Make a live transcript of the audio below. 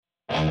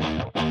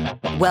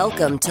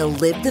Welcome to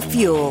Live the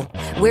Fuel,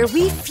 where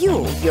we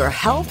fuel your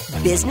health,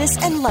 business,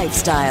 and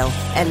lifestyle.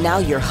 And now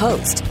your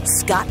host,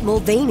 Scott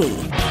Mulvaney.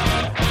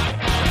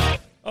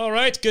 All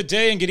right, good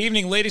day and good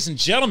evening, ladies and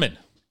gentlemen.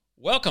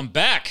 Welcome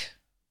back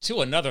to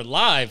another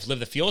live Live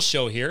the Fuel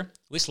show here,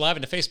 at least live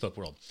in the Facebook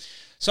world.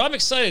 So I'm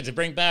excited to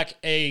bring back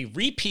a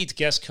repeat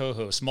guest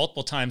co-host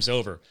multiple times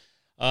over.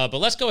 But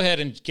let's go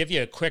ahead and give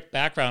you a quick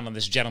background on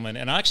this gentleman,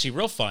 and actually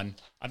real fun.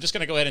 I'm just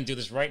going to go ahead and do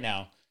this right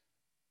now.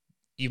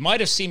 You might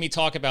have seen me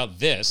talk about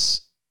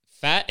this,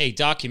 Fat, a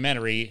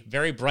documentary,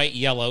 very bright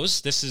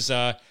yellows. This is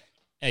a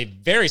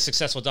very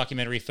successful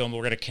documentary film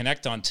we're going to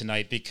connect on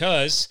tonight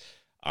because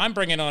I'm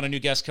bringing on a new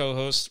guest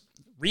co-host,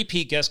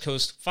 repeat guest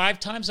host 5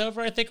 times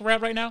over, I think we're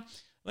at right now.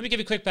 Let me give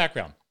you a quick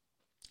background.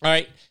 All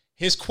right,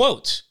 his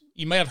quote,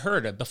 you may have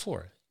heard it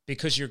before,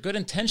 because your good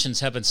intentions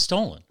have been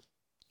stolen,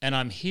 and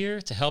I'm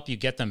here to help you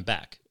get them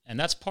back. And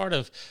that's part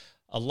of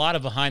a lot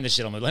of behind this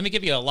gentleman. Let me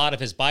give you a lot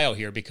of his bio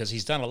here because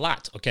he's done a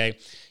lot, okay?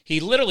 He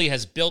literally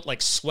has built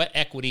like sweat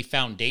equity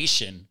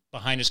foundation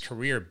behind his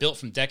career, built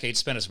from decades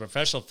spent as a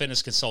professional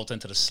fitness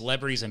consultant to the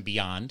celebrities and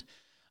beyond.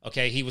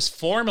 Okay, he was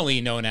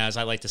formerly known as,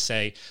 I like to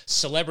say,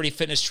 celebrity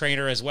fitness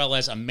trainer as well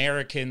as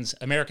America's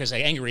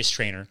angriest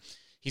trainer.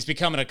 He's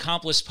become an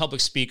accomplished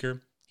public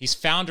speaker. He's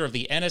founder of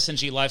the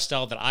NSNG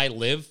lifestyle that I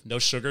live, no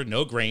sugar,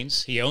 no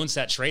grains. He owns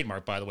that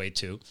trademark, by the way,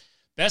 too.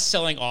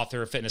 Best-selling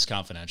author of Fitness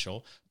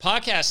Confidential,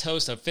 podcast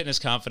host of Fitness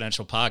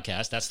Confidential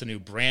podcast. That's the new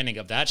branding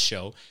of that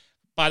show.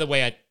 By the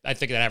way, I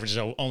think it averages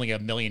only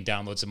 1 million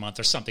downloads a month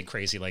or something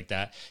crazy like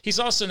that. He's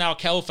also now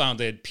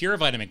co-founded Pure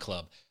Vitamin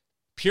Club,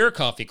 Pure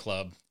Coffee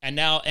Club, and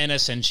now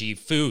NSNG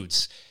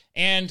Foods.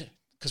 And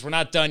because we're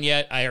not done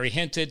yet, I already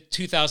hinted,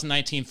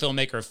 2019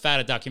 filmmaker of Fat,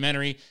 a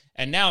documentary.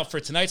 And now for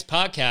tonight's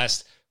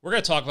podcast, we're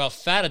going to talk about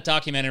Fat, a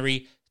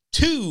documentary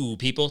 2,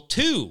 people,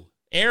 2,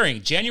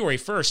 airing January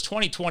 1st,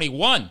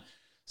 2021.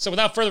 So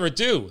without further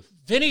ado,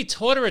 Vinny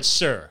Tortorich,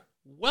 sir,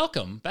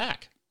 welcome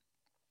back.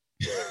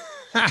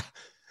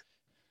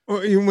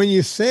 When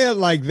you say it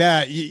like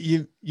that,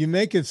 you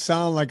make it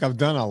sound like I've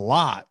done a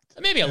lot.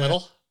 Maybe a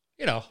little,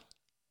 a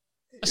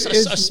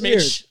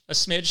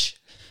smidge.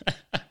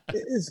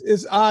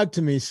 It's odd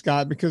to me,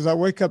 Scott, because I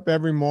wake up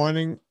every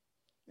morning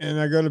and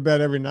I go to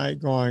bed every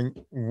night going,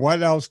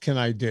 what else can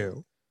I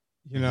do?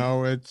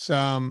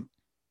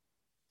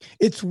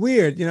 It's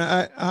weird.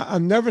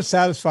 I'm never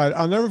satisfied.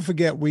 I'll never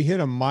forget. We hit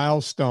a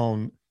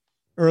milestone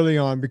early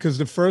on because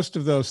the first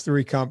of those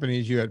 3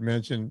 companies you had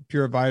mentioned,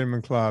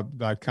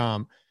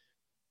 purevitamin.club.com,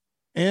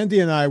 Andy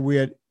and I, we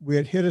had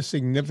hit a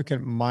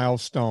significant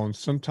milestone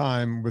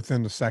sometime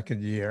within the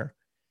second year.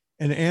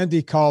 And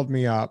Andy called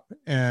me up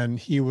and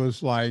he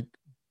was like,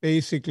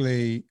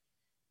 basically,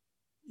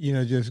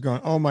 just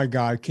going, oh my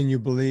God, can you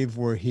believe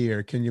we're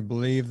here? Can you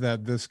believe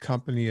that this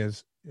company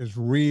is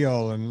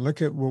real? And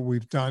look at what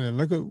we've done and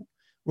look at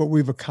what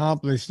we've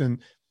accomplished. And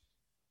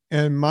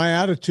my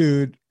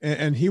attitude,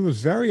 and he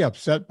was very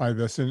upset by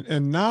this.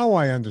 And now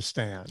I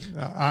understand.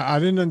 I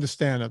didn't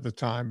understand at the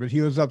time, but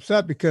he was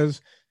upset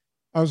because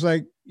I was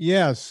like,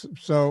 yes.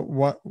 So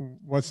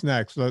what's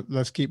next?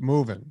 Let's keep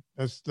moving.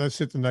 Let's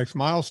hit the next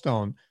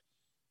milestone.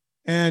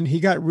 And he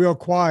got real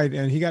quiet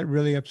and he got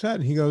really upset.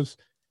 And he goes,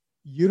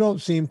 you don't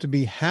seem to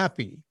be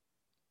happy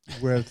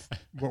with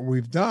what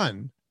we've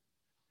done.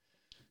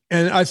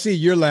 And I see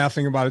you're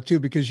laughing about it too,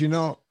 because you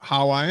know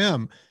how I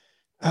am.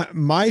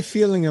 My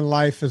feeling in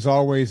life has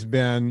always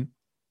been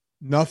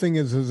nothing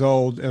is as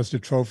old as the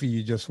trophy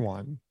you just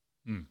won.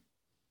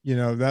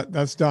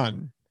 That's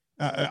done.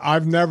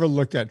 I've never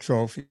looked at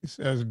trophies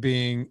as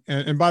being,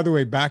 and by the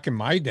way, back in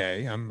my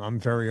day, I'm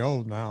very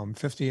old now, I'm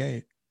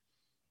 58.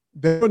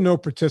 There were no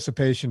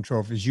participation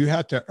trophies. You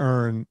had to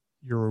earn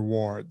your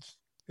rewards.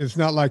 It's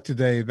not like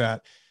today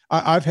that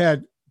I've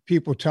had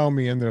people tell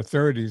me in their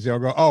 30s, they'll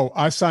go, oh,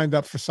 I signed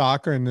up for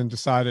soccer and then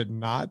decided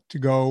not to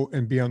go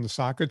and be on the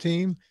soccer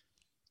team.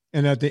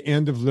 And at the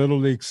end of Little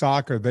League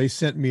Soccer, they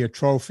sent me a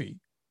trophy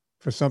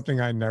for something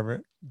I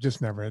never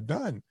had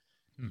done.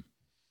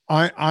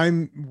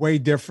 I'm way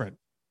different.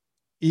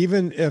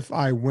 Even if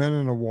I win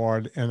an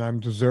award and I'm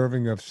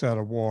deserving of said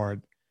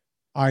award,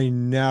 I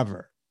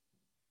never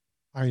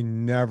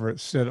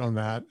sit on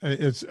that.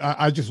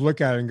 I just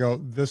look at it and go,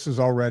 this is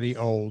already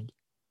old.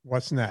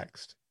 What's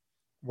next?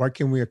 What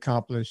can we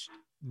accomplish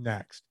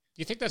next?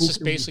 Do you think that's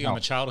just basically on the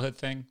childhood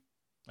thing?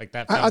 Like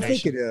that I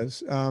think it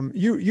is.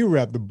 You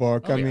read the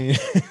book. Oh, I mean,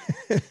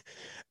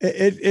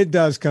 it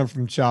does come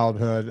from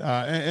childhood,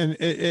 and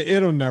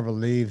it'll never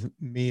leave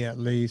me, at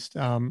least.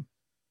 I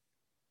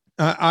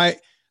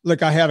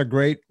had a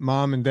great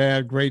mom and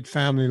dad, great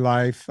family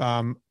life.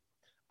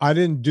 I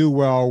didn't do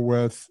well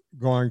with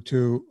going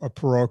to a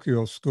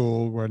parochial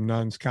school where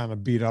nuns kind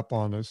of beat up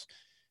on us.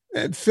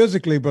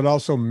 Physically, but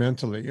also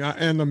mentally.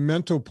 And the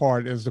mental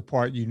part is the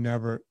part you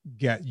never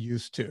get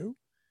used to.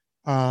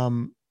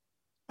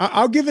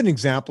 I'll give an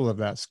example of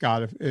that,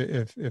 Scott,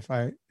 if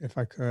I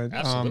could.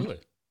 Absolutely.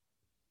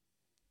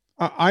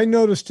 I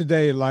noticed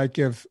today, like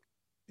if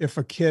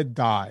a kid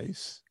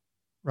dies,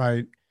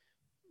 right,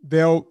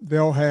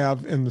 they'll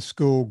have in the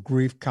school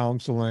grief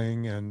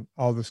counseling and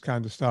all this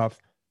kind of stuff.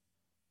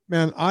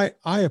 Man, I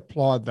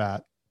applaud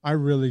that. I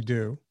really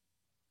do.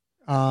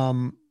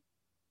 Back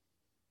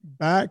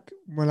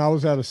when I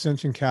was at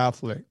Ascension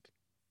Catholic,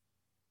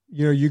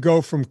 you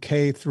go from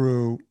K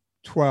through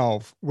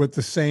 12 with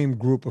the same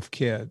group of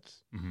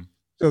kids. Mm-hmm.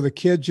 So the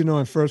kids,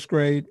 in first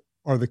grade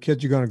are the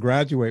kids you're going to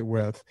graduate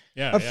with.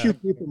 A few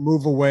people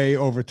move away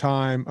over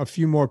time. A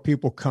few more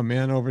people come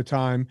in over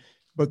time.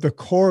 But the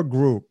core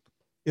group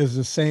is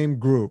the same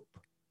group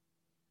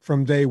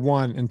from day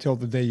one until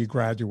the day you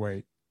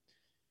graduate.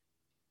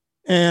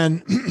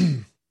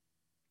 And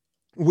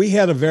we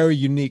had a very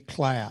unique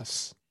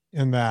class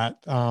in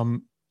that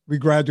we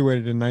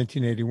graduated in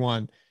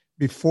 1981.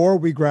 Before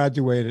we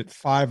graduated,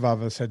 5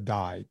 of us had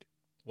died.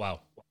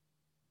 Wow.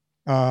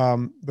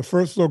 The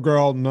first little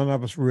girl, none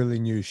of us really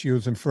knew. She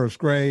was in first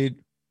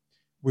grade.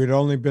 We'd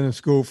only been in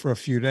school for a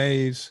few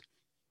days.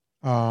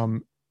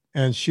 And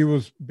she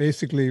was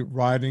basically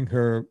riding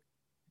her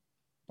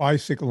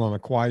bicycle on a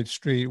quiet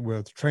street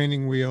with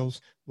training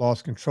wheels,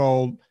 lost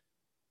control,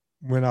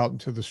 went out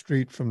into the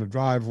street from the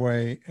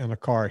driveway, and a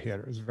car hit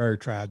her. It was very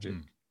tragic.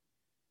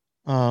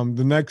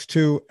 The next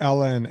 2,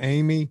 Ella and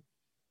Amy,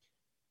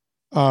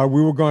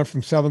 we were going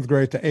from 7th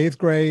grade to 8th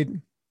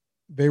grade.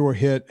 They were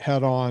hit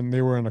head on.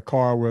 They were in a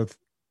car with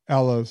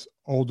Ella's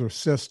older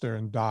sister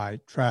and died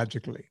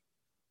tragically.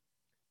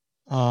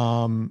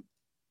 Charles,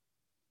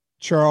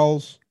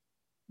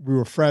 we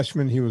were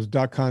freshmen. He was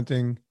duck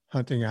hunting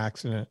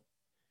accident.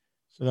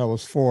 So that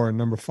was 4. And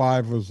number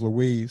 5 was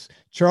Louise.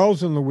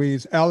 Charles and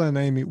Louise, Ella and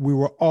Amy, we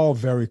were all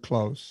very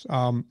close.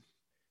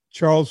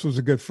 Charles was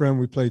a good friend.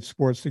 We played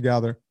sports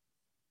together.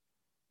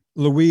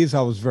 Louise,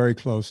 I was very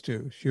close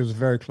to. She was a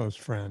very close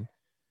friend.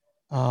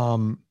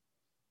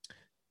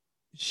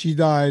 She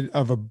died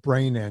of a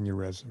brain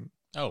aneurysm.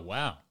 Oh,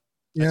 wow.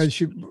 Yeah,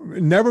 she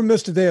never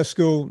missed a day of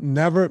school,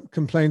 never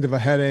complained of a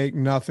headache,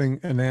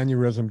 nothing. An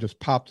aneurysm just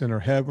popped in her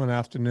head one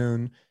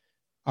afternoon.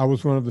 I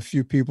was one of the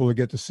few people to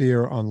get to see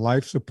her on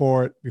life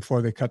support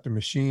before they cut the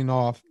machine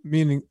off,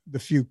 meaning the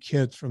few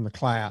kids from the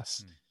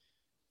class.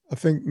 I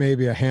think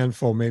maybe a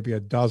handful, maybe a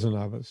dozen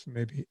of us,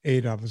 maybe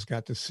 8 of us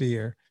got to see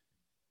her.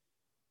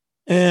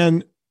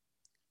 And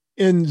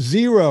in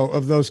 0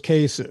 of those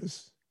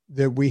cases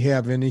that we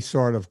have any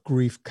sort of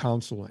grief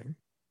counseling.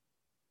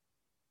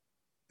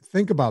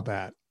 Think about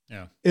that.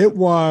 Yeah. It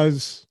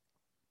was,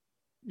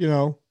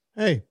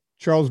 hey,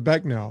 Charles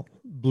Becknell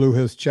blew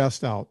his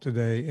chest out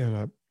today in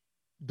a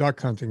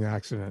duck hunting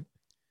accident.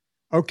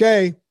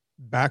 Okay,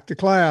 back to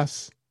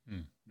class.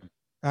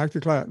 Back to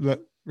class.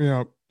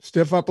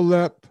 Stiff upper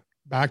lip,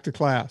 back to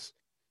class.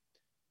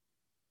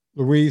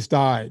 Louise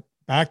died.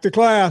 Back to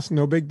class.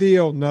 No big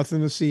deal. Nothing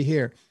to see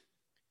here.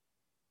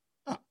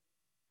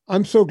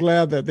 I'm so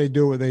glad that they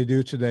do what they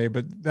do today,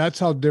 but that's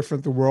how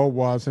different the world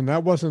was. And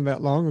that wasn't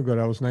that long ago.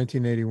 That was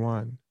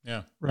 1981.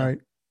 Yeah.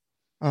 Right.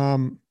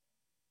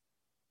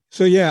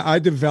 So yeah, I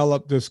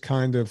developed this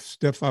kind of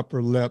stiff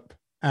upper lip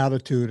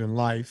attitude in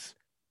life.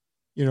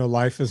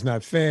 Life is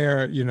not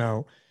fair,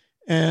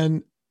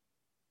 and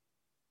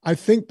I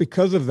think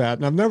because of that,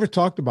 and I've never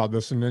talked about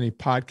this in any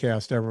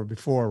podcast ever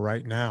before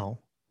right now.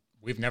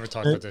 We've never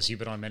talked about this. You've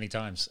been on many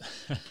times.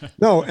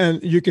 No,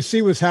 and you can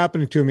see what's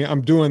happening to me. I'm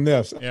doing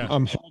this. Yeah.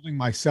 I'm holding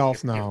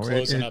myself now. You're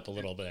closing up a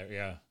little bit.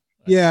 Yeah.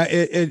 Yeah.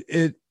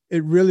 It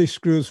really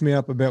screws me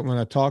up a bit when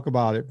I talk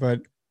about it,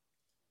 but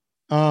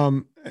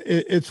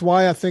it's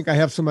why I think I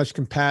have so much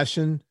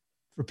compassion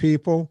for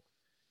people,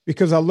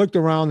 because I looked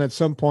around at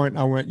some point and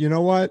I went, you know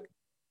what?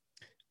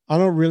 I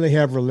don't really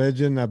have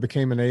religion. I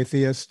became an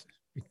atheist,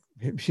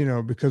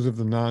 because of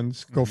the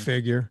nuns. Go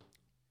figure.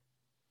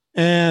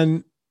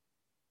 And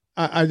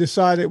I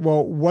decided,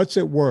 well, what's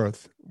it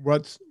worth?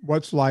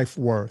 What's life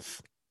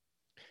worth?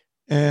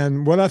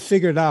 And what I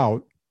figured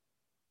out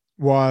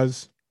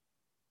was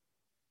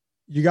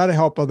you got to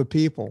help other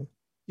people.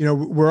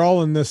 We're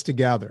all in this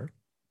together.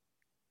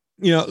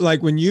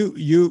 Like when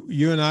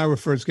you and I were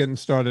first getting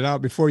started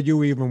out, before you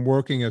were even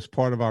working as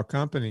part of our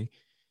company,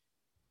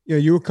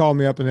 you would call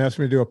me up and ask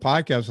me to do a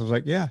podcast. I was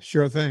like, yeah,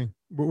 sure thing.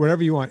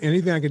 Whatever you want,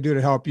 anything I can do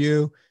to help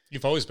you.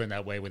 You've always been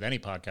that way with any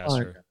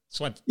podcaster.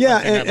 Yeah,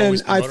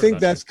 and I think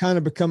that's kind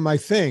of become my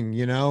thing.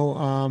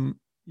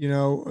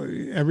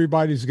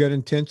 Everybody's good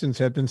intentions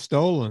have been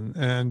stolen,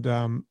 and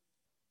I'm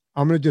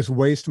going to just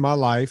waste my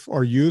life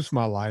or use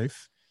my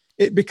life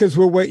because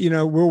we're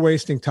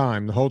wasting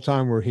time the whole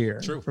time we're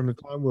here. True. From the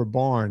time we're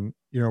born,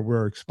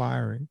 we're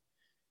expiring,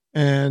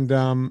 and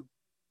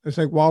it's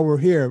like while we're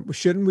here,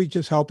 shouldn't we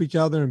just help each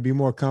other and be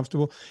more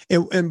comfortable?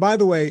 And by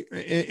the way,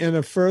 in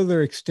a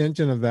further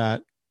extension of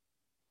that,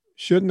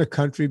 shouldn't the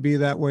country be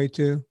that way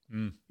too?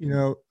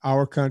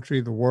 Our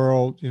country, the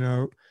world,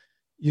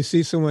 you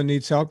see someone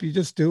needs help, you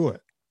just do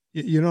it.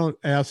 You don't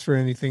ask for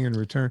anything in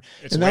return.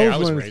 It's the way I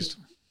was raised.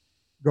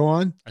 Go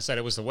on. I said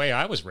it was the way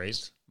I was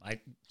raised.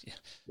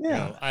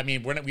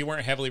 We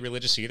weren't heavily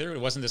religious either. It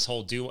wasn't this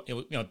whole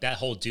that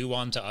whole do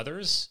unto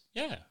others.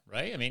 Yeah.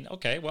 Right.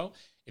 Okay. Well,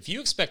 if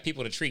you expect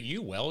people to treat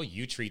you well,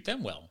 you treat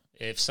them well.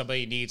 If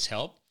somebody needs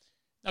help,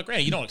 Now,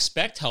 granted, you don't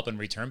expect help in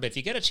return, but if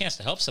you get a chance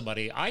to help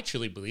somebody, I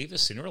truly believe that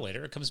sooner or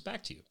later it comes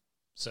back to you.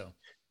 So,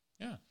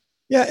 yeah.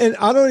 Yeah, and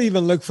I don't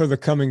even look for the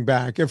coming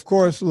back. Of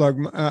course, look,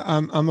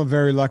 I'm a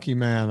very lucky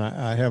man.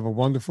 I have a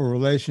wonderful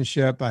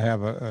relationship. I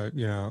have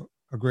a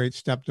great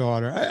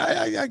stepdaughter.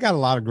 I got a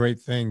lot of great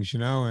things,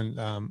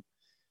 and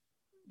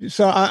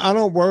so I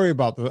don't worry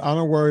about I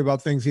don't worry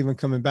about things even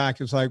coming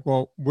back. It's like,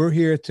 well, we're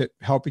here to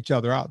help each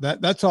other out.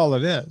 That's all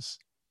it is,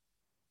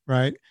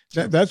 right?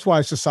 That's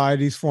why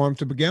society's formed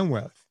to begin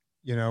with.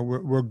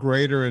 We're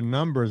greater in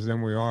numbers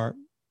than we are,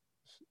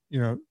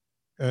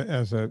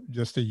 as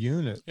just a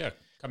unit. Yeah,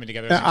 coming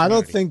together. I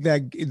don't think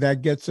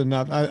that gets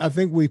enough. I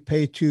think we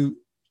pay too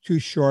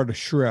short a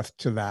shrift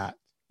to that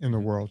in the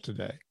world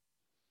today.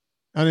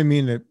 I didn't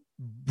mean to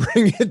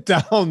bring it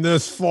down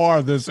this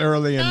far, this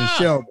early in the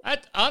show.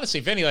 Honestly,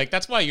 Vinny,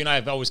 that's why you and I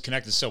have always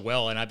connected so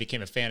well, and I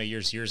became a fan of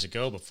yours years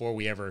ago before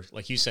we ever,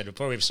 like you said,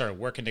 before we ever started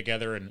working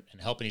together and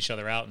helping each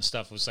other out and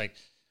stuff. It was like,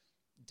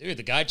 dude,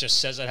 the guy just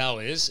says it how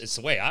it is. It's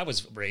the way I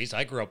was raised.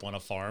 I grew up on a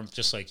farm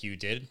just like you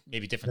did,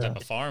 maybe different type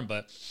of farm,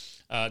 but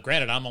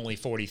granted, I'm only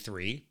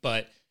 43,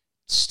 but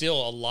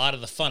still a lot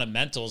of the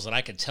fundamentals that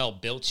I could tell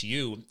built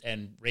you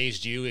and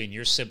raised you and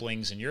your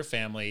siblings and your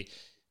family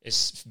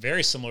is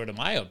very similar to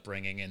my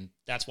upbringing. And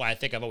that's why I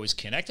think I've always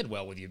connected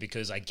well with you,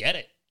 because I get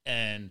it.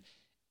 And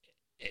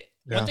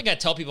one thing I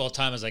tell people all the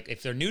time is, like,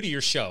 if they're new to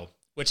your show,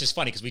 which is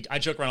funny because I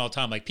joke around all the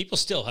time, like, people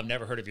still have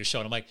never heard of your show.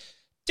 And I'm like,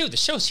 dude, the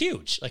show's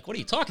huge. Like, what are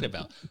you talking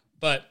about?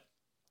 But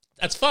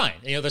that's fine.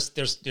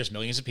 There's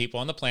millions of people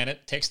on the planet.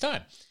 It takes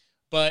time.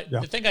 But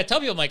the thing I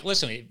tell people, I'm like,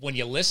 listen, when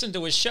you listen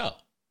to his show,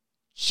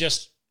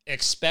 just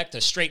expect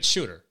a straight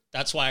shooter.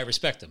 That's why I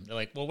respect him. They're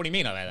like, well, what do you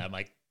mean by that? I'm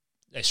like,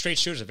 a straight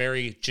shooter is a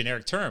very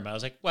generic term. I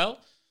was like, well,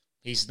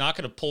 he's not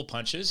going to pull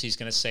punches. He's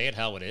going to say it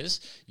how it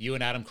is. You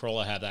and Adam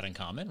Carolla have that in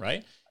common,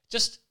 right?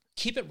 Just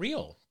keep it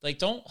real. Like,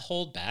 don't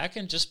hold back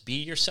and just be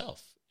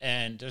yourself.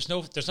 And there's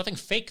nothing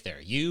fake there.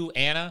 You,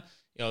 Anna,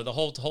 the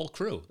whole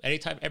crew.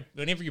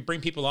 Whenever you bring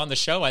people on the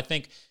show, I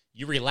think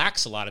you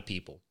relax a lot of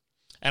people.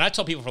 And I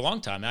told people for a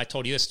long time, and I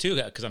told you this too,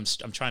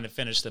 because I'm trying to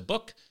finish the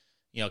book,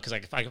 because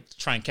if I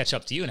try and catch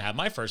up to you and have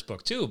my first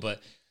book too,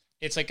 but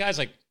it's like, guys,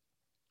 like,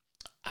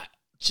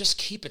 just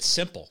keep it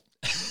simple.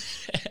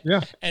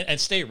 Yeah.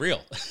 and stay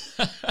real.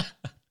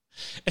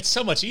 It's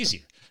so much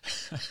easier.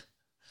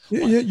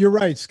 You're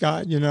right,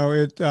 Scott.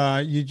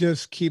 You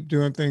just keep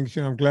doing things.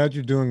 I'm glad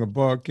you're doing a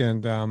book,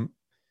 and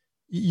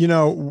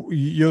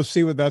you'll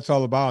see what that's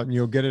all about, and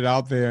you'll get it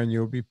out there, and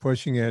you'll be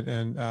pushing it.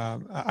 And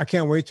I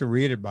can't wait to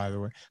read it, by the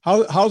way.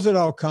 How's it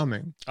all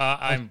coming?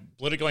 I'm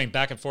literally going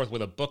back and forth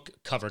with a book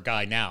cover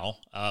guy now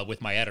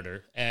with my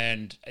editor.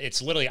 And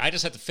it's literally, I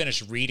just have to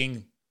finish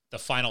reading the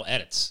final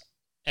edits.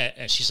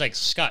 And she's like,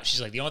 Scott,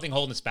 the only thing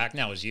holding us back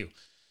now is you.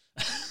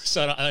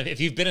 So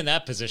if you've been in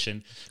that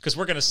position, because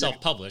we're going to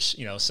self-publish,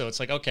 so it's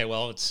like, okay,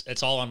 well,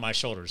 it's all on my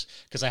shoulders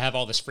because I have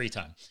all this free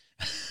time.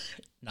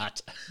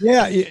 Not.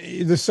 Yeah.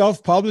 The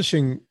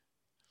self-publishing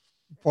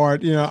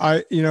part,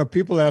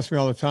 people ask me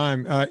all the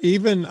time,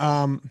 even,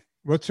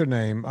 what's her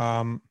name?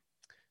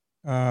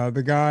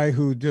 The guy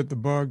who did the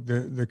book,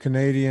 the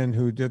Canadian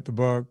who did the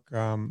book,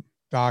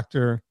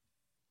 Doctor,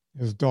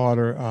 his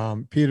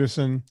daughter,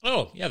 Peterson.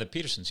 Oh yeah. The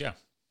Petersons. Yeah.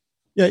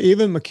 Yeah.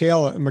 Even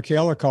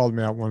Michaela called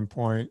me at one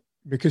point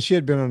because she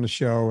had been on the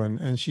show,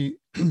 and she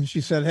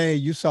said, hey,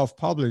 you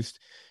self-published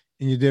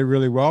and you did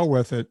really well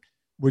with it.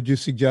 Would you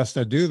suggest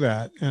I do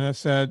that? And I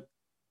said,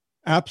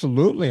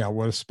 absolutely, I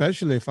would,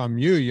 especially if I'm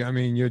you. I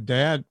mean, your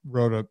dad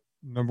wrote a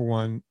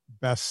 #1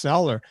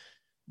 bestseller.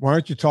 Why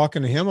aren't you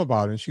talking to him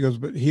about it? And she goes,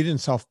 but he didn't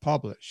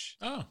self-publish.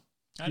 Oh,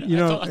 I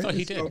thought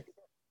he did.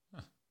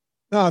 Huh.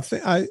 No,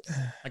 I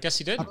guess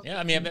he did. Yeah,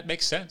 I mean, that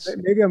makes sense.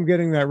 Maybe I'm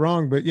getting that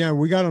wrong, but yeah,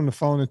 we got on the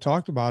phone and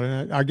talked about it.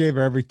 And I gave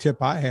her every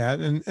tip I had.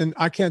 And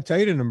I can't tell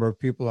you the number of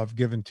people I've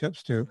given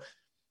tips to.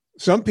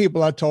 Some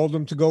people I told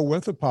them to go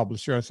with a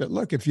publisher. I said,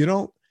 look,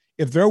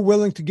 if they're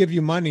willing to give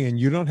you money and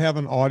you don't have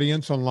an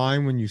audience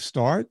online when you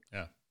start,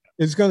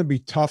 it's going to be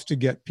tough to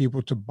get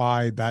people to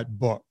buy that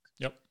book.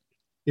 Yep.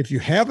 If you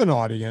have an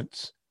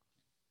audience,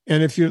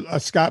 and if you're a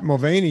Scott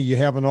Mulvaney, you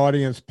have an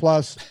audience,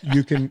 plus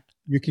you can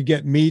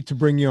get me to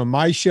bring you on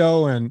my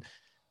show and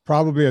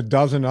probably a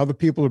dozen other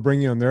people to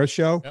bring you on their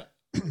show. Yep.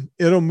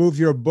 It'll move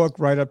your book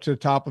right up to the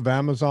top of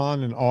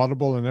Amazon and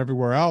Audible and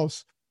everywhere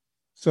else,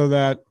 so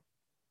that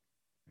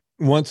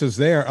once it's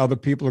there, other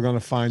people are going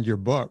to find your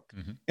book.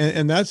 Mm-hmm.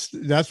 And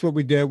that's what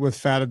we did with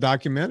Fata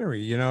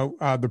Documentary.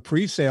 The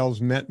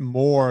pre-sales meant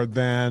more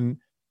than,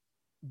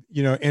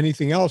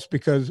 anything else,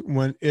 because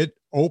when it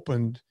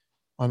opened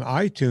on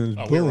iTunes,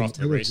 boom, we were off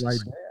to the races. Right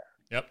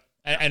there. Yep.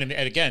 And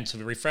again, to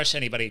refresh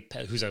anybody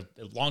who's a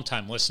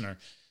longtime listener,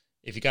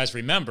 if you guys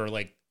remember,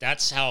 like,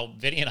 that's how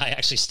Vinny and I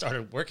actually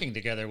started working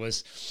together.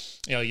 Was,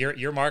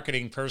 your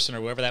marketing person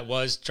or whoever that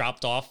was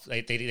dropped off.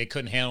 They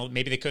couldn't handle,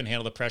 maybe they couldn't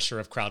handle the pressure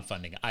of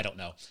crowdfunding. I don't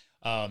know.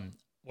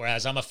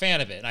 Whereas I'm a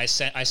fan of it, and I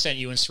sent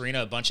you and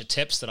Serena a bunch of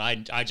tips that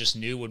I just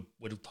knew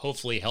would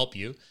hopefully help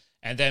you.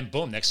 And then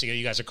boom, next thing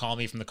you guys are calling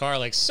me from the car,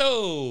 like,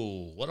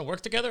 so want to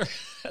work together?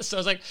 So I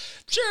was like,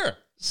 sure.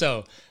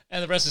 So,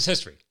 and the rest is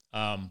history.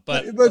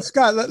 But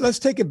Scott, let's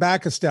take it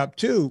back a step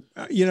too.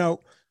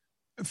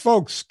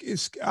 Folks,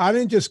 I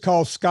didn't just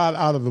call Scott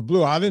out of the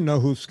blue. I didn't know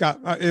who Scott,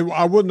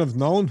 I wouldn't have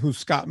known who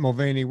Scott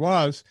Mulvaney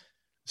was.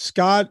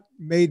 Scott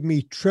made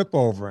me trip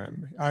over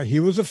him. He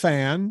was a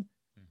fan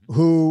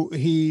who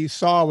he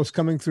saw was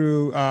coming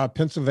through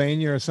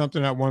Pennsylvania or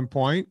something at one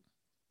point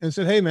and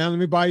said, "Hey man, let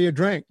me buy you a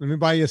drink. Let me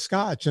buy you a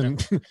scotch."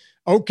 And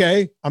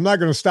okay, I'm not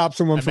going to stop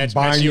someone from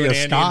buying you a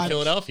scotch. In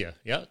Philadelphia.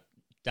 Yep.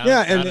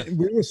 And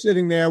we were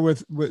sitting there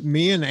with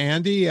me and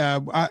Andy.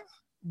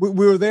 We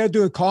were there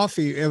doing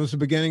coffee. It was the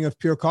beginning of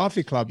Pure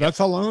Coffee Club. That's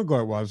how long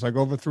ago it was, like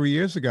over 3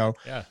 years ago.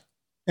 Yeah.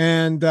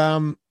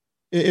 And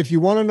if you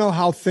want to know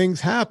how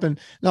things happen,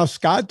 now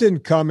Scott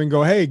didn't come and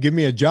go, "Hey, give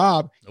me a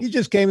job." Nope. He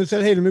just came and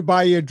said, "Hey, let me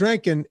buy you a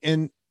drink."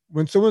 And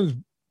when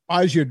someone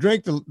buys you a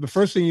drink, the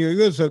first thing you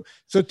do is,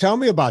 so tell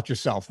me about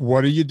yourself.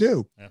 What do you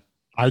do? Yeah.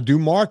 I do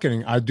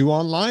marketing. I do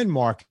online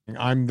marketing.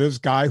 I'm this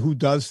guy who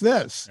does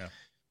this. Yeah.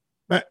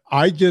 But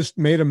I just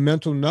made a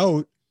mental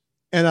note.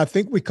 And I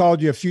think we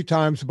called you a few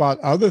times about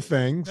other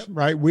things, yep.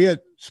 Right? We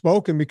had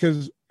spoken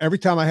because every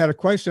time I had a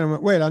question, I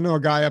went, wait, I know a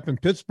guy up in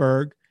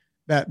Pittsburgh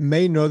that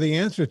may know the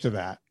answer to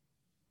that.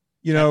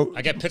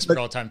 I get Pittsburgh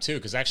all the time too,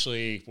 because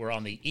actually we're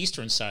on the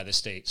eastern side of the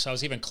state. So I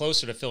was even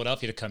closer to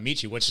Philadelphia to come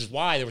meet you, which is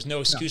why there was no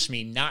excuse for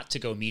me not to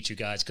go meet you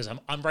guys, because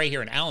I'm right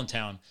here in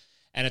Allentown,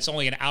 and it's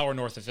only an hour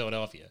north of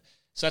Philadelphia.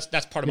 So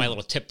that's part of my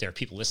little tip there.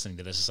 People listening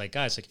to this is like,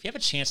 guys, like if you have a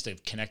chance to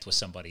connect with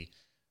somebody,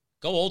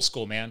 go old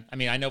school, man. I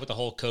mean, I know with the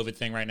whole COVID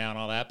thing right now and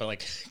all that, but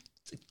like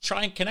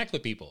try and connect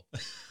with people.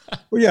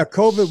 Well, yeah,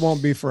 COVID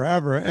won't be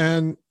forever.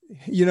 And,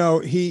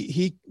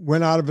 he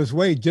went out of his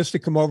way just to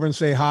come over and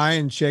say hi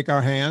and shake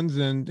our hands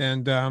and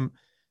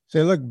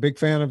say, look, big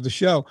fan of the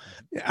show.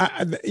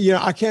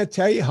 I can't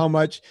tell you how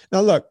much. Now,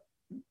 look,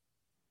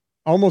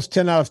 almost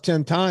 10 out of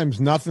 10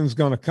 times, nothing's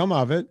going to come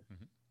of it.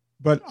 Mm-hmm.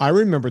 But I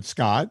remembered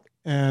Scott.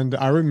 And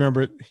I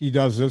remember he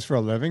does this for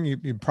a living.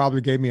 He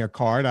probably gave me a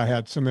card. I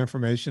had some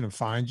information to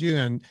find you.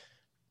 And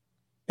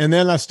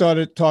then I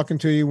started talking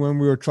to you when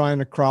we were trying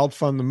to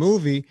crowdfund the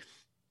movie.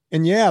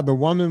 And yeah, the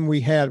woman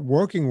we had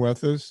working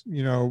with us,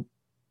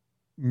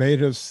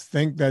 made us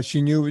think that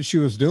she knew what she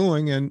was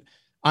doing. And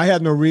I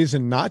had no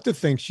reason not to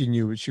think she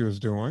knew what she was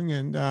doing.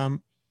 And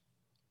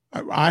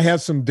I had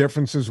some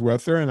differences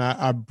with her, and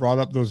I brought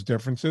up those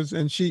differences.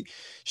 And she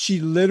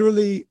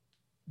literally,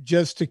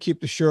 just to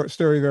keep the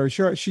story very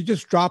short, she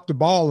just dropped the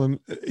ball, and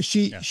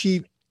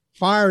she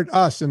fired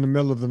us in the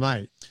middle of the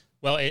night.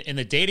 Well, in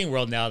the dating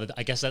world now,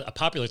 I guess a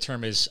popular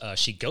term is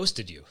she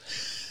ghosted you.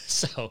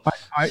 So,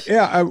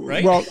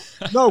 right? Well,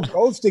 no,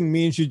 ghosting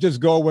means you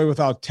just go away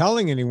without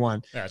telling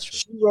anyone. That's true.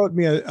 She wrote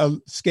me a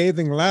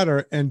scathing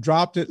letter and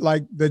dropped it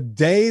like the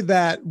day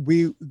that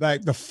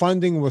the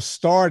funding was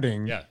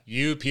starting. Yeah,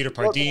 you, Peter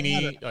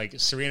Pardini, like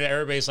Serena,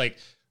 everybody's like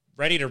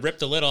ready to rip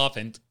the lid off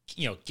and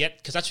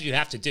because that's what you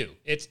have to do.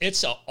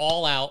 It's an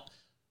all out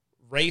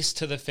race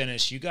to the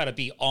finish. You got to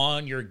be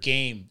on your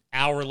game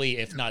hourly,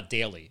 if not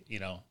daily.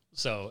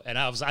 So, and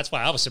that's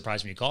why I was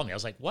surprised when you called me. I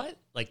was like, what?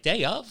 Like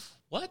day of?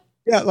 What?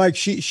 Yeah, like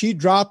she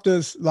dropped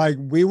us, like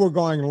we were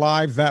going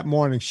live that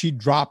morning. She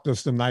dropped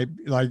us the night,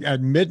 like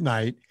at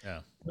midnight. Yeah.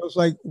 It was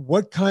like,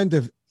 what kind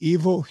of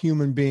evil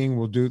human being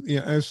will do?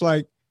 It's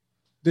like,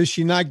 does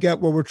she not get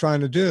what we're trying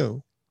to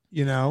do?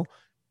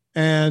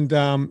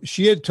 And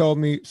she had told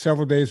me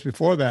several days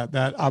before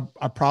that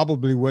I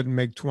probably wouldn't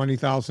make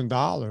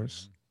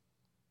 $20,000,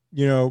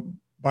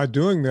 by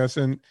doing this.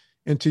 And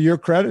to your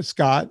credit,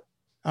 Scott,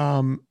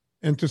 and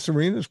to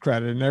Serena's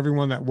credit and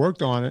everyone that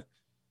worked on it,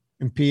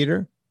 and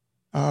Peter,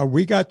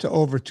 we got to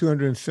over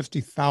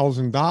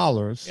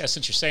 $250,000. Yeah,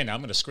 since you're saying that,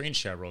 I'm going to screen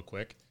share real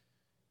quick.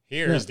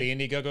 Here's the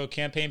Indiegogo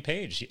campaign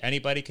page.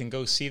 Anybody can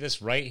go see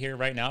this right here,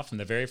 right now, from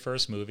the very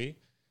first movie.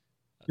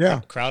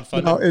 Yeah,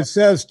 crowdfunding. It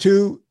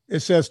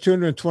says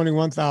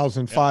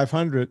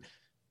 221,500,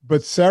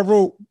 but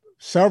several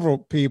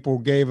people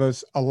gave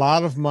us a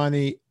lot of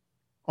money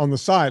on the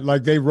side.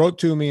 Like they wrote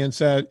to me and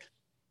said,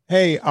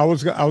 "Hey, I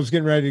was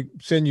getting ready to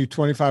send you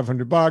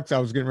 $2,500. I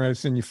was getting ready to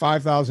send you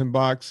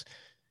 $5,000."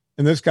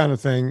 And this kind of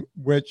thing,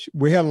 which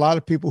we had a lot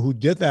of people who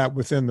did that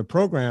within the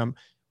program,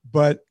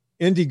 but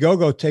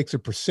Indiegogo takes a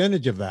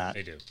percentage of that.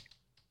 They do.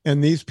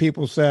 And these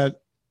people said,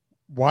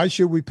 why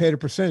should we pay the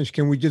percentage?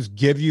 Can we just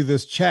give you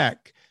this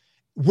check?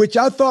 Which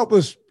I thought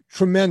was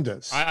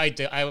tremendous. I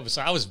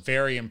was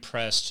very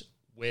impressed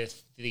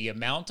with the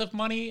amount of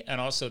money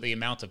and also the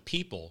amount of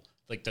people,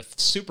 like the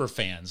super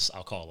fans,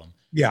 I'll call them,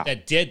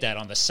 that did that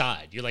on the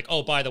side. You're like,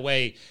 oh, by the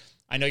way,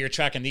 I know you're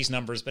tracking these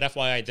numbers, but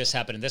FYI, this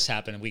happened and this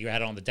happened, and we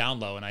had it on the down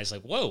low. And I was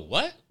like, whoa,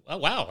 what? Oh,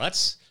 wow,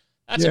 that's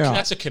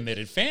a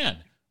committed fan.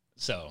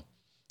 So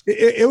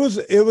it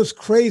was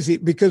crazy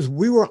because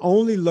we were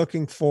only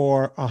looking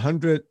for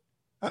 100.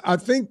 I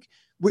think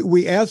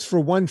we asked for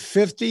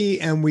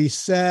 150, and we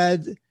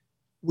said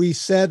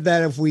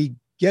that if we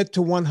get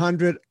to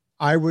 100,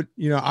 I would,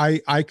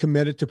 I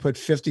committed to put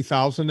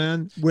 50,000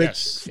 in,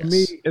 which for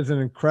me is an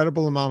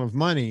incredible amount of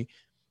money.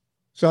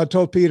 So I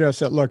told Peter, I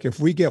said, look, if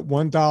we get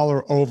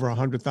 $1 over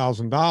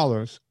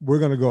 $100,000, we're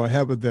going to go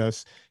ahead with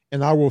this,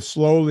 and I will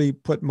slowly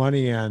put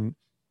money in,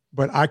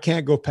 but I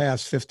can't go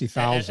past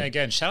 50,000.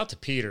 Again, shout out to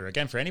Peter.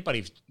 Again, for anybody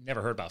who's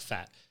never heard about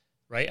FAT,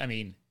 right? I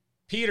mean,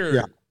 Peter,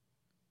 Yeah.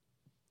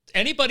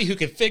 anybody who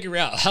can figure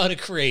out how to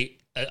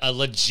create a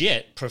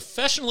legit,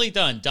 professionally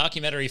done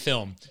documentary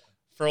film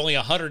for only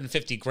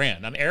 150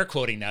 grand. I'm air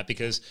quoting that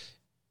because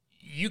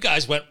you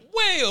guys went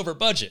way over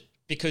budget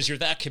because you're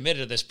that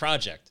committed to this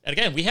project. And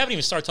again, we haven't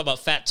even started talking about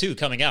FAT 2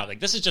 coming out. Like,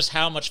 this is just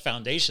how much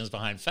foundation is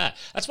behind FAT.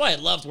 That's why I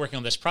loved working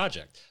on this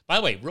project. By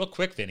the way, real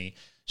quick, Vinny,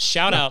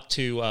 shout out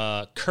to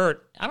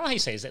Kurt. I don't know how you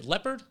say it. Is it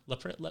Leopard? Is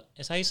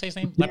that how you say his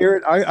name?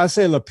 Leopard? I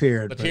say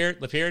Leopard.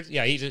 Leopard?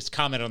 Yeah, he just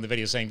commented on the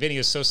video saying, Vinny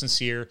is so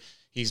sincere.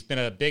 He's been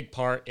a big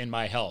part in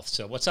my health.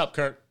 So what's up,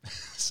 Kurt?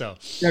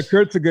 Yeah,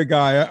 Kurt's a good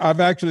guy. I've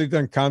actually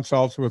done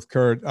consults with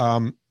Kurt.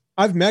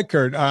 I've met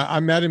Kurt. I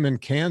met him in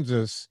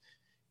Kansas.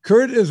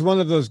 Kurt is one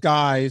of those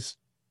guys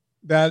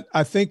that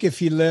I think if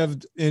he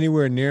lived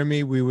anywhere near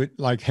me, we would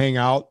like hang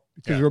out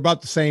because we're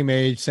about the same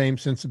age, same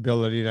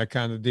sensibility, that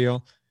kind of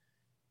deal.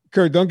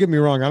 Kurt, don't get me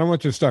wrong. I don't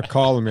want you to start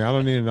calling me. I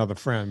don't need another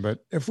friend.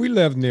 But if we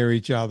lived near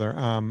each other,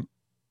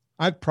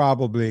 I'd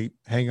probably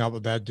hang out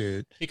with that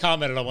dude. He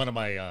commented on one of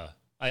my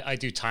I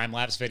do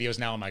time-lapse videos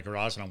now in my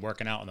garage when I'm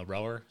working out on the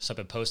rower. So I've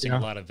been posting a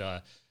lot of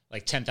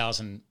like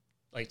 10,000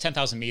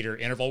 meter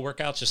interval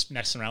workouts, just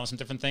messing around with some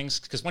different things.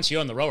 Because once you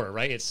own the rower,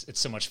 right, it's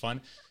so much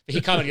fun. But he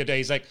commented the other day,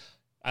 he's like,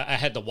 I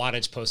had the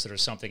wattage posted or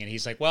something, and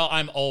he's like, well,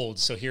 I'm old,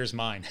 so here's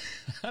mine.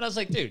 And I was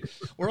like, dude,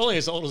 we're only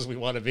as old as we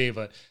want to be,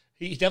 but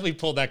he definitely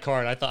pulled that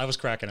card. I thought I was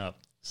cracking up.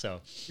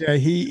 So yeah,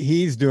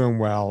 he's doing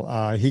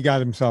well. He got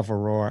himself a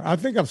roar. I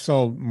think I've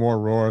sold more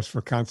roars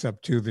for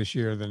Concept 2 this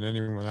year than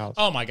anyone else.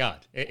 Oh my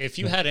God. If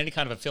you had any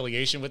kind of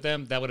affiliation with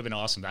them, that would have been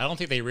awesome. I don't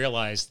think they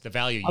realized the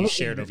value you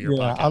shared over your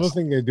podcast. I don't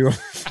think they do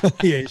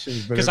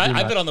affiliations. Because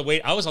I've been on the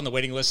wait. I was on the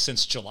waiting list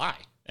since July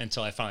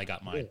until I finally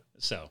got mine.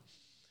 So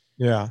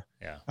yeah.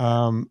 Yeah.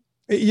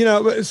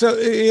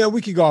 So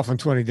we could go off on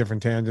 20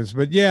 different tangents,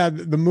 but yeah,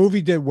 the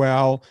movie did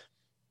well.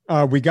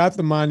 We got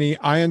the money.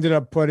 I ended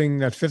up putting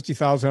that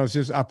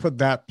 $50,000. I put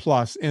that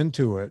plus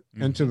into it,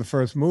 into the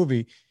first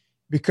movie,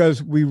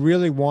 because we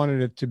really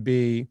wanted it to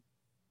be.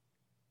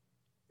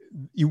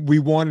 We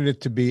wanted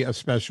it to be a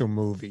special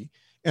movie,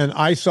 and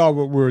I saw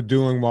what we were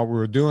doing while we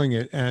were doing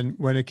it. And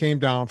when it came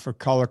down for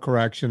color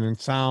correction and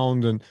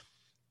sound, and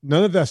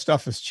none of that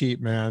stuff is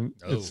cheap, man.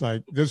 Oh. It's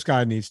like this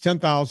guy needs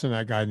 10,000,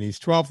 that guy needs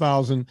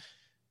 12,000.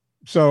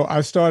 So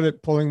I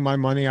started pulling my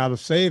money out of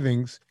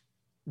savings,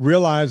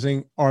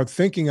 realizing or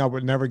thinking I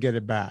would never get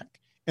it back.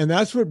 And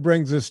that's what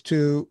brings us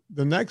to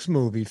the next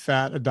movie,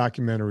 Fat, a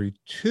Documentary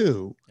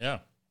 2. Yeah.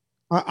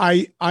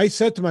 I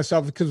said to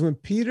myself, because when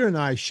Peter and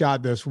I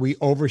shot this, we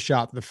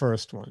overshot the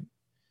first one.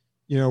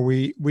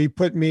 We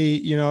put me,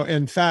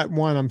 in Fat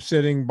 1, I'm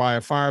sitting by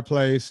a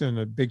fireplace in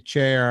a big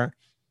chair.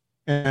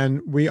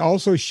 And we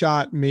also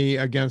shot me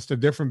against a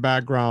different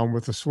background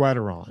with a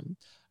sweater on.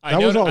 I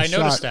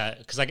noticed that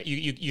because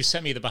you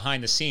sent me the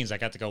behind the scenes. I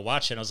got to go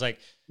watch it. And I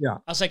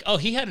was like, oh,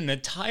 he had an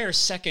entire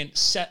second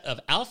set of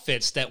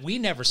outfits that we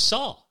never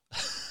saw.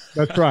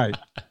 That's right.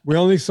 We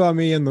only saw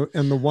me in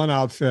the one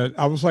outfit.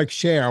 I was like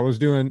Cher. I was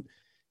doing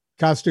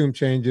costume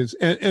changes,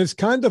 and it's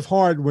kind of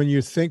hard when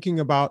you're thinking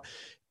about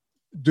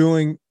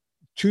doing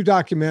 2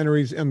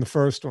 documentaries in the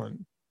first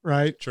one,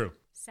 right? True.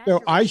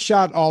 So I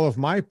shot all of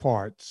my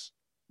parts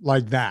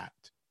like that,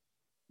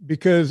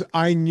 because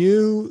I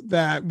knew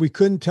that we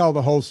couldn't tell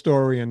the whole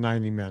story in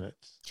 90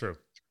 minutes. True.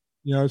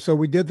 So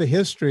we did the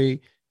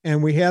history,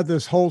 and we had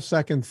this whole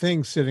second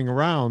thing sitting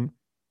around.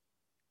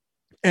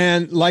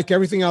 And like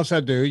everything else I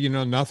do,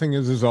 nothing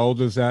is as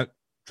old as that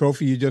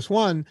trophy you just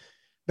won.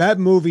 That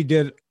movie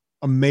did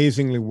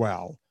amazingly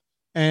well.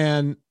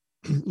 And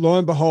lo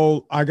and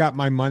behold, I got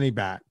my money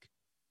back,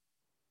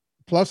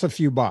 plus a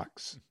few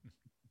bucks.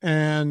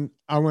 And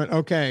I went,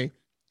 okay,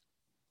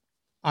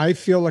 I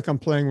feel like I'm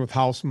playing with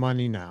house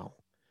money now.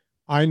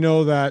 I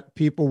know that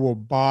people will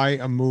buy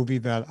a movie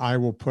that I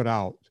will put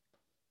out.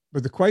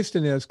 But the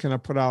question is, can I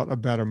put out a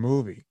better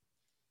movie?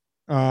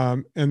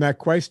 And that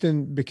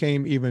question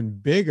became even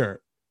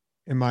bigger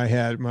in my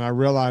head when I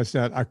realized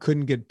that I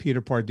couldn't get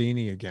Peter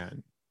Pardini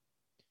again.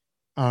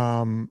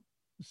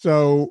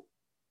 So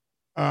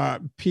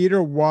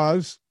Peter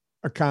was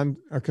a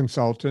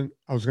consultant.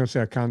 I was going to say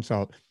a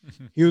consult.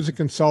 He was a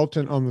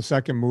consultant on the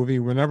second movie.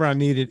 Whenever I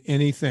needed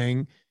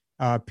anything,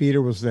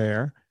 Peter was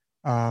there.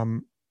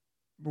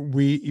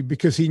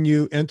 Because he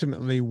knew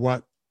intimately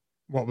what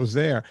was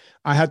there.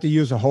 I had to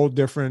use a whole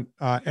different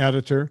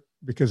editor,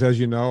 because as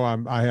you know,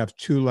 I have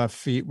 2 left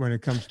feet when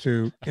it comes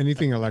to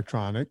anything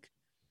electronic.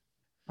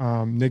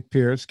 Nick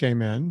Pierce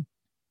came in,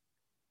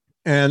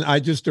 and I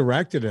just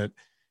directed it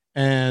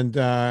and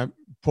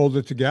pulled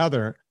it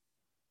together.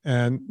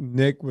 And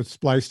Nick would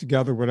splice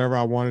together whatever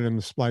I wanted him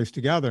to splice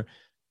together.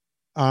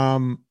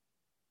 I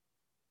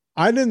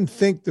didn't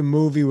think the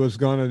movie was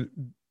going to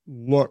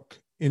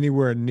look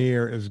anywhere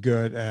near as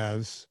good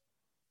as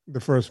the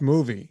first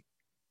movie.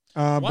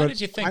 Why did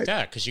you think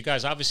that? Because you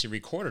guys obviously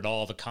recorded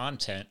all the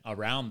content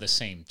around the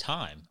same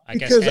time. I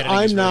guess because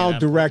I'm now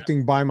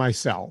directing by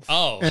myself.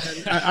 Oh,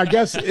 and I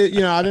guess I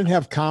didn't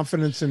have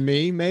confidence in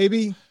me,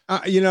 maybe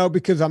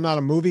because I'm not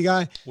a movie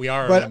guy. We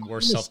are, but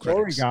we're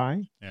self-critics.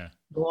 Story guy. Yeah,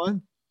 go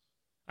on.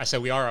 I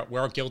said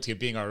we're guilty of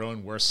being our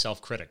own worst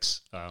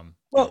self-critics.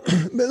 Well,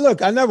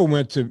 look, I never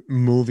went to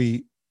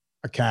movie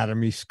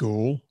academy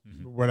school,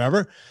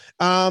 whatever.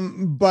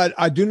 But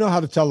I do know how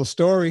to tell a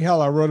story.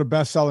 Hell, I wrote a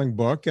best-selling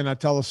book and I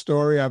tell a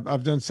story.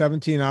 I've done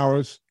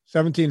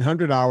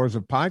 1,700 hours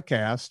of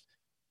podcast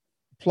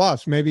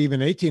plus, maybe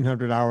even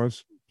 1,800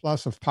 hours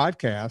plus of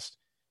podcast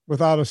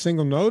without a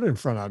single note in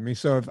front of me.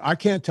 So if I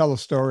can't tell a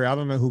story, I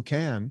don't know who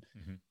can.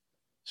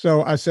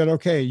 So I said,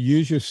 okay,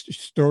 use your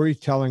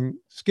storytelling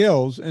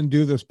skills and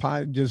do this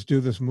just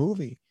do this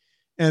movie.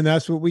 And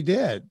that's what we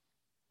did.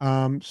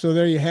 So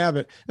there you have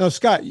it. Now,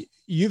 Scott,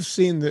 you've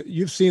seen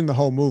the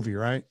whole movie,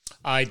 right?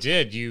 I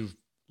did. You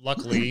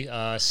luckily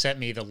sent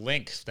me the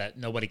link that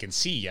nobody can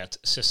see yet.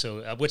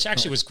 So which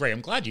actually was great.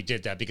 I'm glad you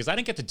did that because I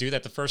didn't get to do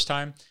that the first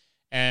time.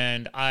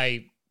 And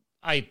I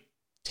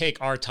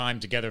take our time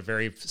together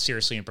very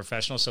seriously and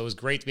professional. So it was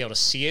great to be able to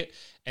see it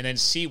and then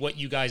see what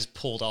you guys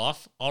pulled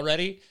off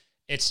already.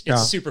 It's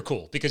super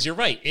cool because you're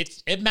right.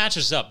 It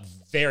matches up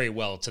very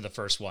well to the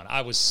first one.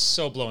 I was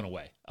so blown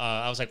away.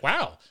 I was like,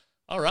 wow.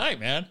 All right,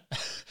 man.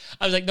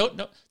 I was like,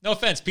 no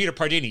offense, Peter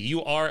Pardini,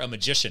 you are a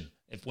magician.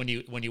 When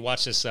you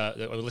watch this or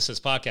listen to this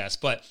podcast,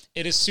 but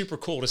it is super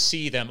cool to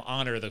see them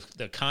honor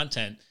the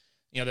content,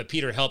 that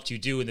Peter helped you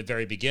do in the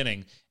very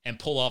beginning and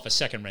pull off a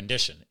second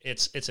rendition.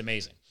 It's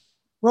amazing.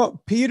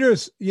 Well,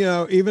 Peter's,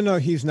 even though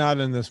he's not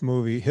in this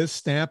movie, his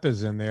stamp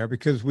is in there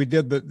because we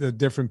did the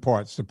different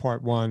parts, the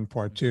part 1,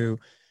 part 2,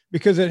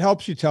 because it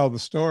helps you tell the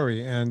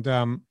story.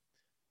 And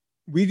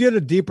we did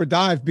a deeper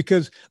dive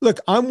because, look,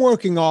 I'm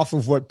working off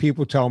of what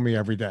people tell me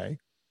every day.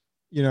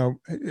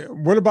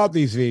 What about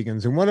these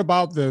vegans? And what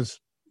about this,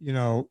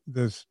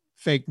 this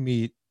fake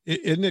meat?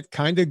 Isn't it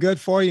kind of good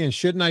for you? And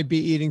shouldn't I be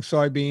eating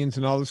soybeans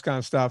and all this kind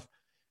of stuff?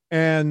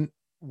 And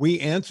we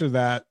answer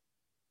that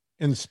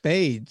in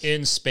spades.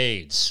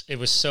 It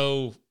was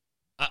so,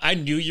 I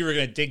knew you were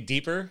going to dig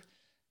deeper.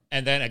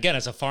 And then again,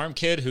 as a farm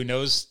kid who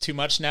knows too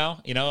much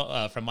now,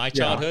 from my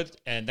childhood,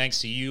 and thanks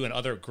to you and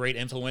other great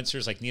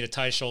influencers like Nita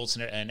Teicholz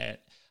and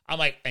I'm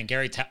like, and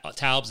Gary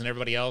Taubes and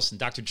everybody else and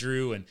Dr.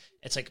 Drew. And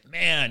it's like,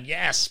 man,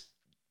 yes,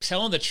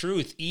 telling the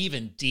truth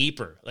even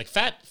deeper. Like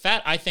Fat,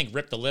 I think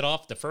ripped the lid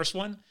off the first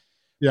one.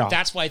 Yeah.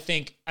 That's why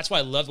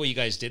I love what you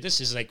guys did. This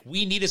is like,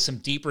 we needed some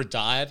deeper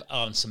dive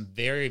on some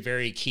very,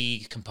 very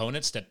key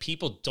components that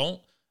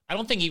I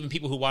don't think even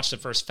people who watch the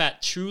first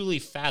Fat truly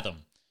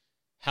fathom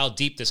how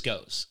deep this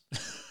goes.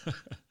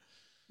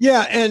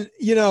 Yeah. And,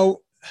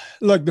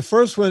 look, the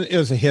first one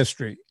is a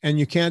history and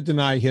you can't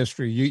deny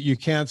history. You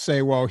can't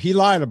say, well, he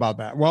lied about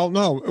that. Well,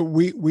 no,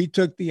 we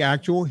took the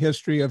actual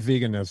history of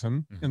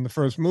veganism in the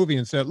first movie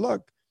and said,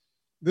 look,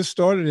 this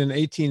started in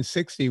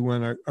 1860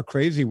 when a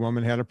crazy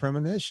woman had a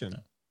premonition.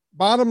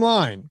 Bottom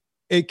line,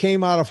 it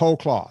came out of whole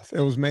cloth. It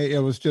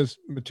was just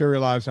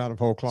materialized out of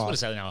whole cloth. So what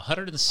is that now?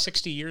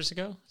 160 years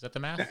ago? Is that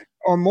the math?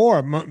 Or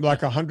more,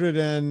 like 100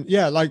 and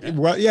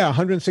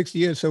 160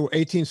 years. So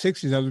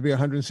 1860s, that would be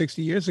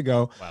 160 years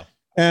ago. Wow.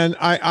 And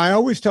I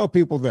always tell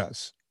people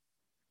this.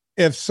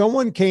 If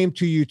someone came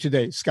to you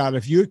today, Scott,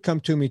 if you had come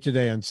to me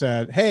today and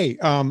said, hey,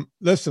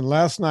 listen,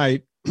 last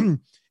night,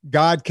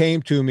 God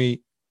came to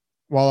me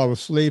while I was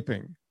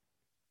sleeping,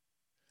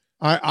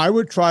 I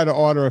would try to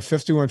order a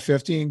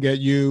 5150 and get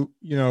you,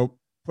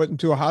 put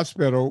into a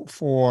hospital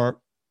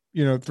for,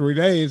 3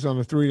 days on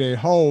a 3-day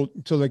hold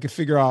until they could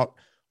figure out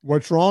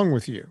what's wrong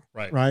with you.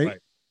 Right.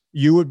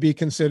 You would be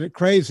considered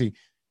crazy.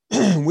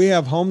 We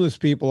have homeless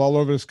people all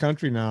over this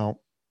country now,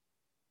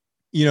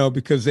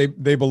 because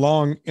they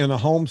belong in a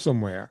home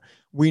somewhere.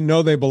 We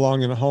know they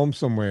belong in a home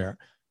somewhere.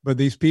 But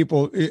these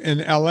people in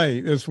LA,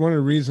 it's one of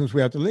the reasons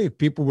we have to leave.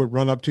 People would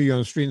run up to you on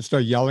the street and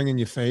start yelling in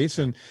your face.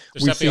 And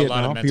there's definitely a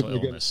lot of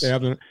mental illness.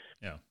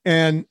 Yeah.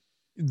 And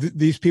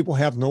these people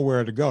have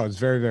nowhere to go. It's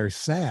very, very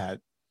sad.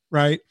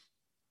 Right.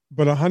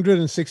 But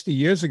 160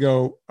 years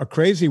ago, a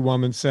crazy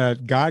woman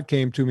said, God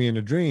came to me in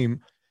a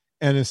dream.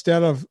 And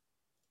instead of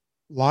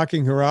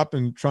locking her up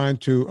and trying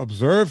to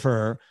observe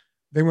her,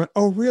 they went,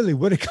 oh, really?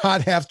 What did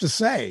God have to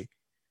say?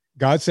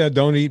 God said,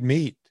 don't eat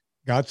meat.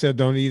 God said,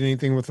 don't eat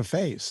anything with a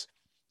face.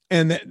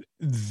 And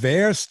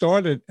there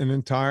started an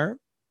entire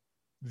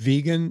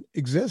vegan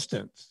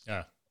existence.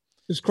 Yeah.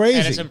 It's crazy.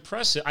 And it's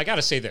impressive. I got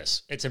to say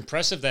this. It's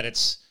impressive that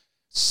it's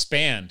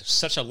spanned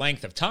such a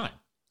length of time,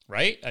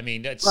 right? I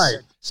mean, it's right.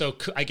 So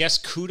I guess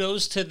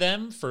kudos to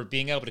them for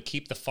being able to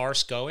keep the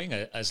farce going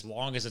as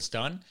long as it's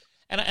done.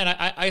 And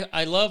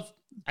I love,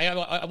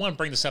 I want to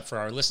bring this up for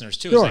our listeners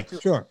too.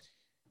 Sure.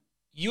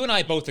 You and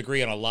I both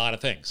agree on a lot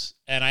of things.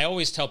 And I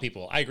always tell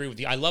people, I agree with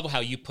you. I love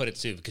how you put it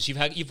too, because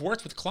you've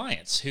worked with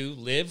clients who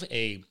live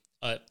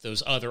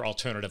those other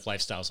alternative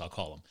lifestyles, I'll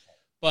call them.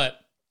 But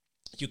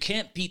you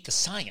can't beat the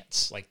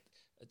science. Like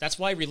that's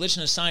why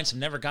religion and science have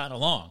never gotten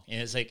along.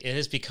 And it's like, it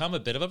has become a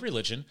bit of a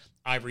religion.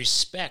 I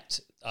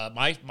respect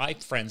my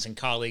friends and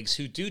colleagues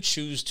who do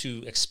choose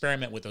to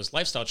experiment with those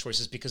lifestyle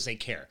choices because they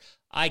care.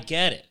 I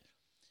get it.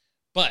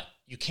 But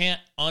you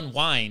can't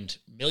unwind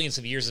millions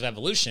of years of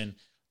evolution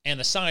and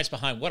the science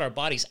behind what our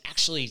bodies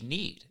actually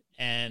need.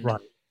 And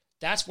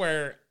that's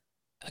where,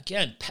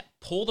 again,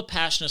 pull the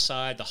passion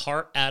aside, the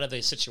heart out of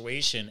the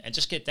situation, and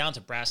just get down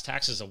to brass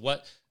taxes of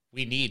what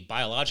we need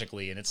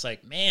biologically. And it's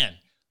like, man,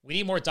 we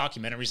need more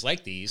documentaries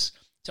like these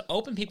to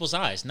open people's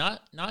eyes,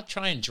 not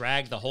try and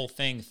drag the whole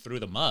thing through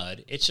the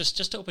mud. It's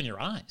just open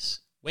your eyes,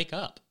 wake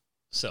up.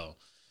 So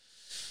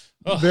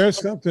there's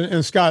something,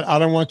 and Scott, I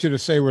don't want you to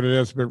say what it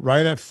is, but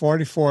right at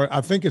 44,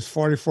 I think it's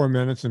 44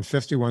 minutes and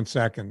 51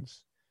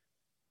 seconds.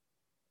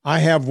 I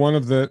have one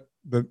of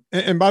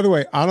and by the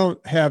way, I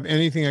don't have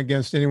anything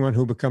against anyone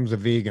who becomes a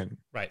vegan.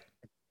 Right.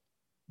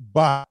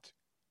 But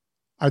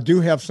I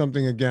do have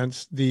something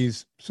against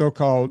these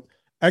so-called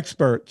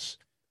experts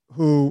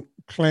who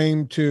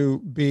claim to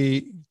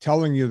be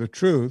telling you the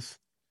truth,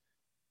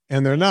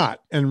 and they're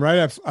not. And right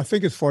at, I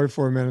think it's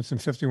 44 minutes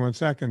and 51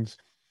 seconds,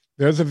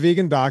 there's a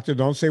vegan doctor.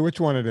 Don't say which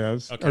one it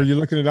is. Okay. Are you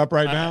looking it up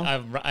right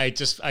now? I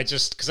just,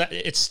 because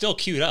it's still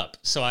queued up.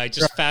 So I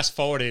just fast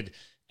forwarded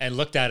and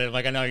looked at it. I'm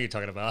like, I know what you're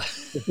talking about.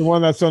 It's the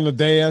one that's on the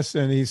dais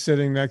and he's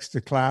sitting next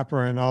to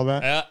Clapper and all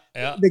that.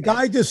 Yeah. The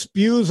guy just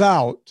spews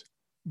out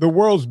the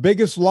world's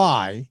biggest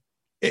lie.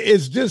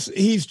 He's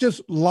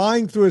just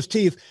lying through his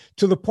teeth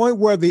to the point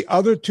where the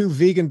other two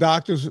vegan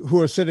doctors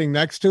who are sitting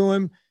next to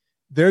him,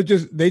 they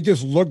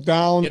just look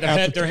down.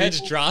 Yeah, their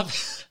heads drop.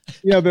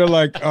 Yeah, they're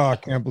like, oh, I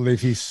can't believe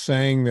he's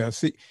saying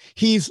this.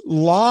 He's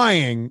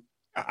lying.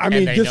 I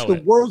mean, just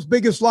the world's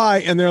biggest lie,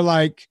 and they're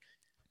like,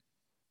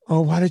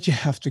 oh, why did you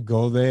have to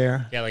go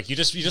there? Yeah, like you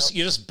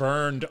just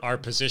burned our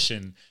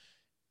position,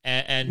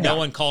 and no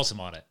one calls him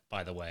on it.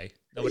 By the way.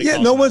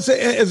 No one's.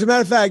 As a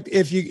matter of fact,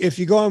 if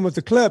you go on with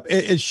the clip,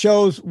 it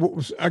shows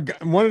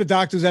one of the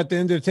doctors at the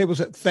end of the table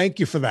said, "Thank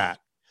you for that."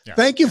 Yeah.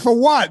 Thank you for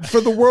what?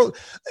 For the world.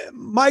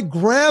 My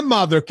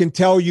grandmother can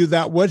tell you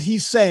that what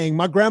he's saying.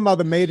 My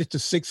grandmother made it to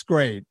 6th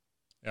grade.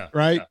 Yeah.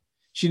 Right. Yeah.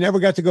 She never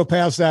got to go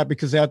past that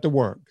because they had to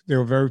work. They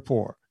were very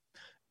poor.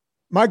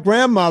 My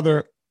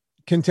grandmother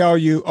can tell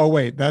you, oh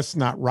wait, that's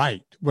not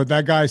right. What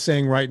that guy's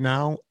saying right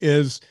now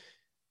is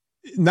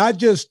not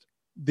just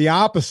the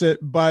opposite,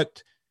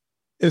 but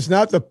it's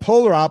not the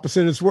polar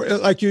opposite. It's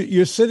like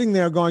you're sitting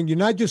there going, you're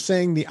not just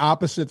saying the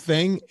opposite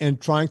thing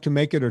and trying to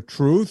make it a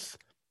truth,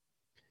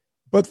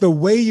 but the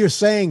way you're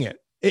saying it,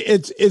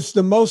 it's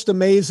the most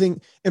amazing.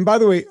 And by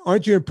the way,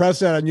 aren't you impressed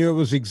that I knew it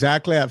was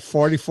exactly at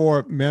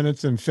 44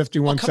 minutes and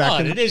 51 seconds?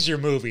 Come on, it is your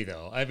movie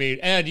though. I mean,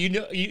 and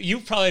you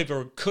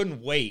probably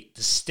couldn't wait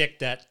to stick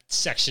that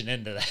section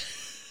into that.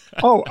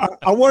 Oh,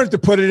 I wanted to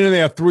put it in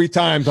there 3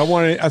 times.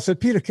 I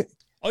said, Peter,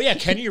 oh yeah,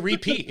 can you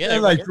repeat? Yeah,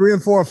 like 3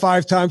 and 4 or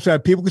 5 times so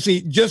that people can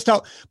see just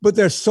how. But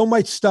there's so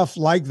much stuff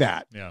like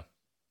that. Yeah.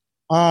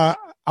 I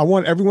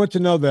want everyone to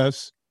know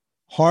this: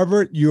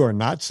 Harvard, you are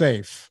not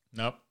safe.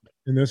 Nope.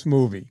 In this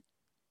movie.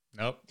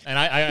 Nope. And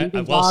I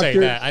will say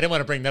that I didn't want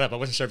to bring that up. I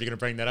wasn't sure if you're going to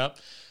bring that up.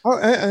 Oh,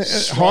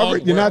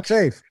 Harvard, you're not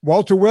safe.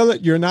 Walter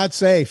Willett, you're not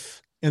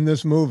safe in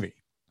this movie.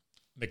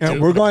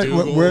 And we're going.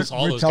 We're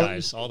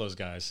all those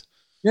guys.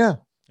 Yeah.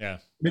 Yeah.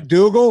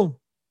 McDougal,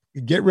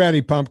 get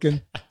ready,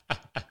 pumpkin.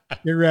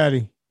 Get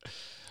ready.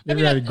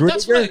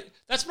 That's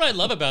what I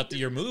love about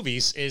your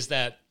movies is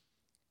that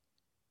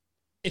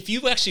if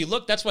you actually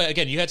look, that's why,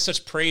 again, you had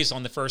such praise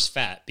on The First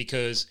Fat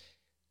because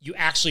you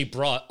actually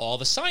brought all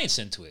the science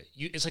into it.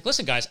 It's like,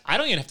 listen, guys, I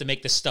don't even have to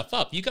make this stuff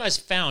up. You guys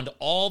found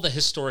all the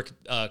historic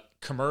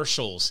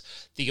commercials,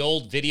 the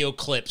old video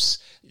clips.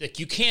 Like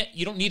you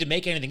don't need to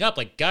make anything up.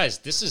 Like, guys,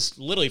 this is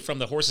literally from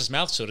the horse's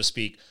mouth, so to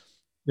speak.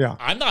 Yeah.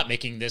 I'm not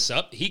making this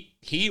up.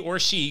 He or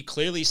she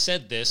clearly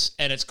said this,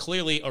 and it's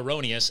clearly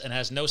erroneous and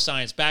has no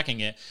science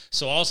backing it.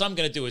 So all I'm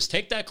going to do is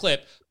take that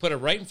clip, put it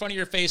right in front of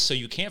your face so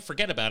you can't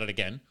forget about it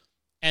again,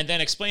 and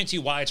then explain to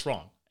you why it's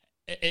wrong.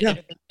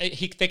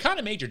 They kind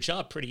of made your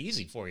job pretty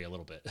easy for you a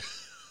little bit.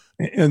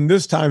 And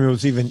this time it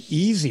was even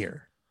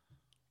easier.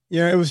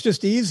 It was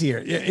just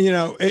easier.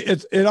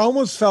 It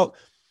almost felt,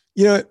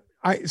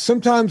 I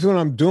sometimes when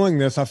I'm doing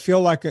this, I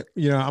feel like,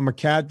 I'm a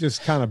cat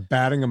just kind of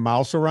batting a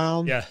mouse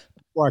around. Yeah.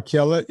 Before I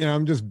kill it,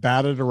 I'm just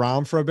batted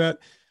around for a bit.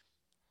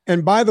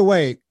 And by the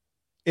way,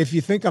 if you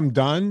think I'm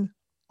done,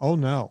 oh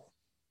no,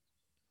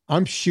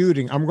 I'm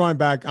shooting. I'm going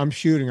back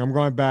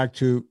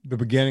to the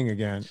beginning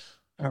again.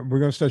 We're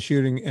going to start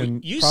shooting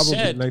in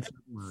probably late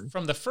February.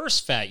 From The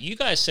First Fat, you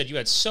guys said you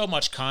had so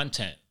much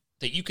content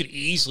that you could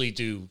easily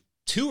do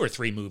 2 or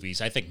 3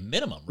 movies, I think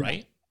minimum,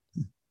 right?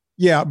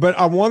 Yeah, but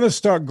I want to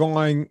start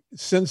going.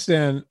 Since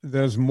then,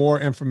 there's more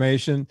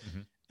information. Mm-hmm.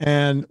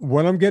 And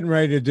what I'm getting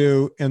ready to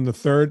do in the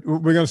third,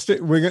 on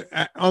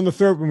the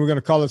third one, we're going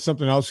to call it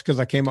something else because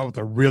I came up with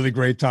a really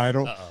great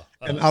title.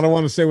 And I don't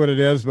want to say what it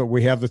is, but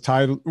we have the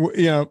title,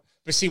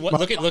 But see,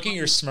 look at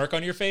your smirk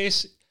on your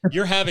face.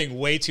 You're having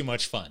way too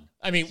much fun.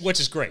 I mean, which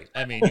is great.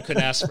 I mean, you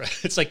couldn't ask for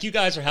it's like you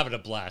guys are having a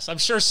blast. I'm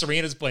sure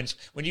Serena's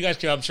when you guys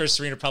came out, I'm sure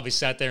Serena probably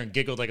sat there and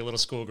giggled like a little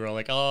schoolgirl,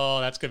 like, oh,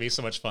 that's gonna be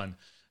so much fun.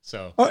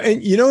 So, oh,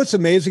 and you know what's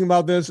amazing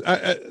about this?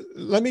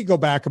 Let me go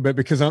back a bit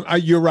because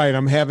you're right.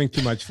 I'm having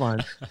too much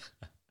fun.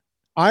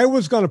 I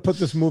was going to put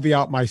this movie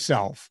out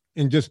myself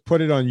and just put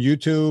it on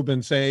YouTube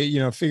and say,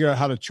 figure out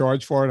how to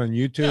charge for it on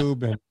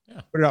YouTube and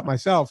put it out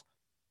myself.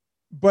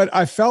 But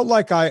I felt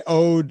like I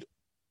owed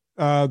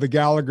the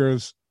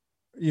Gallaghers,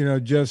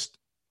 just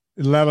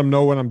let them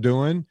know what I'm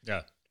doing.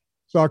 Yeah.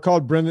 So I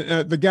called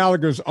Brendan, the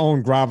Gallaghers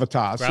own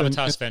Gravitas.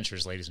 Gravitas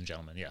Ventures, ladies and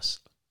gentlemen. Yes.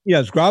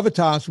 Yes,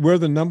 Gravitas. We're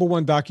the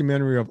 #1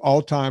 documentary of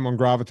all time on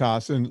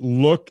Gravitas, and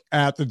look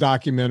at the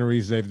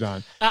documentaries they've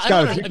done.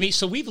 I mean,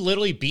 so we've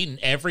literally beaten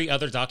every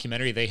other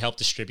documentary they help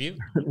distribute.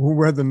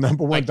 We're the #1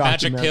 like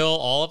documentary. Magic Pill,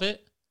 all of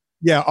it.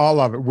 Yeah, all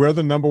of it. We're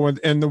the #1,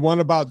 and the one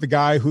about the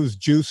guy who's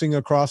juicing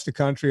across the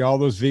country, all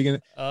those vegan.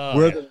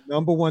 We're the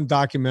 #1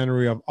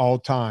 documentary of all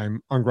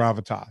time on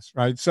Gravitas,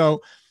 right?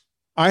 So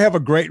I have a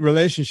great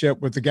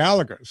relationship with the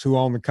Gallaghers who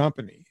own the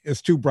company. It's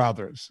two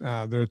brothers.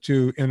 They're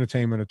two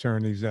entertainment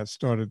attorneys that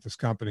started this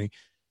company.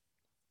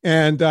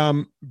 And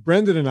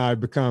Brendan and I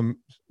become,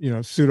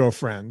 pseudo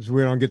friends.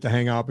 We don't get to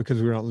hang out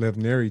because we don't live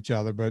near each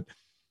other. But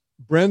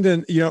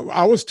Brendan,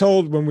 I was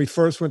told when we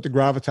first went to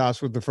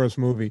Gravitas with the first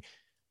movie,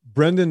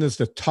 Brendan is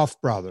the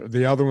tough brother.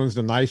 The other one's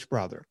the nice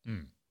brother.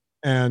 Mm.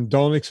 And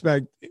don't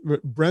expect,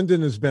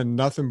 Brendan has been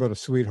nothing but a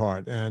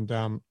sweetheart.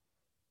 And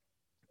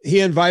he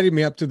invited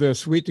me up to their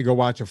suite to go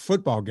watch a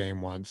football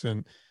game once.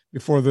 And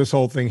before this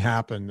whole thing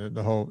happened, it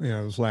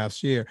was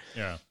last year.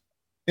 Yeah.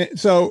 And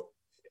so,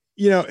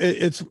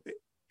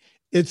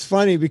 it's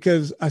funny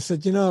because I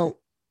said,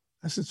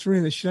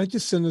 Serena, should I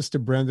just send this to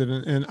Brendan?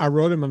 And I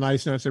wrote him a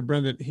nice note. I said,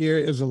 Brendan, here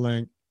is a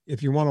link.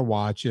 If you want to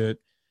watch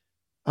it,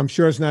 I'm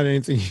sure it's not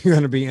anything you're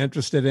going to be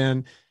interested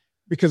in,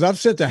 because I've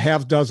sent a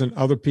half dozen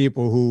other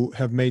people who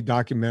have made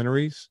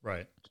documentaries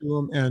right to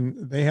them,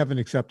 and they haven't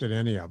accepted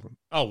any of them.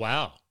 Oh,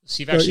 wow.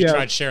 So you've actually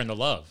tried sharing the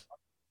love.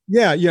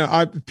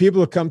 Yeah.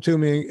 People have come to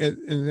me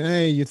and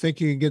hey, you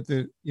think you can get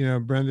the,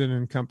 Brendan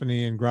and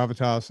company and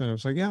Gravitas? And I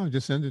was like, yeah, I'll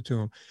just send it to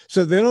them.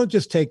 So they don't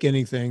just take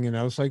anything. And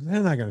I was like,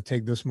 they're not going to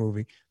take this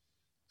movie.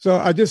 So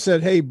I just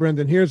said, hey,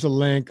 Brendan, here's a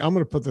link. I'm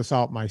going to put this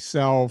out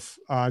myself.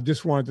 I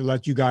just wanted to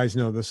let you guys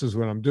know this is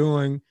what I'm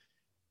doing.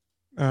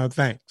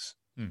 Thanks.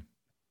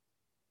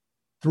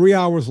 3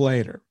 hours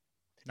later.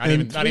 Not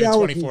even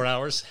 24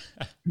 hours.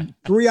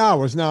 3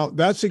 hours. Now,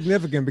 that's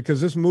significant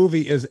because this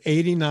movie is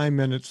 89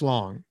 minutes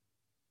long.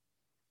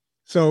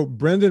 So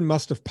Brendan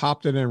must have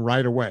popped it in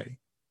right away.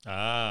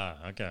 Ah,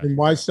 okay. And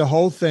watched the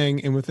whole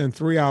thing. And within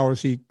 3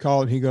 hours, he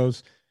called. He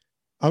goes,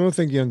 I don't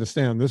think you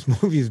understand. This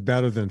movie is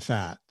better than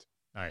Fat.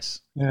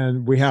 Nice.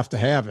 And we have to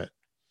have it.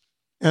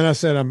 And I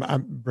said,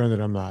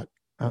 Brendan, I'm not.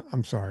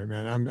 I'm sorry,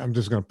 man. I'm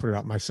just going to put it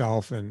out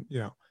myself. And,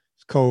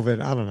 it's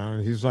COVID. I don't know.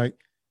 And he's like,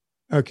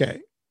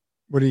 okay.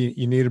 What do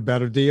you need a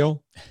better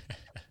deal?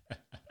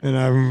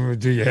 And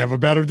do you have a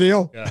better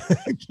deal? Yeah.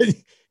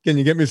 Can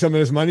you get me some of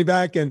this money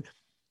back? And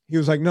he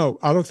was like, no,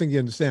 I don't think you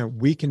understand.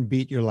 We can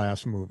beat your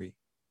last movie.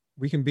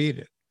 We can beat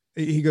it.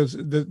 He goes,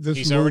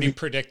 he's already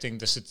predicting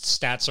the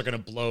stats are going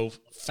to blow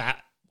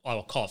Fat.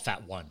 I'll call it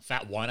Fat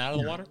 1 out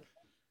of the water.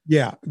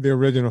 Yeah. The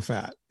original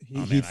Fat.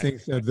 He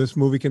thinks that this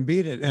movie can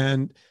beat it.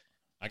 And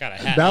I got a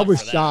hat. That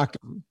was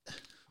shocking.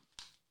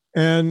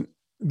 And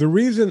the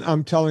reason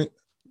I'm telling,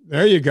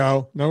 there you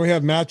go. Now we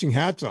have matching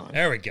hats on.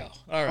 There we go.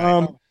 All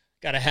right.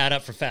 Got a hat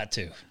up for Fat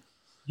 2.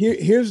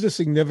 Here's the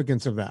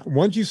significance of that.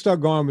 Once you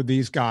start going with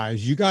these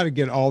guys, you got to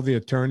get all the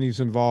attorneys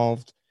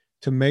involved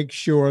to make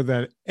sure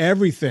that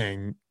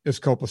everything is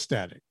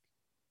copacetic,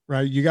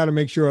 right? You got to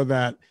make sure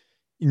that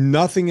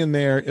nothing in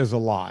there is a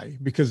lie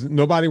because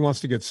nobody wants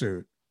to get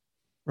sued,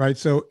 right?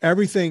 So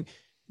everything,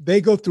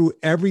 they go through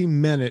every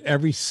minute,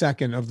 every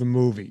second of the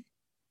movie.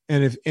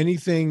 And if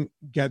anything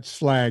gets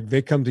flagged,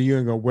 they come to you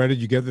and go, where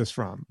did you get this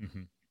from?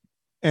 Mm-hmm.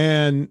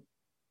 And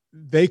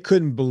they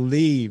couldn't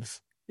believe,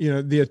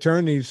 the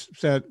attorneys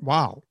said,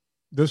 wow,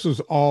 this was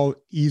all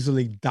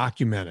easily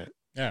documented.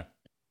 Yeah.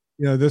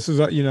 This is,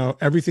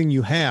 everything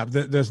you have.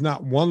 There's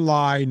not one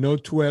lie, no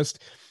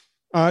twist.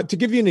 To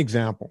give you an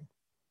example,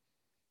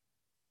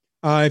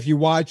 if you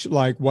watch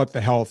like What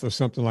the Health or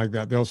something like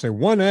that, they'll say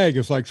 1 egg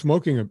is like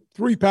smoking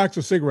 3 packs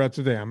of cigarettes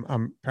a day.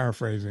 I'm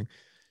paraphrasing.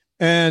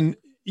 And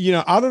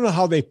I don't know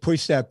how they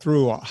push that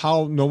through,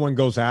 how no one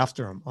goes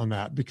after them on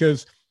that,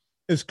 because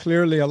it's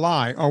clearly a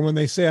lie. Or when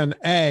they say an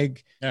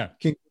egg,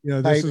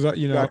 this is,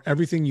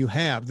 everything you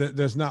have.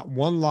 There's not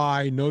one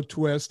lie, no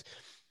twist.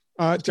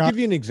 To give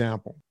you an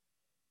example,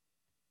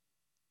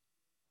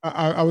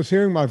 I was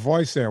hearing my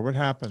voice there. What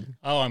happened?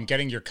 Oh, I'm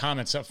getting your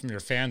comments up from your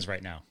fans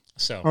right now.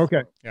 So,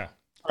 okay. Yeah.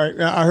 All right.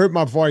 I heard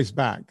my voice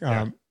back.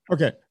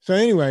 Okay. So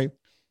anyway,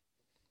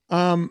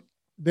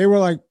 they were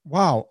like,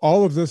 wow,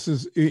 all of this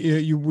is,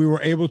 we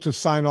were able to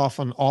sign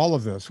off on all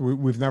of this.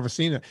 We've never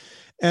seen it.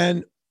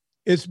 And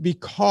it's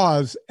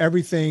because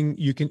everything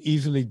you can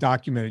easily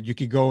document it. You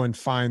could go and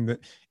find that.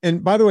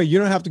 And by the way, you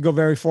don't have to go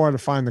very far to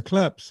find the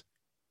clips.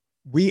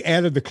 we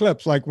added the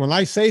clips. Like when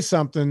I say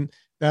something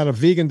that a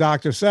vegan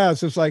doctor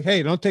says, it's like,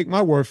 hey, don't take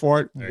my word for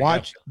it.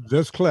 Watch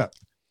this clip.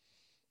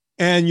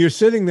 And you're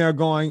sitting there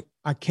going,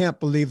 I can't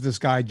believe this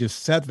guy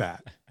just said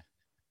that.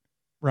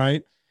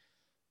 Right?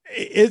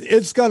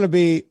 It's going to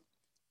be,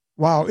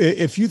 wow.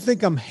 If you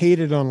think I'm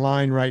hated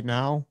online right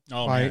now,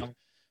 man.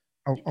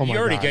 You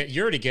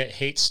already get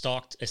hate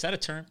stalked. Is that a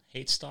term?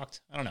 Hate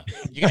stalked? I don't know.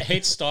 You get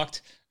hate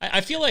stalked.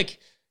 I feel like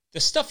the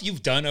stuff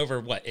you've done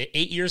over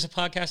 8 years of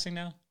podcasting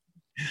now?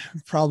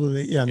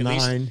 Probably, yeah,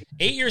 9.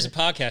 8 years of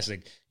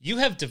podcasting. You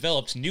have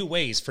developed new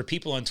ways for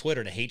people on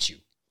Twitter to hate you.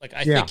 Like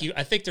I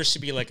think there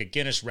should be like a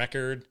Guinness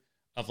record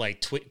of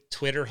like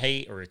Twitter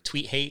hate or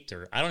tweet hate,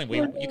 or I don't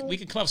know. We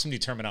can come up with some new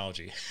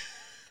terminology.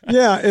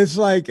 Yeah, it's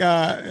like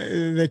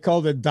they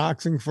called it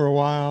doxing for a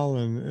while,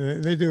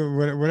 and they do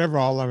whatever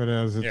all of it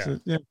is.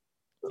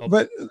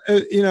 But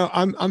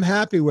I'm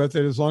happy with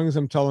it as long as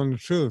I'm telling the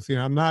truth.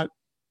 I'm not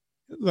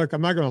going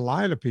to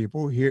lie to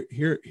people. Here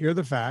are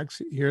the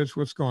facts. Here's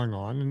what's going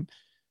on,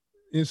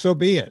 and so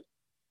be it,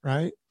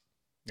 right?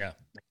 Yeah.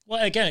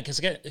 Well, again, here's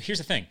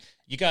the thing: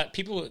 you got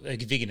people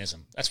like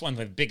veganism. That's one of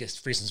the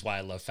biggest reasons why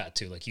I love Fat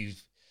Two. Like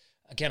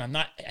Again, I'm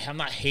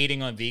not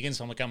hating on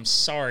vegans. I'm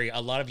sorry. A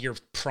lot of your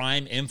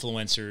prime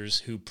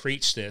influencers who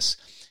preach this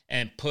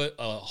and put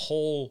a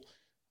whole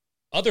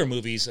other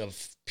movies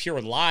of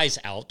pure lies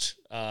out.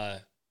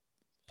 I'm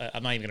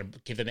not even going to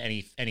give them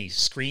any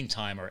screen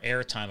time or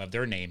air time of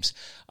their names,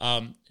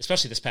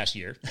 especially this past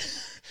year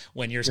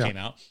when yours came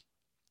out.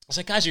 I was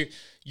like, guys,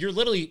 you're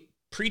literally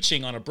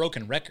preaching on a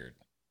broken record,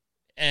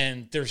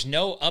 and there's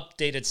no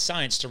updated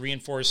science to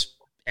reinforce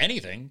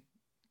anything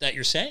that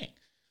you're saying.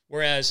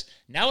 Whereas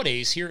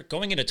nowadays, here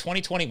going into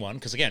 2021,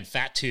 because again,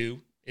 Fat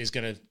 2 is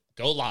going to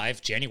go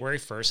live January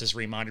 1st, as a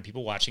reminder,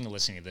 people watching and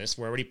listening to this.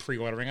 We're already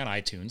pre-ordering on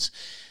iTunes.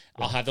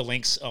 I'll have the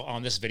links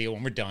on this video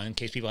when we're done, in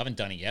case people haven't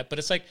done it yet. But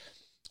it's like,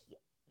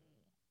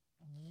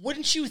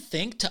 wouldn't you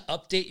think to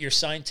update your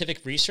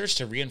scientific research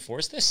to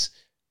reinforce this?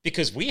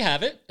 Because we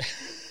have it,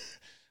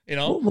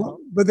 Well,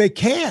 but they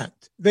can't.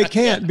 They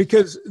can't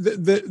because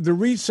the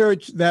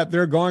research that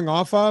they're going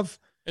off of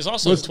is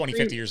also 20,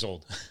 50 years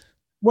old.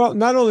 Well,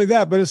 not only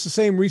that, but it's the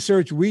same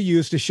research we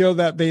use to show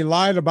that they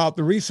lied about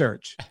the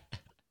research.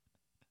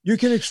 You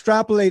can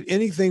extrapolate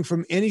anything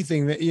from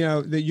anything that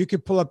you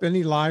could pull up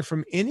any lie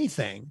from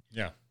anything.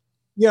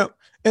 Yeah.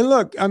 And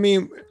look, I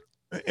mean,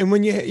 and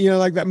when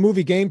like that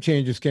movie Game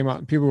Changers came out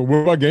and people were, what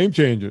about Game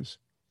Changers?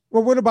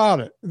 Well, what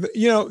about it?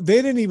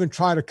 They didn't even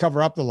try to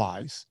cover up the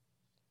lies.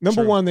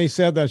 Number one, they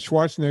said that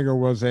Schwarzenegger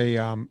was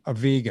a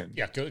vegan.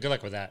 Yeah. Good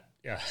luck with that.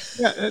 Yeah.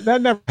 Yeah.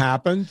 That never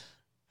happened.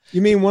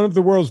 You mean one of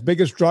the world's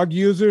biggest drug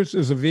users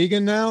is a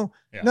vegan now?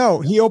 Yeah. No,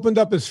 he opened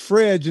up his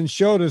fridge and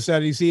showed us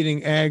that he's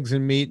eating eggs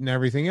and meat and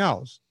everything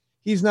else.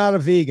 He's not a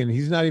vegan.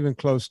 He's not even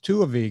close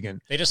to a vegan.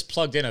 They just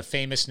plugged in a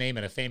famous name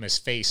and a famous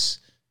face,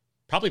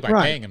 probably by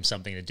paying him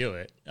something to do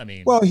it. I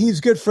mean, well, he's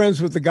good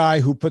friends with the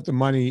guy who put the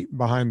money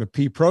behind the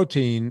pea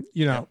protein.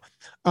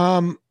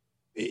 I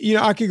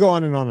could go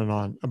on and on and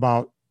on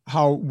about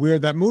how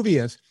weird that movie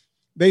is.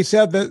 They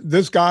said that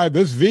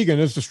this vegan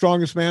is the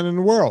strongest man in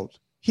the world.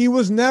 He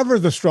was never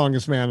the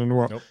strongest man in the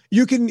world. Nope.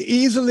 You can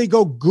easily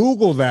go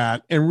Google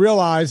that and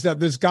realize that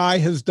this guy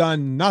has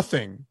done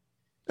nothing.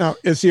 Now,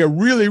 is he a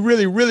really,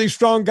 really, really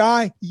strong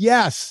guy?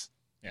 Yes.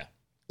 Yeah.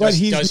 But does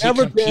he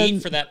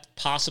compete for that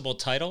possible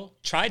title?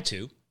 Tried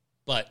to,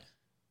 but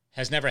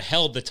has never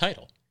held the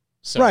title.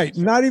 So. Right.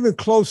 Not even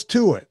close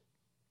to it.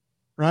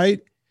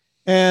 Right.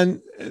 And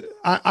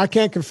I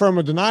can't confirm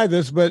or deny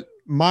this, but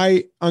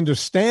my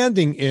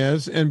understanding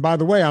is, and by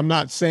the way, I'm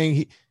not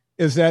saying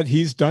is that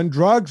he's done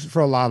drugs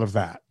for a lot of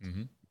that.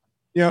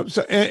 Mm-hmm.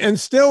 So and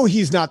still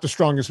he's not the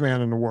strongest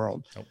man in the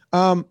world.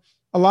 Nope.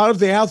 A lot of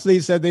the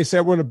athletes that they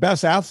said were the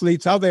best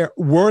athletes out there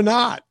were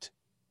not.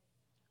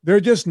 They're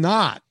just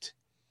not,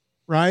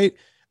 right?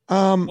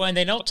 And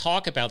they don't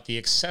talk about the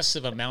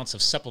excessive amounts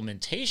of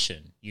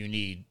supplementation you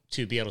need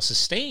to be able to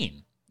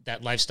sustain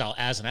that lifestyle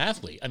as an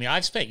athlete. I mean,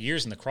 I've spent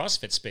years in the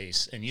CrossFit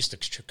space and used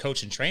to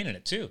coach and train in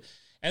it too.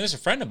 And there's a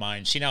friend of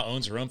mine, she now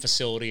owns her own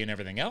facility and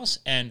everything else.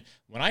 And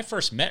when I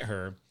first met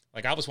her,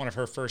 like I was one of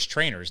her first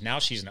trainers. Now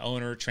she's an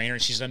owner, trainer,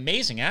 and she's an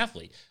amazing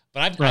athlete.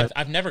 But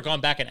I've never gone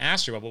back and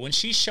asked her. But when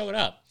she showed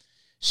up,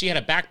 she had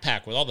a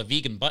backpack with all the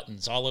vegan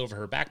buttons all over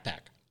her backpack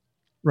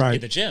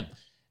in the gym.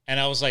 And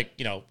I was like,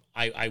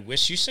 I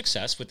wish you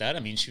success with that. I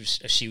mean,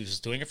 she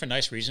was doing it for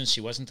nice reasons. She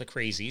wasn't the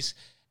crazies.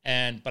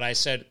 But I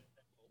said,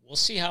 we'll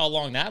see how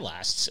long that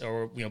lasts,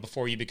 or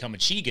before you become a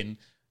Chegan,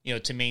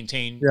 to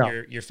maintain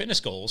your fitness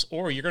goals,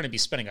 or you're going to be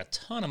spending a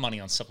ton of money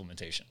on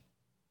supplementation.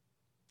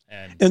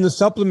 And the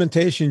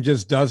supplementation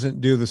just doesn't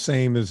do the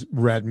same as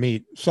red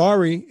meat.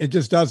 Sorry, it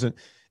just doesn't.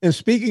 And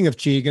speaking of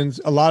Chegans,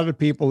 a lot of the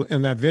people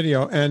in that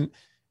video, and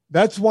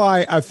that's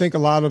why I think a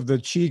lot of the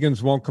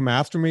Chegans won't come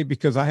after me,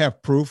 because I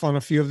have proof on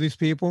a few of these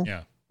people,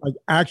 like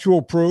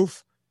actual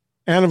proof.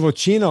 Anna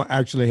Vocino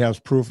actually has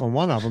proof on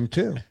one of them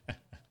too.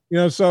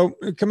 So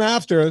come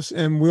after us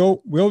and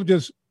we'll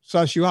just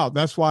suss you out.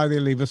 That's why they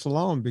leave us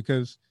alone,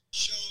 because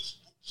shows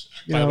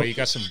By the way, you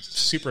got some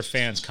super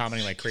fans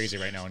commenting like crazy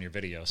right now on your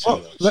video.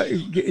 So.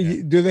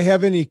 Do they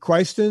have any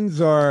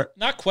questions or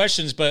not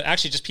questions, but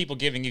actually just people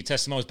giving you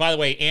testimonials? By the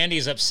way,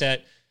 Andy's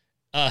upset.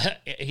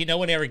 No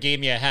one ever gave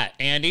me a hat.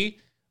 Andy,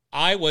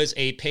 I was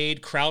a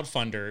paid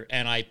crowdfunder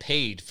and I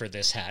paid for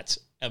this hat,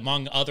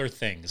 among other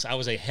things. I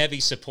was a heavy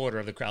supporter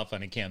of the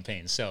crowdfunding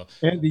campaign. So,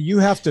 Andy, you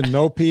have to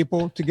know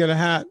people to get a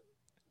hat.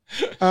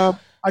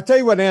 I tell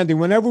you what, Andy,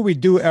 whenever we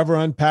do ever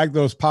unpack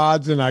those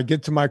pods and I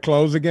get to my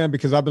clothes again,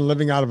 because I've been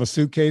living out of a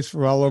suitcase for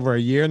well over a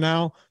year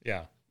now.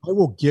 Yeah. I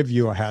will give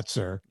you a hat,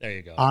 sir. There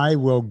you go. I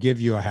will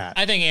give you a hat.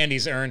 I think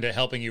Andy's earned it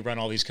helping you run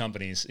all these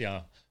companies.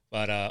 Yeah.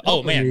 But,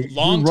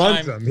 long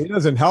time. Them. He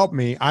doesn't help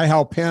me. I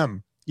help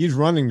him. He's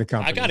running the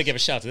company. I got to give a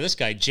shout out to this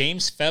guy,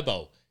 James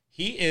Febo.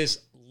 He is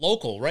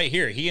local right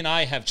here. He and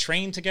I have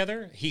trained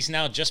together. He's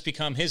now just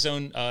become his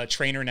own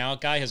trainer now.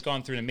 Guy has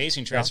gone through an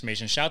amazing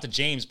transformation. Shout out to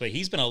James, but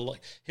he's been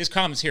his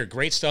comments here,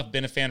 great stuff,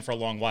 been a fan for a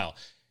long while.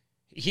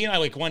 He and I,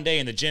 like one day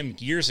in the gym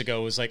years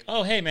ago, was like,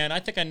 oh, hey, man, I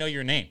think I know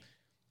your name.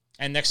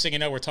 And next thing you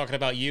know, we're talking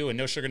about you and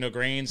No Sugar, No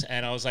Grains.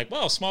 And I was like,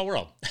 well, small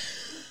world.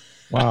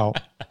 Wow.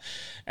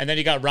 And then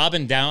you got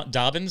Robin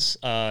Dobbins,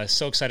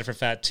 so excited for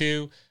Fat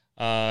 2.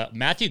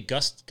 Matthew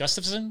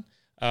Gustafson,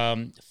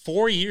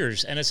 4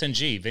 years,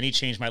 NSNG. Vinny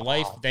changed my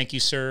life. Thank you,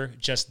 sir.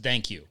 Just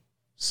thank you.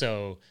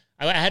 So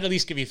I had to at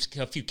least give you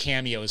a few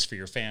cameos for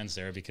your fans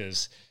there,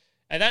 because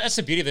and that's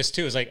the beauty of this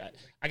too, is like,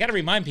 I got to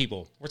remind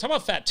people, we're talking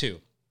about Fat 2.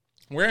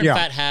 We're wearing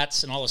fat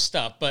hats and all this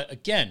stuff. But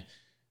again,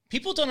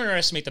 people don't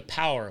underestimate the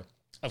power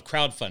of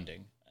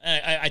crowdfunding.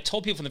 I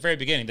told people from the very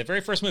beginning, the very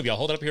first movie, I'll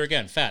hold it up here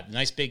again, Fat,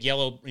 nice big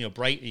yellow,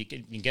 bright, you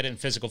can get it in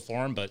physical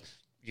form, but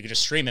you can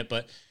just stream it.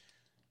 But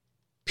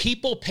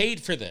people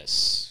paid for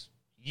this.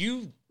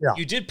 You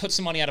did put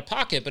some money out of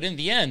pocket, but in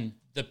the end,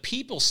 the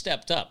people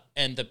stepped up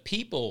and the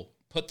people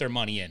put their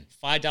money in.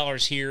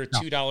 $5 here,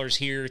 $2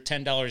 here,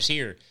 $10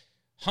 here,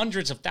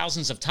 hundreds of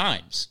thousands of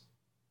times.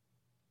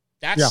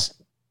 That's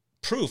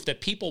proof that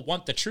people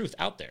want the truth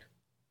out there.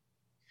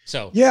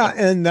 So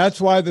and that's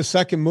why the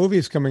second movie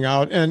is coming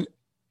out. And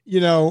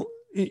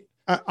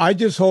I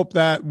just hope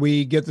that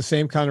we get the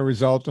same kind of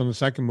result on the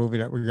second movie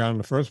that we got in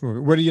the first movie.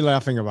 What are you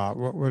laughing about?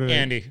 What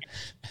Andy?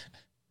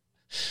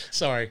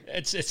 Sorry,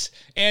 it's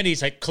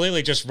Andy's like,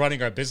 clearly just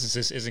running our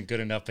businesses isn't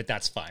good enough, but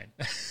that's fine.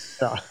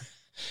 Yeah.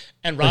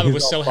 And Robin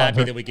was so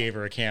happy that we gave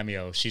her a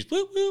cameo. She's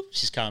whoop whoop.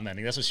 She's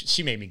commenting. That's what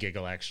she made me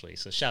giggle, actually.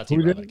 So shout out to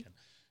you, Robin, again.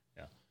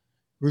 Yeah.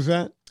 Who's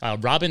that?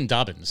 Robin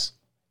Dobbins.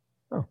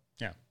 Oh,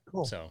 yeah.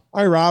 Cool. So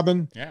hi,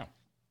 Robin. Yeah.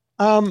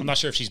 I'm not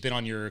sure if she's been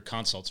on your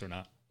consults or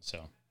not.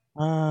 So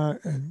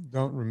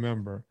don't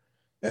remember.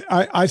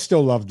 I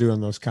still love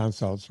doing those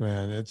consults,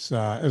 man. It's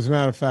as a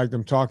matter of fact,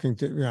 I'm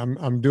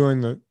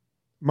doing the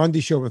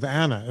Monday show with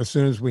Anna as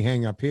soon as we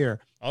hang up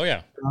here. Oh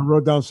yeah. I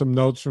wrote down some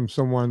notes from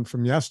someone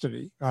from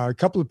yesterday. A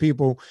couple of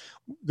people,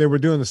 they were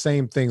doing the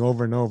same thing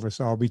over and over.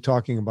 So I'll be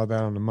talking about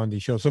that on the Monday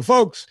show. So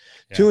folks,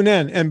 tune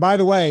in. And by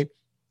the way,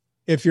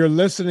 if you're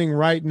listening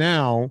right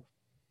now,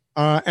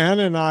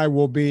 Anna and I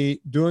will be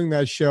doing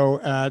that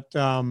show at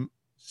 7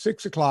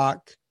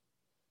 o'clock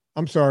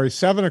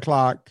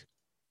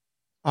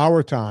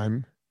our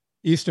time,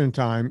 Eastern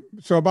time.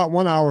 So about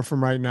 1 hour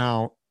from right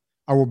now,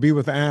 I will be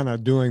with Anna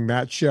doing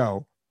that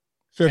show.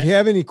 So if you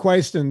have any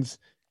questions,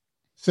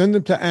 send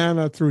them to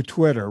Anna through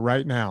Twitter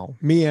right now,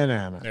 me and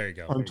Anna. There you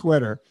go. On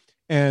Twitter.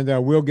 And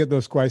we'll get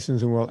those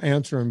questions and we'll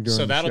answer them during the show.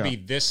 So that'll be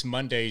this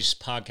Monday's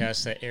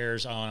podcast that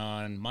airs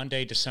on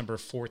Monday, December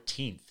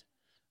 14th.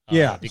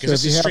 Because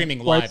this is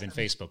streaming live in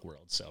Facebook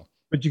world. So,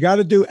 but you got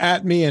to do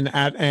at me and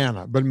at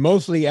Anna, but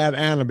mostly at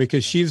Anna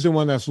because she's the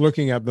one that's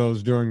looking at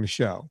those during the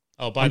show.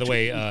 Oh, by the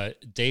way,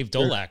 Dave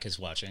Dolak is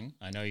watching.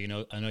 I know you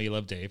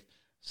love Dave.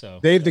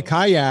 So Dave the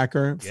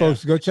kayaker,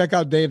 folks, go check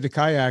out Dave the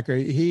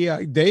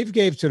kayaker. Dave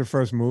gave to the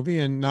first movie,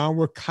 and now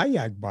we're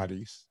kayak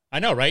buddies. I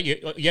know, right? You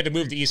had to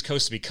move to the East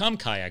Coast to become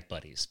kayak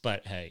buddies,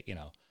 but hey,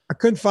 I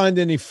couldn't find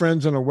any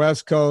friends on the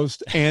West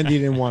Coast. Andy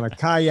didn't want a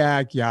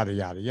kayak, yada,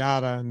 yada,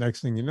 yada.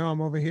 Next thing you know,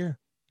 I'm over here.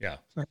 Yeah.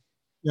 So,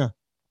 yeah.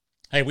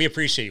 Hey, we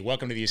appreciate you.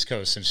 Welcome to the East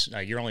Coast, since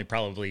you're only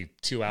probably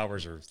 2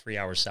 hours or 3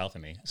 hours south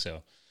of me.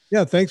 So,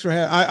 yeah, thanks for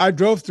having. I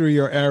drove through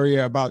your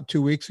area about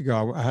 2 weeks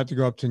ago. I had to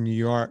go up to New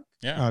York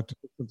to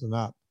pick something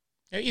up.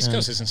 Yeah, East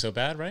Coast isn't so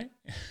bad, right?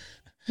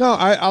 No,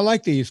 I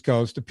like the East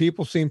Coast. The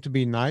people seem to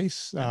be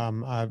nice.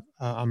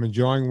 I'm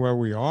enjoying where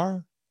we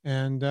are,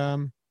 and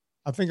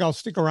I think I'll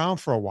stick around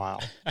for a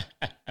while.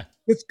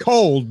 It's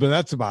cold, but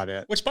that's about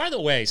it. Which, by the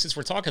way, since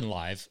we're talking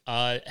live,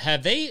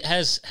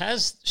 has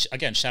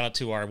again, shout out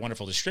to our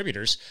wonderful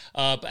distributors,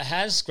 but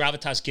has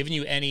Gravitas given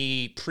you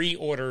any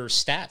pre-order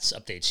stats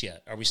updates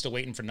yet? Are we still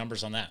waiting for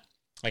numbers on that?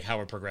 Like how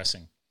we're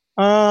progressing?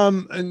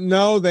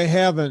 No, they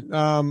haven't.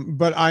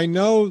 But I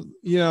know,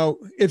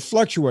 it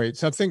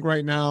fluctuates. I think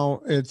right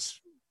now it's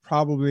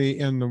probably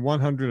in the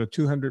 100 or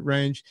 200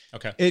 range.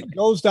 Okay. It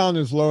goes down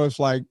as low as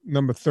like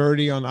number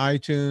 30 on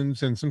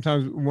iTunes. And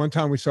sometimes one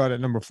time we saw it at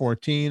number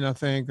 14, I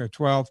think, or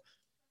 12.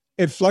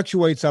 It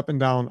fluctuates up and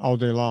down all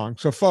day long.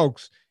 So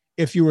folks,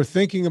 if you were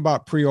thinking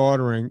about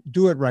pre-ordering,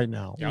 do it right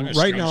now. Yeah,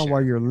 Right now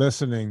while you're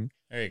listening.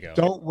 There you go.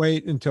 Don't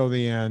wait until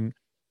the end.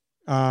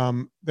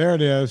 There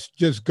it is.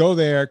 Just go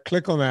there,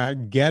 click on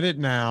that, get it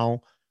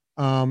now.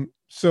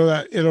 So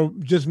that it'll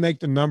just make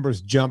the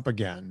numbers jump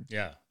again.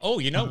 Yeah. Oh,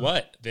 you know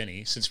what,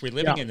 Vinny? Since we're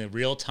living in the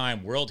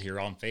real-time world here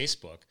on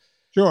Facebook,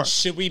 sure.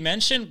 Should we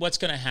mention what's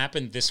going to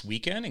happen this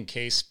weekend in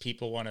case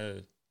people want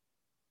to,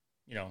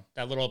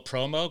 that little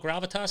promo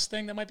gravitas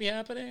thing that might be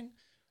happening?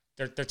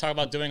 They're talking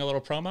about doing a little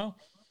promo.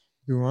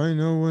 Do I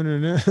know when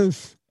it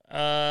is?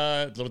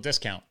 Little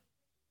discount.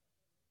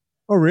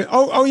 Oh, really?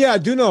 Oh, yeah, I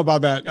do know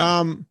about that.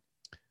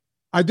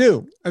 I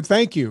do.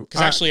 Thank you. Because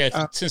actually,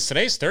 since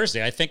today's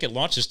Thursday, I think it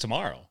launches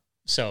tomorrow.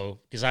 So,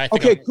 because I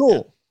think. Okay,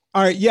 cool.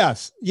 All right.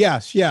 Yes.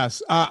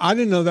 I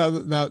didn't know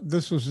that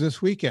this was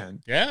this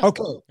weekend. Yeah.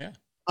 Okay.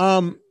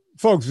 Yeah.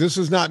 Folks, this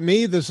is not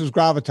me. This is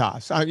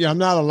Gravitas. I'm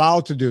not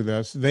allowed to do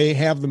this. They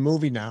have the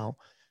movie now,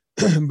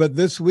 but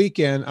this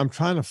weekend I'm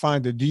trying to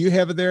find it. Do you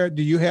have it there?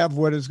 Do you have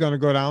what it's going to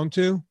go down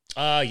to?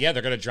 Yeah,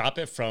 they're going to drop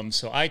it from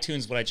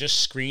iTunes. What I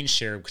just screen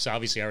shared, because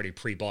obviously I already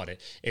pre-bought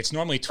it. It's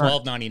normally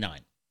 $12.99.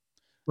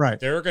 Right.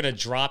 They're going to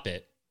drop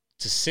it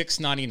to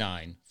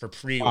 $6.99 for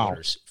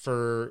pre-orders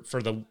for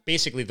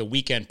basically the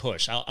weekend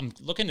push. I'm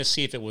looking to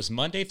see if it was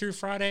Friday through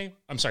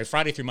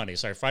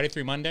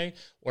Monday,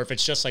 or if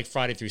it's just like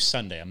Friday through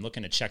Sunday. I'm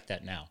looking to check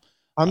that now.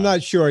 I'm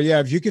not sure. Yeah,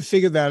 if you could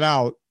figure that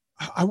out,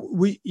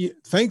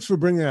 thanks for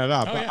bringing that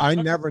up. I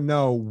never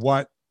know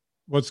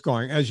what's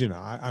going. As you know,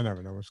 I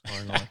never know what's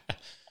going on.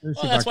 Well,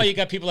 that's why you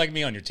got people like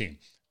me on your team.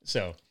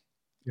 So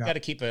you got to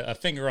keep a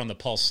finger on the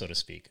pulse, so to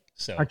speak.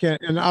 So I can't,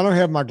 and I don't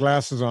have my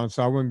glasses on,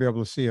 so I wouldn't be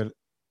able to see it.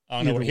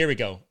 Oh, no, here we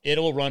go.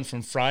 It'll run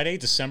from Friday,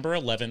 December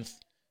 11th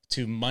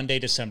to Monday,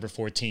 December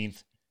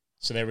 14th.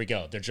 So there we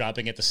go. They're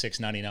dropping it to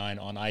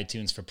 $6.99 on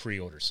iTunes for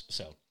pre-orders.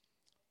 So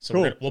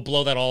cool. We'll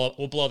blow that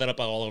up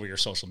all over your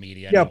social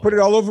media. Yeah, put it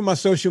all over my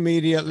social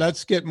media.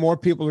 Let's get more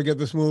people to get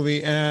this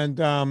movie. And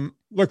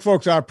look,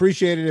 folks, I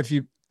appreciate it if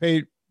you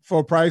paid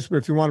full price, but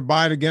if you want to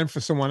buy it again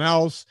for someone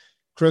else,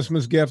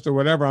 Christmas gift or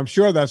whatever, I'm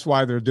sure that's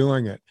why they're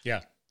doing it.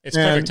 Yeah. It's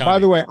perfect timing. By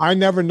the way, I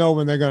never know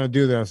when they're going to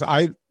do this.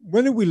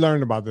 When did we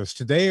learn about this?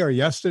 Today or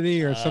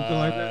yesterday or something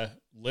like that?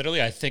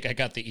 Literally, I think I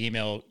got the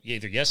email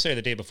either yesterday or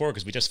the day before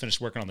because we just finished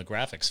working on the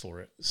graphics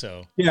for it.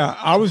 So yeah,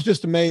 I was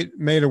just made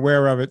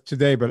aware of it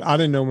today, but I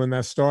didn't know when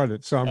that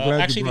started. So I'm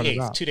glad you brought it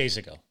up. 2 days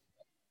ago.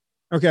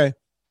 Okay.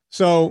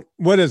 So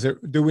what is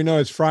it? Do we know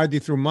it's Friday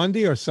through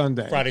Monday or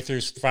Sunday? Friday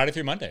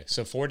through Monday.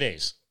 So 4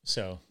 days.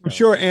 So I'm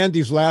sure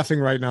Andy's laughing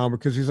right now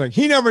because he's like,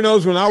 he never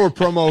knows when our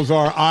promos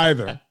are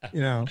either.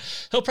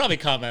 He'll probably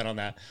comment on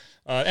that.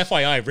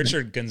 FYI,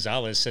 Richard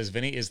Gonzalez says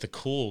Vinny is the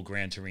cool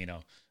Gran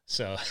Torino.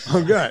 So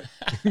good.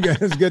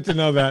 It's good to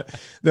know that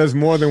there's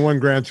more than one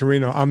Gran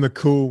Torino. I'm the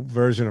cool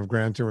version of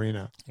Gran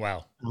Torino.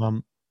 Wow.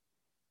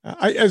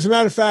 As a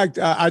matter of fact,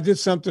 I did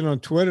something on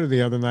Twitter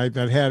the other night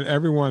that had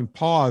everyone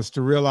pause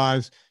to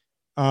realize,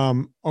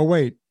 oh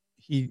wait,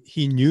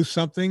 he knew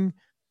something.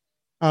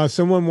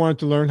 Someone wanted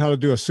to learn how to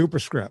do a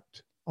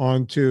superscript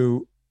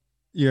onto,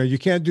 you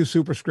can't do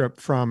superscript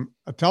from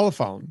a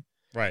telephone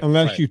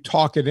unless you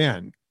talk it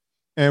in.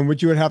 And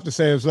what you would have to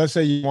say is, let's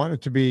say you want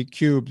it to be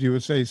cubed, you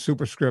would say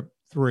superscript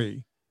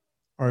 3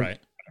 or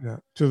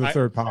to the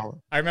third power.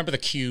 I remember the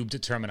cubed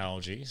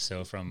terminology.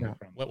 So from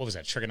what was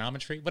that?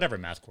 Trigonometry? Whatever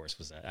math course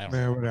was that? I don't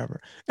know.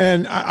 Whatever.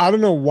 And I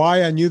don't know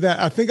why I knew that.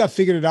 I think I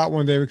figured it out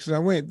one day because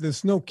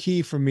there's no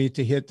key for me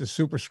to hit the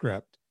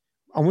superscript.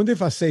 I wonder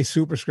if I say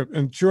superscript,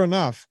 and sure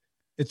enough,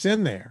 it's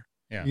in there.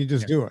 Yeah. You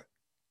just do it.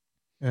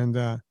 And,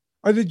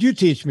 or did you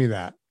teach me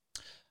that?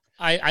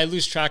 I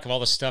lose track of all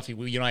the stuff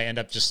I end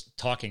up just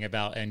talking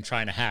about and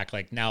trying to hack.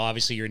 Like now,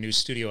 obviously, your new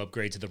studio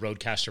upgrade to the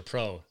Rodecaster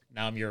Pro.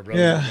 Now I'm your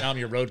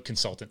road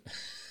consultant.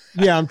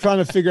 Yeah, I'm trying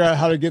to figure out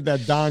how to get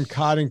that Don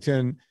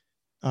Coddington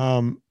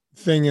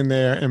thing in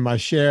there in my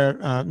share.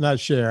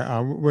 Not share.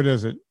 What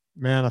is it?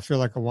 Man, I feel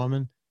like a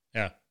woman.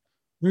 Yeah.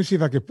 Let me see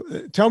if I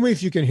could. Tell me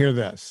if you can hear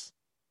this.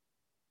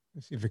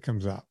 Let's see if it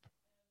comes up.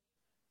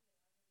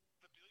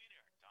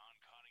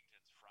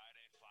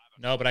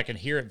 No, but I can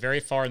hear it very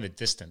far in the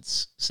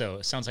distance. So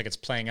it sounds like it's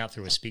playing out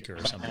through a speaker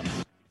or something.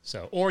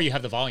 So, or you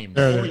have the volume.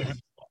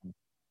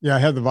 Yeah, I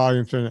have the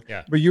volume turned.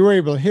 Yeah. But you were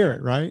able to hear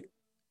it, right?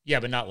 Yeah,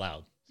 but not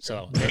loud.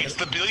 So it's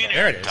the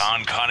billionaire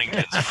Don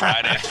Coddington's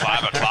Friday at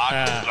 5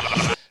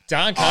 o'clock.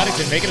 Don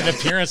Coddington making an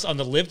appearance on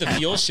the Live the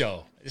Fuel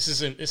show. This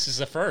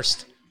is a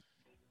first.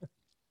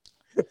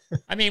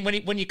 I mean,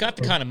 when you got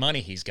the kind of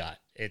money he's got,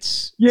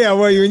 it's well,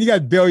 when you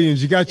got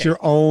billions, you got your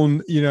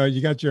own, you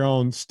got your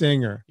own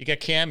stinger. You got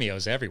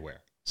cameos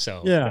everywhere.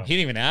 So he didn't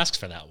even ask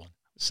for that one.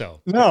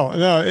 So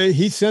no,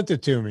 he sent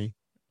it to me.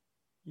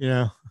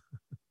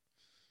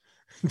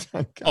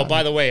 Oh,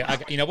 by the way,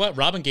 you know what?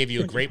 Robin gave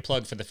you a great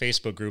plug for the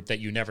Facebook group that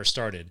you never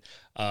started.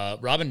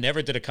 Robin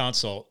never did a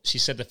consult. She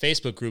said the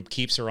Facebook group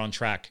keeps her on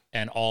track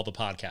and all the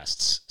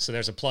podcasts. So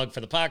there's a plug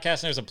for the podcast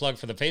and there's a plug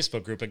for the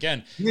Facebook group.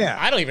 Again,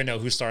 I don't even know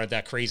who started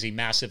that crazy,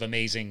 massive,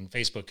 amazing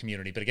Facebook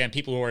community. But again,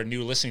 people who are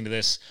new listening to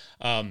this,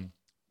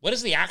 what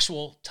is the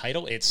actual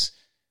title? It's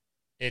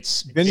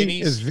It's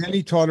Vinny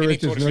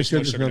Tortorich is no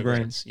sugars, no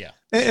grains. Yeah.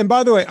 And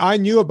by the way, I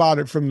knew about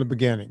it from the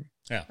beginning.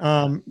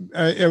 Yeah.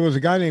 It was a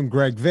guy named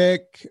Greg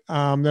Vick.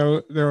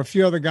 There were a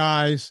few other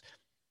guys,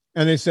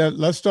 and they said,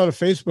 let's start a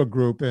Facebook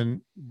group and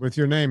with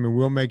your name, and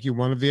we'll make you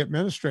one of the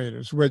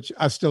administrators, which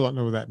I still don't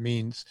know what that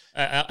means.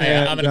 I'm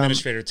an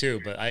administrator too,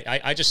 but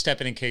I just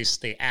step in case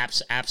they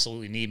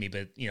absolutely need me.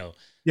 But,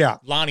 yeah,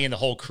 Lonnie and the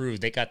whole crew,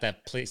 they got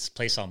that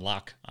place on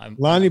lock.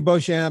 Lonnie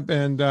Beauchamp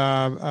and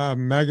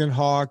Megan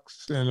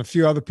Hawks and a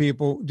few other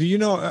people. Do you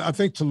know, I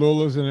think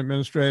Tallulah's an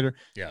administrator.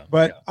 Yeah.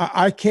 But yeah.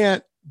 I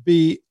can't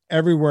be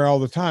everywhere all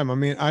the time. I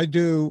mean, I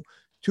do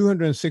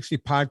 260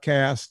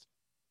 podcasts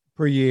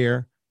per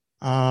year.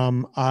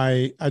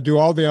 I do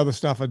all the other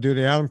stuff. I do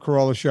the Adam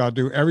Carolla show. I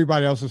do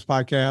everybody else's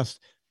podcast.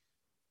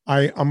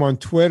 I'm on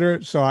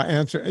Twitter. So I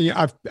answer,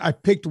 I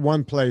picked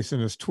one place,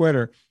 and it's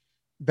Twitter.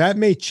 That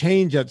may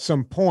change at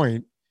some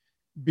point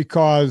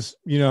because,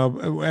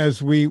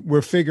 as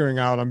we're figuring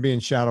out, I'm being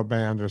shadow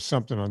banned or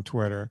something on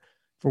Twitter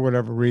for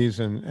whatever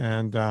reason.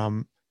 And,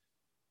 I'm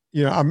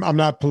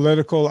not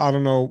political. I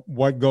don't know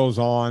what goes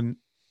on,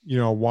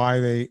 why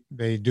they do what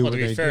they do. To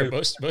be fair,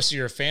 most of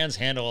your fans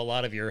handle a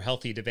lot of your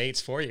healthy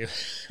debates for you.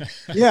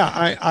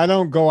 Yeah. I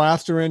don't go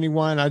after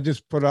anyone. I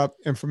just put up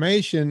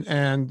information,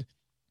 and,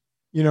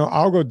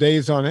 I'll go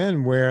days on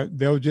end where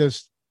I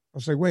was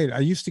like, wait, I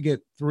used to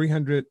get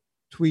 300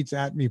 tweets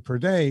at me per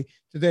day.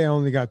 Today I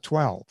only got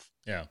 12.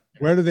 Yeah.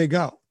 Where do they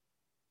go?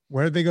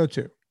 Where did they go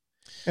to?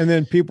 And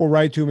then people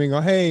write to me and go,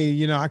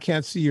 hey, I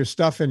can't see your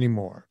stuff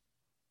anymore.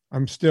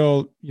 I'm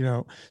still,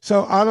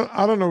 so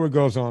I don't know what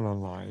goes on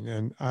online,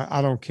 and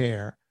I don't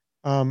care.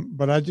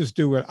 But I just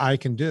do what I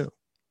can do.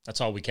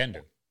 That's all we can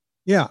do.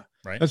 Yeah.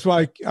 Right. That's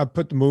why I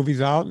put the movies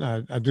out,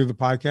 and I do the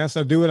podcast.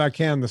 I do what I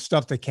can, the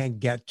stuff they can't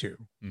get to,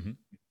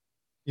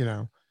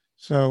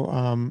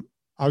 so,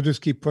 I'll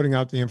just keep putting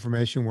out the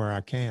information where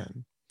I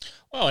can.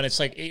 Well, and it's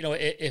like,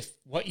 if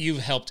what you've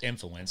helped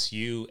influence,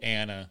 you,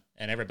 Anna,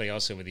 and everybody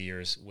else over the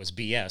years was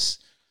BS,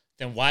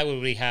 then why would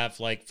we have,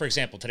 like, for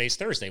example, today's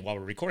Thursday while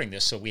we're recording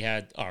this. So we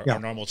had our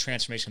normal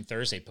Transformation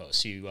Thursday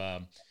post.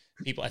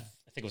 People, I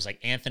think it was like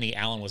Anthony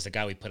Allen was the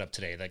guy we put up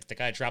today. Like, the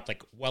guy dropped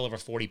like well over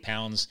 40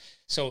 pounds.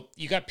 So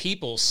you got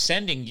people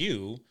sending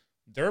you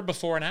their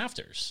before and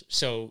afters.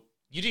 So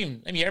you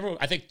didn't,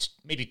 I think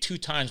maybe 2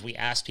 times we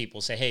asked people,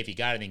 say, hey, if you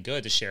got anything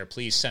good to share,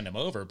 please send them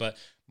over. But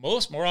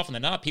more often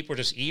than not, people are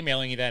just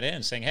emailing you that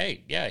in saying,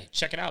 hey, yeah,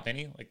 check it out,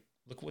 Benny. Like,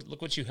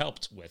 look what you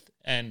helped with.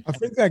 And I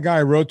think that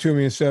guy wrote to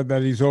me and said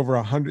that he's over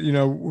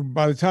 100,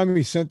 by the time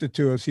he sent it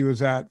to us, he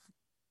was at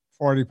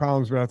 40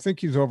 pounds, but I think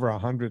he's over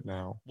 100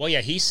 now. Well,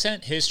 yeah, he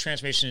sent his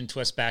transformation into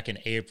us back in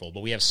April, but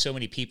we have so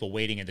many people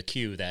waiting in the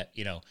queue that,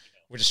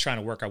 we're just trying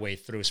to work our way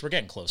through. So we're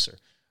getting closer.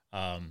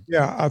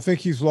 Yeah, I think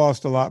he's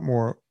lost a lot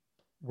more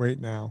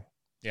weight now.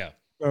 Yeah.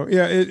 So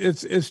yeah,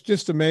 it's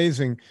just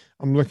amazing.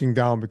 I'm looking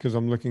down because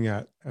I'm looking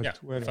at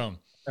Twitter. Phone.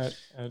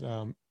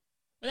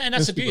 And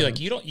that's the beauty. Like,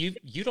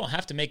 you don't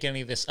have to make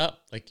any of this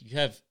up. Like, you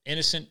have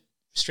innocent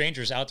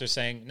strangers out there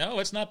saying, no,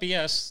 it's not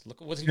BS.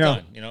 Look at what you've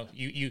done.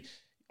 You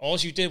all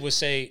you did was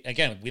say,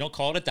 again, we don't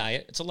call it a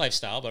diet. It's a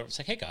lifestyle, but it's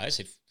like, hey guys,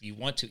 if you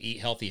want to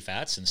eat healthy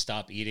fats and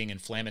stop eating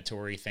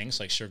inflammatory things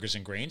like sugars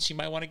and grains, you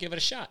might want to give it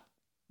a shot.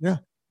 Yeah.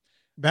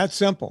 That's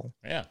simple.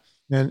 Yeah.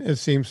 And it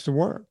seems to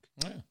work.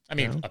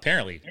 Yeah.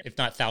 Apparently, if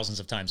not thousands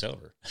of times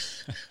over.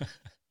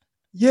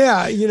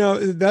 Yeah.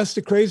 That's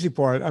the crazy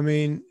part.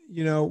 When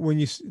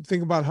you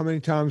think about how many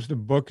times the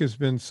book has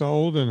been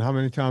sold and how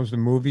many times the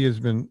movie has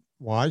been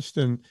watched,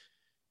 and,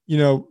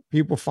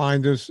 people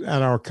find us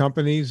at our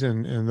companies,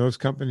 and those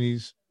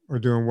companies are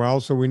doing well.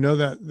 So we know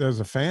that there's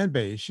a fan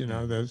base,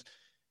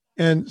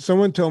 and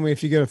someone told me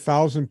if you get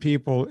 1,000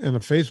 people in a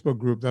Facebook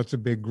group, that's a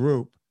big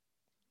group.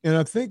 And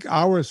I think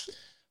ours,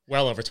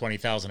 well over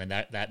 20,000 in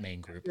that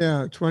main group.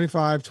 Yeah,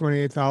 25,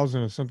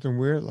 28,000 or something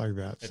weird like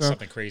that. It's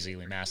something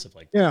crazily massive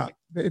like that.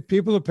 Yeah,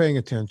 people are paying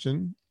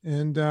attention,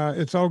 and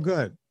it's all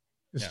good.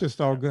 It's just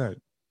all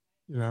good,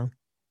 Yeah,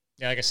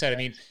 like I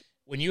said,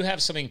 when you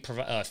have something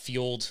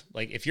fueled,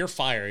 like if your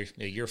fire,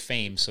 your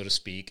fame, so to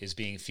speak, is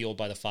being fueled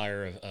by the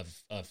fire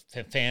of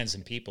fans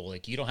and people,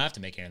 like, you don't have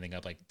to make anything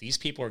up. Like, these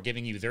people are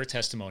giving you their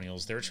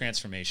testimonials, their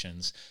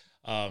transformations,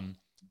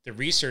 the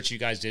research you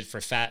guys did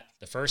for FAT,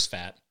 the first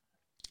FAT,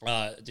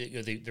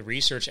 the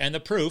research and the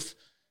proof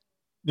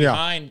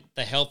behind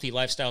the healthy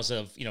lifestyles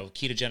of,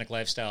 ketogenic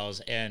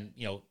lifestyles and,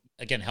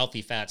 again,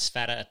 healthy fats,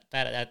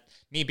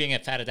 me being a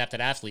fat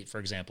adapted athlete, for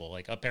example,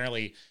 like,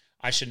 apparently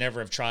I should never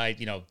have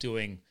tried,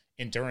 doing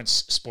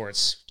endurance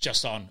sports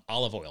just on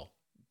olive oil,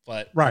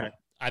 but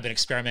I've been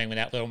experimenting with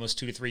that for almost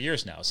 2 to 3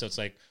 years now. So it's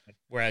like,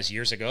 whereas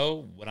years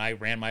ago when I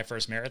ran my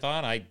first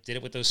marathon, I did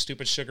it with those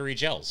stupid sugary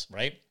gels.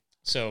 Right.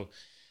 So,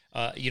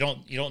 you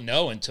don't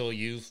know until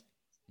you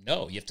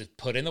have to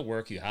put in the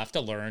work. You have to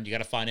learn. You got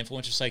to find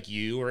influencers like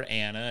you or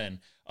Anna and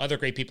other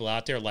great people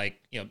out there, like,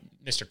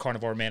 Mr.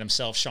 Carnivore Man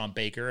himself, Sean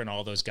Baker, and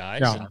all those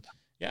guys.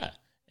 Yeah.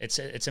 And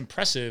it's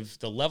impressive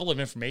the level of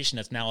information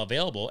that's now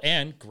available,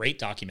 and great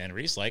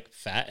documentaries like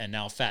Fat and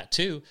now Fat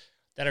 2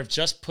 that are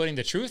just putting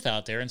the truth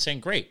out there and saying,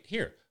 great,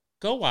 here,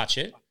 go watch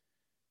it.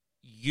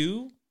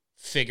 You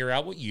figure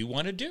out what you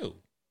want to do,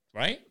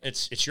 right?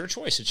 It's your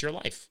choice. It's your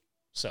life.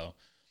 So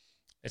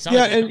it's not.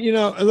 Yeah. And, you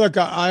know, look,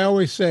 I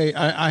always say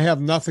I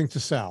have nothing to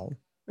sell.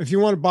 If you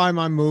want to buy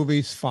my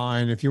movies,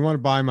 fine. If you want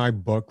to buy my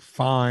book,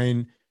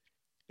 fine.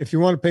 If you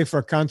want to pay for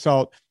a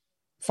consult,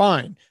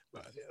 fine.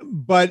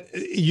 But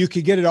you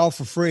could get it all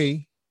for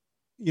free.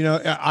 You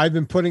know, I've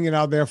been putting it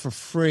out there for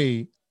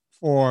free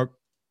for,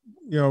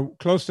 you know,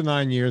 close to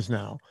 9 years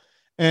now.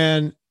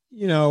 And,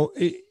 you know,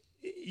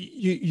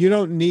 you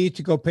don't need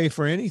to go pay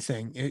for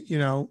anything, you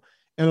know.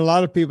 And a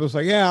lot of people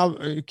say, yeah,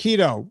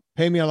 keto,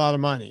 pay me a lot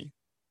of money.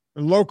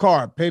 Low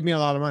carb, pay me a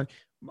lot of money.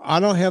 I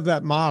don't have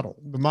that model.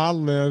 The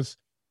model is,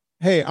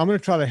 hey, I'm going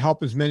to try to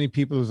help as many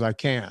people as I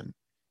can.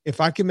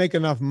 If I can make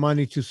enough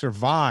money to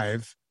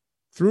survive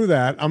through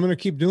that, I'm going to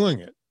keep doing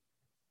it.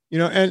 You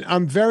know, and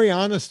I'm very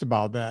honest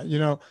about that. You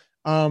know,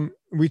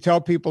 we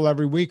tell people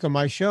every week on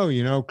my show,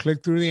 you know,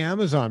 click through the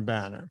Amazon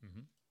banner.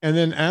 Mm-hmm. And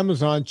then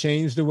Amazon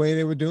changed the way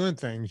they were doing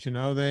things. You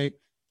know,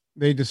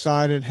 they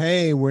decided,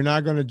 hey, we're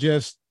not going to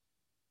just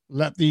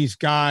let these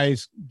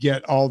guys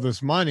get all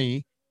this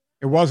money.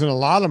 It wasn't a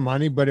lot of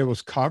money, but it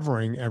was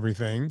covering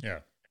everything. Yeah.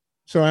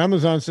 So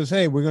Amazon says,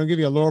 hey, we're going to give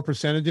you a lower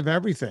percentage of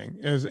everything.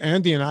 As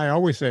Andy and I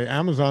always say,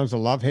 Amazon's a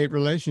love-hate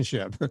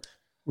relationship.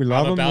 We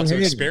love them. I'm about to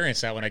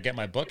experience that when I get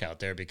my book out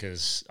there,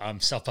 because I'm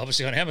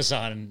self-publishing on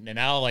Amazon. And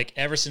now, like,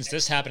 ever since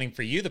this happening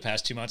for you the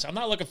past 2 months, I'm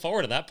not looking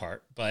forward to that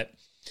part. But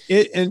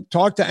and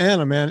talk to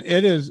Anna, man.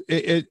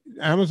 It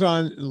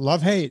Amazon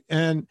love-hate.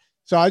 And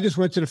so I just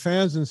went to the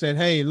fans and said,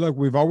 hey, look,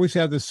 we've always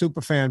had the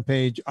super fan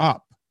page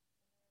up.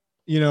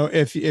 You know,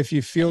 if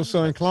you feel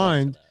so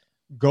inclined,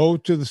 go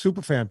to the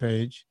super fan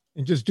page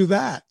and just do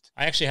that.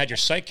 I actually had your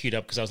site queued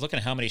up because I was looking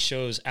at how many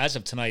shows as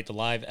of tonight, the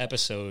live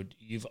episode,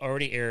 you've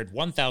already aired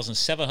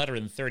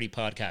 1,730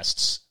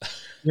 podcasts.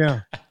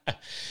 Yeah.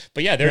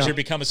 But yeah, there's your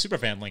become a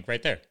superfan link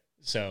right there.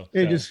 So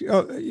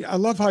I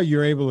love how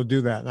you're able to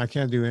do that, and I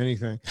can't do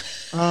anything.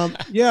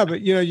 Yeah,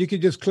 but you know, you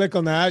could just click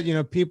on that. You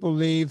know, people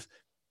leave,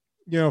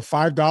 you know,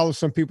 $5.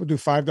 Some people do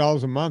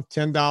 $5 a month,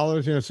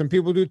 $10. You know, some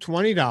people do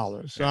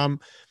 $20. Yeah.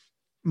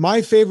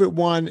 My favorite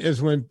one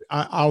is when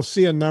I'll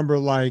see a number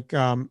like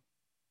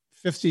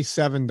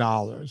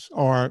 $57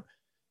 or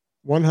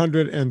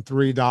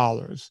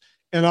 $103.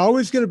 And I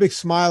always get a big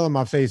smile on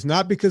my face,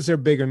 not because they're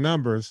bigger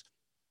numbers,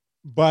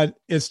 but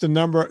it's the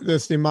number,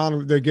 that's the amount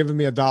of, they're giving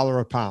me $1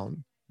 a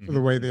pound for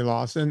the way they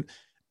lost. And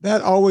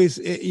that always,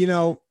 you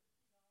know,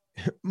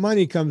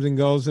 money comes and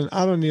goes, and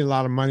I don't need a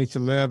lot of money to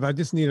live. I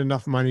just need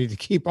enough money to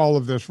keep all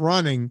of this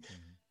running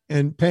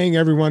and paying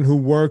everyone who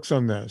works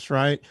on this,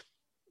 right?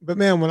 But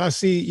man, when I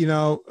see, you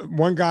know,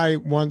 one guy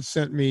once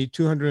sent me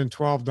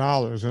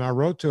 $212, and I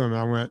wrote to him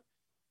and I went,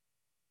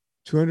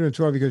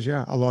 212? He goes,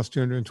 yeah, I lost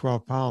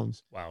 212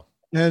 pounds. Wow.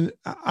 And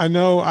I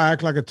know I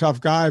act like a tough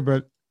guy,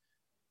 but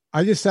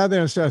I just sat there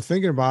and started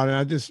thinking about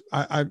it.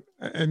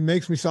 It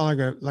makes me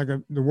sound like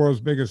the world's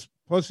biggest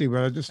pussy,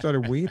 but I just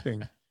started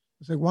weeping.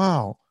 It's like,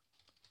 wow,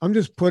 I'm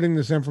just putting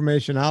this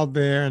information out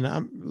there. And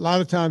a lot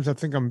of times I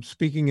think I'm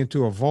speaking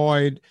into a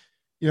void.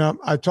 You know,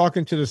 I'm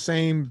talking to the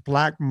same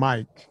black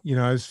mic, you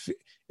know,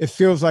 it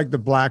feels like the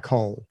black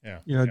hole,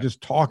 just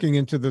talking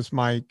into this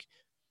mic.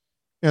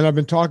 And I've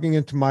been talking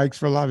into mics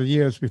for a lot of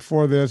years.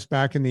 Before this,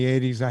 back in the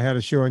 80s, I had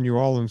a show in New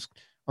Orleans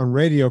on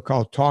radio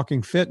called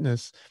Talking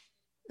Fitness.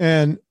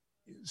 And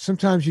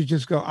sometimes you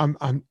just go, I'm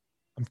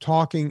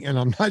talking and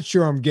I'm not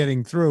sure I'm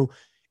getting through.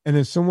 And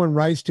then someone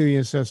writes to you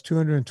and says,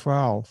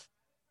 212,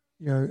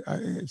 you know,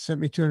 it sent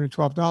me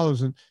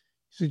 $212. And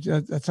said,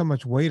 that's how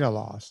much weight I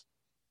lost.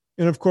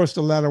 And of course,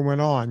 the letter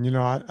went on. You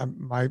know,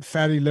 my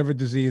fatty liver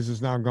disease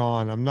is now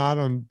gone. I'm not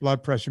on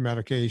blood pressure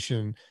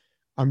medication.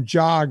 I'm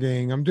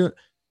jogging. I'm doing,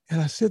 and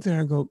I sit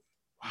there and go,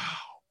 wow.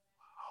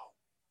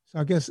 So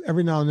I guess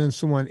every now and then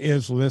someone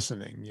is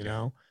listening, you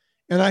know.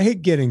 And I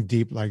hate getting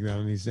deep like that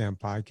on these damn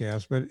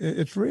podcasts, but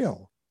it's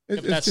real.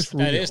 It's just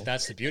real.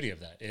 That's the beauty of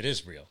that. It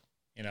is real,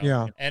 you know.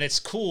 Yeah. And it's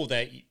cool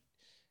that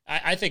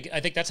I think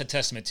that's a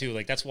testament too.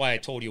 Like, that's why I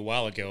told you a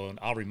while ago, and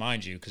I'll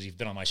remind you because you've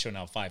been on my show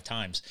now 5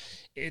 times.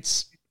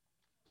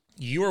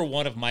 You are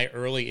one of my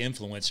early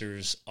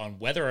influencers on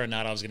whether or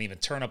not I was going to even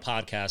turn a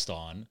podcast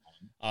on.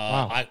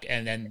 Wow.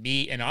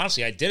 And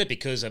honestly, I did it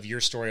because of your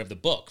story of the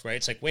book, right?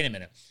 It's like, wait a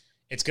minute,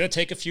 it's going to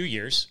take a few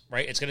years,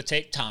 right? It's going to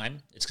take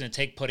time. It's going to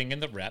take putting in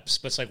the reps,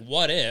 but it's like,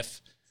 what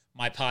if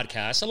my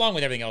podcast, along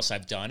with everything else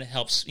I've done,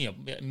 helps, you know,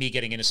 me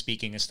getting into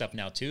speaking and stuff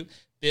now too,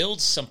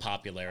 builds some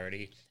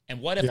popularity. And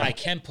what if I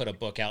can put a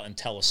book out and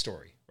tell a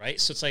story, right?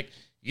 So it's like,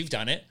 you've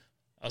done it.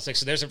 I was like,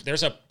 so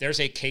there's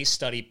a case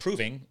study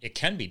proving it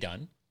can be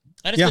done.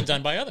 And it's been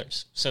done by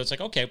others. So it's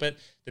like, okay, but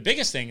the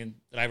biggest thing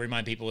that I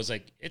remind people is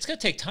like, it's going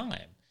to take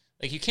time.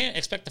 Like, you can't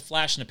expect the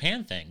flash in the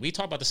pan thing. We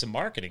talk about this in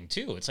marketing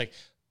too. It's like,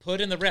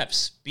 put in the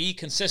reps, be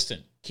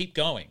consistent, keep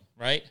going,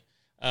 right?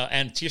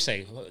 And to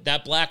say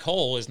that black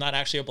hole is not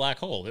actually a black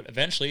hole.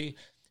 Eventually,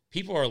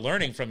 people are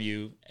learning from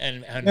you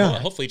and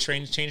hopefully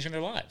changing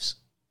their lives.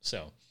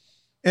 So,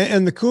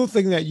 and the cool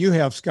thing that you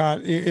have,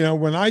 Scott, you know,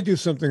 when I do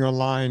something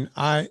online,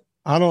 I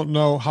don't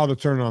know how to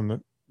turn on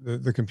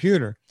the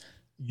computer.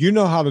 You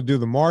know how to do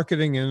the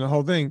marketing and the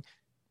whole thing.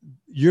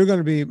 You're going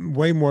to be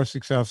way more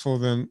successful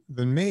than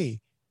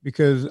me,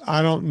 because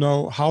I don't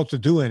know how to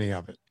do any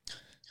of it.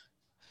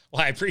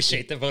 Well, I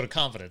appreciate the vote of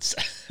confidence.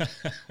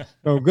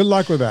 So good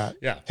luck with that.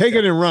 Yeah. Take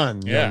it and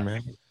run, Yeah. young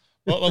man.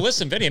 Well,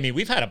 listen, Vinny, I mean,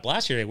 we've had a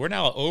blast here today. We're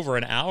now over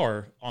an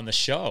hour on the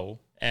show,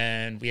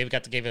 and we have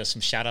got to give us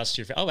some shout outs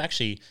to your, oh,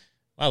 actually,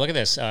 wow, look at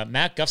this.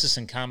 Matt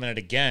Gustafson commented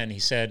again. He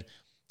said,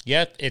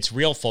 yeah, it's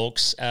real,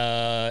 folks.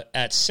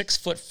 At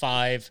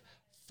 6'5",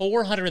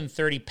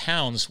 430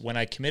 pounds when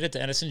I committed to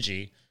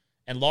NSNG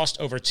and lost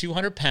over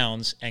 200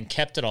 pounds and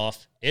kept it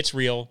off. It's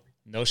real,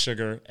 no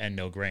sugar and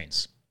no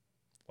grains.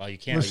 Well, you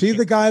can't. Was he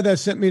the guy that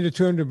sent me the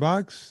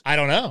 $200? I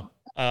don't know.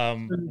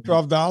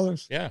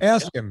 $12? Yeah.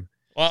 Ask him.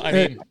 Well, I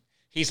mean,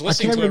 he's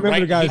listening to it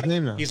right. The guy's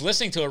name now. He's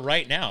listening to it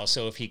right now.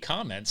 So if he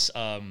comments,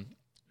 then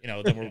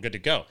we're good to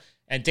go.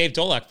 And Dave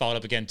Dolak followed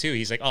up again too.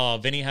 He's like, "Oh,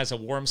 Vinny has a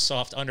warm,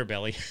 soft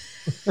underbelly,"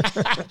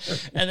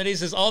 and then he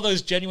says, "All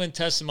those genuine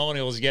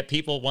testimonials, yet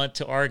people want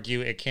to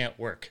argue it can't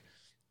work."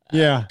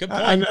 Yeah, good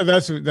point.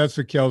 That's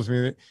what kills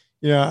me.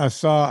 Yeah, I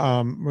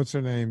saw what's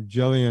her name,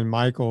 Jillian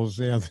Michaels.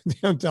 The other day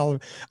on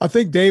television. I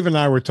think Dave and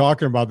I were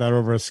talking about that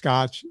over a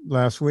scotch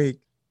last week.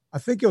 I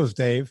think it was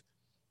Dave,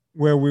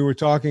 where we were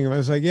talking about.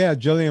 It's like, yeah,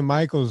 Jillian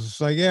Michaels.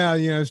 It's like, yeah,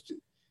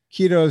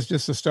 keto is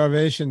just a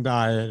starvation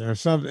diet or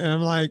something. And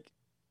I'm like,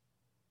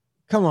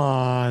 come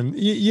on,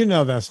 you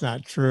know that's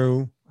not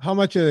true. How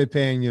much are they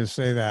paying you to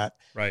say that?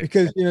 Right.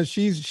 Because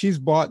she's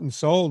bought and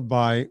sold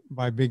by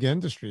big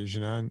industries,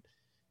 and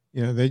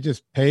they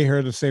just pay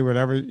her to say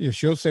whatever.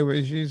 She'll say what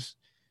she's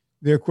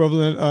the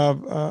equivalent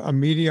of a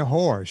media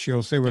whore.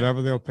 She'll say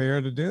whatever they'll pay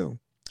her to do.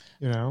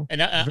 And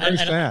very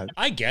sad.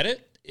 I get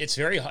it. It's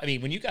very. I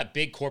mean, when you got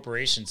big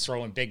corporations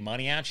throwing big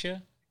money at you,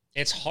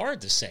 it's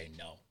hard to say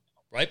no,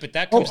 right? But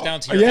that comes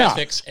down to your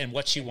ethics and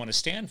what you want to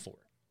stand for,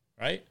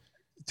 right?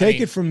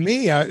 Take it from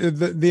me.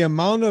 The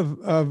amount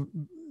of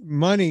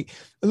money.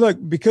 Look,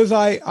 because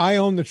I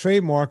own the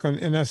trademark on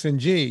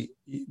NSNG.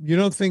 You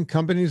don't think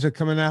companies are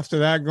coming after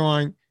that,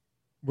 going,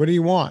 "What do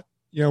you want?"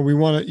 We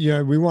want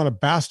to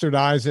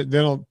bastardize it. They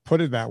don't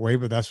put it that way,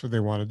 but that's what they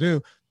want to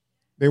do.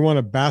 They want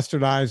to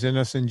bastardize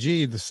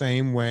NSNG the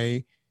same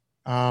way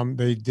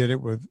they did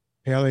it with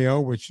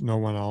paleo, which no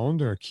one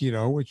owned, or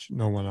keto, which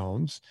no one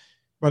owns.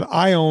 But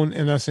I own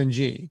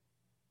NSNG,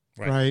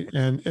 right?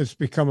 And it's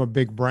become a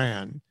big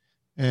brand.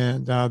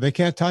 And they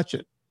can't touch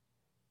it.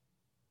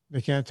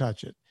 They can't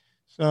touch it.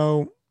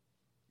 So,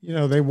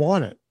 they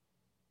want it.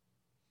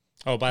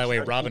 Oh, by the way,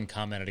 Robin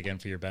commented again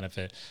for your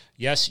benefit.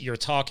 Yes, you're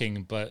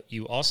talking, but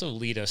you also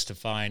lead us to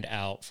find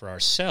out for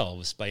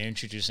ourselves by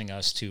introducing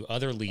us to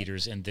other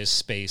leaders in this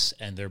space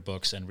and their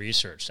books and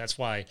research. That's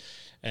why,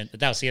 and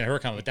that was the end of her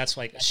comment, but that's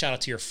like a shout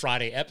out to your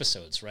Friday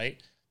episodes,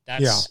 right? I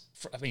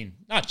mean,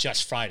 not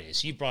just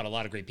Fridays. You brought a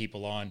lot of great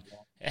people on.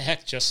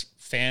 Heck, just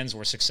fans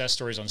or success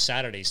stories on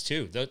Saturdays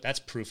too. That's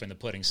proof in the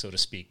pudding, so to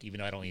speak, even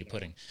though I don't eat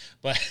pudding.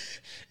 But,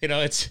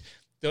 it's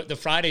the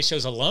Friday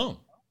shows alone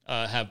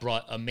have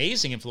brought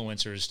amazing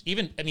influencers.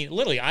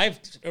 Literally,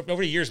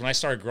 over the years when I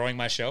started growing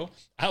my show,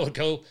 I would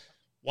go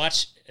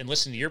watch and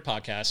listen to your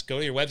podcast, go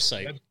to your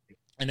website,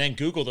 and then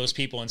Google those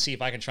people and see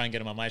if I can try and get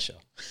them on my show.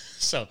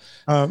 So,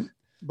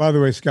 by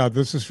the way, Scott,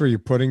 this is for your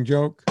pudding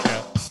joke.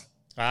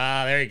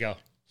 Yeah. There you go.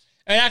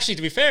 And actually,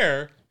 to be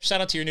fair,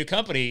 shout out to your new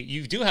company.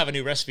 You do have a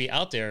new recipe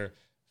out there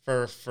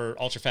for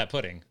ultra fat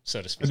pudding,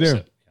 so to speak. I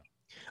do.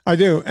 I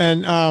do.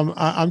 And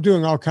I'm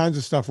doing all kinds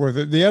of stuff with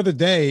it. The other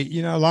day,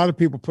 a lot of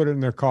people put it in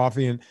their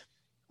coffee, and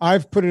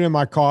I've put it in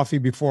my coffee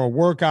before a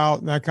workout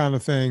and that kind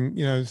of thing.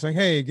 It's like,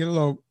 hey, get a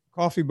little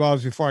coffee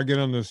buzz before I get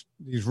on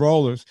these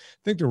rollers.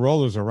 I think the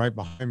rollers are right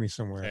behind me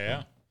somewhere.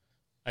 Yeah.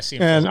 I see.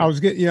 And I was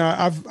getting,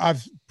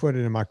 I've put it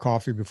in my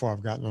coffee before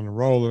I've gotten on the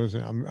rollers,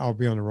 and I'll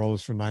be on the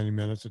rollers for 90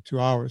 minutes or 2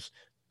 hours.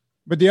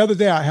 But the other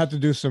day I had to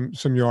do some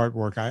yard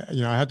work. I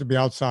had to be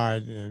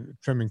outside and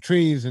trimming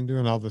trees and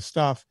doing all this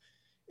stuff.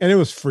 And it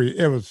was free.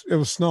 It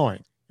was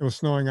snowing. It was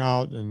snowing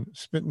out and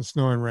spitting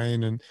snow and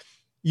rain. And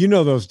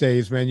those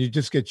days, man, you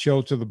just get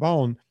chilled to the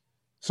bone.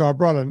 So I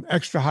brought an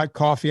extra hot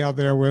coffee out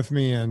there with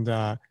me. And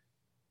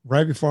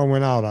right before I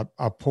went out,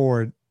 I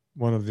poured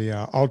one of the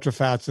ultra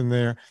fats in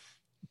there.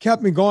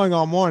 Kept me going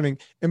all morning.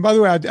 And by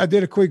the way, I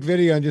did a quick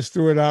video and just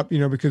threw it up,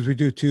 because we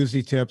do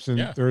Tuesday tips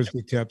and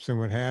Thursday tips and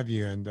what have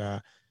you. And,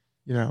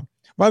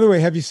 by the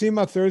way, have you seen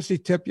my Thursday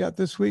tip yet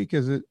this week?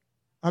 Is it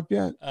up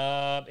yet?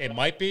 It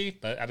might be,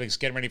 but I've been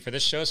getting ready for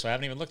this show, so I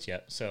haven't even looked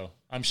yet. So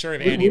I'm sure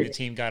if Andy and the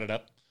team got it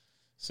up.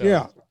 So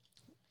yeah,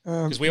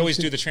 because we always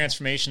do the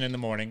transformation in the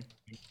morning,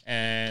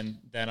 and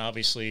then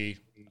obviously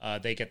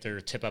they get their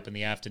tip up in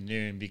the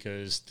afternoon,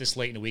 because this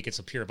late in the week it's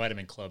a Pure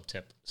Vitamin Club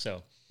tip.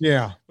 So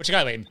yeah, which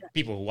I got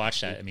people who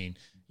watch that.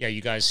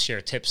 You guys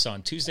share tips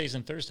on Tuesdays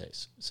and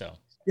Thursdays. So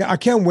yeah, I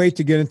can't wait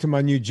to get into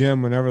my new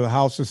gym whenever the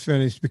house is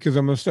finished, because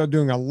I'm going to start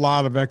doing a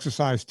lot of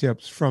exercise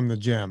tips from the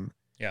gym.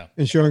 Yeah.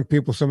 And showing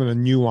people some of the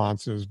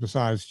nuances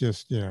besides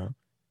just, I'm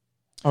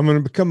going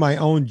to become my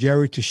own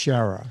Jerry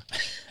Teixeira,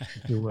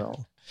 if you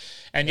will.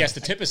 And yes, the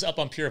tip is up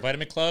on Pure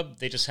Vitamin Club.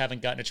 They just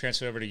haven't gotten it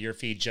transferred over to your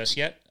feed just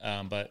yet.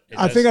 But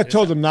I think I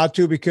told them not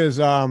to because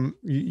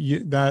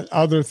that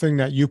other thing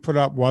that you put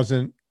up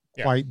wasn't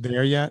quite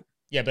there yet.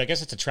 Yeah, but I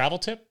guess it's a travel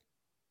tip.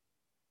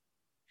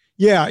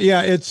 Yeah.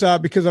 It's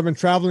because I've been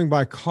traveling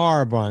by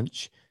car a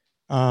bunch.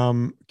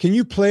 Can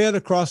you play it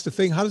across the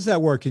thing? How does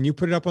that work? Can you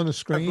put it up on the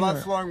screen? The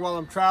blood flowing while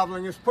I'm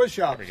traveling is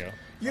push-ups. There we go.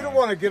 You don't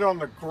want to get on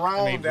the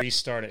ground. Let me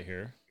restart it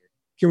here.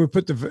 Can we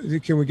get the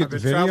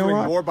video traveling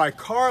up? more by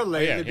car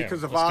lately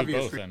because of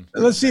obvious reasons.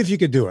 Let's see if you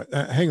could do it.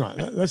 Hang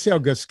on. Let's see how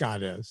good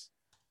Scott is.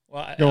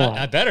 Well,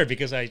 I better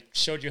because I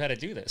showed you how to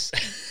do this.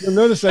 You'll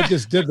notice I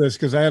just did this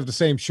because I have the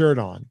same shirt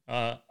on.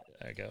 There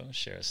you go.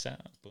 Share a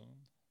sound. Boom.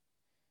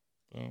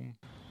 Boom.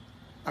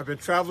 I've been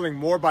traveling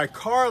more by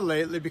car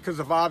lately because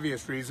of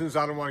obvious reasons.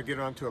 I don't want to get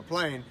onto a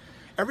plane.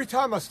 Every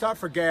time I stop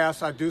for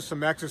gas, I do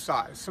some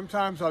exercise.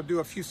 Sometimes I'll do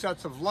a few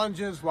sets of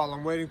lunges while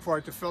I'm waiting for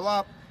it to fill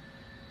up.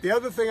 The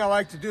other thing I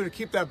like to do to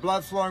keep that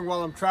blood flowing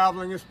while I'm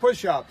traveling is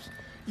push-ups.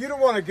 You don't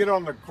want to get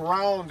on the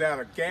ground at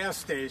a gas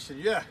station.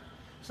 Yeah.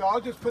 So I'll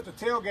just put the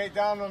tailgate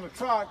down on the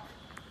truck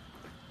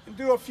and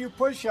do a few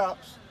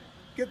push-ups,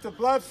 get the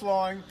blood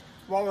flowing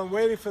while I'm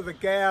waiting for the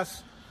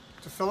gas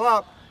to fill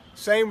up.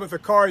 Same with the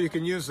car, you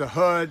can use the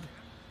hood.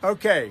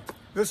 Okay,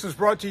 this is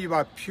brought to you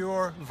by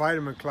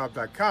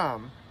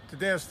PureVitaminClub.com.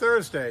 Today is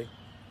Thursday,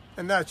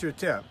 and that's your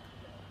tip.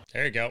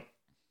 There you go.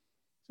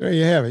 There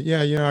you have it.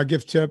 Yeah, I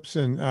give tips,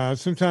 and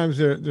sometimes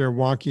they're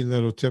wonky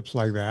little tips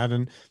like that.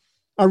 And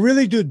I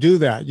really do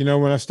that,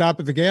 when I stop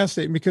at the gas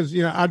station, because,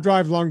 I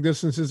drive long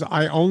distances.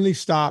 I only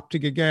stop to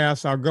get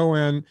gas. I'll go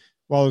in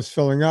while it's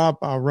filling up.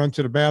 I'll run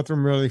to the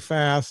bathroom really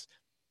fast.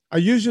 I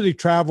usually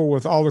travel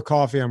with all the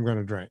coffee I'm going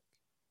to drink.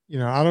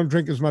 I don't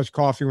drink as much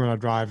coffee when I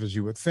drive as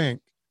you would think,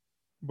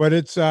 but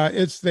it's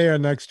there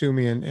next to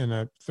me in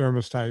a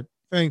thermos type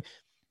thing.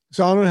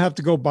 So I don't have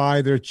to go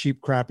buy their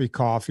cheap, crappy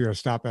coffee or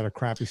stop at a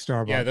crappy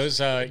Starbucks. Yeah, those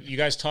you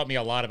guys taught me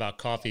a lot about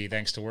coffee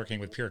thanks to working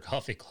with Pure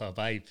Coffee Club.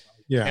 I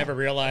never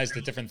realized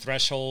the different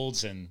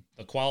thresholds and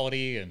the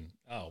quality, and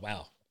oh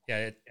wow,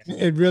 yeah,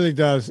 it really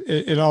does.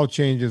 It all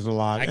changes a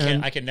lot.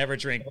 I can never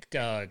drink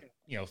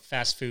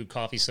fast food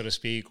coffee, so to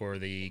speak, or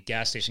the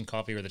gas station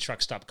coffee or the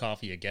truck stop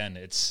coffee again.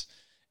 It's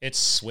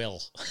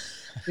swill.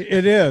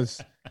 It is.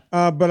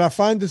 But I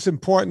find it's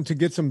important to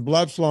get some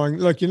blood flowing.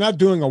 Look, you're not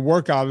doing a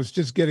workout. It's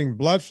just getting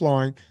blood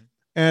flowing.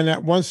 And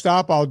at one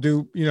stop, I'll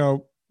do,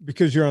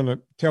 because you're on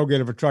the tailgate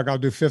of a truck, I'll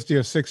do 50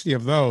 or 60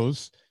 of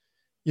those,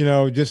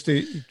 just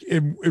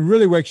it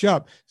really wakes you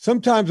up.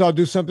 Sometimes I'll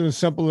do something as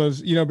simple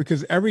as,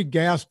 because every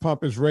gas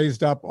pump is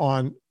raised up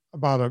on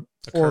about a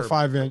 4 or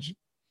 5 inch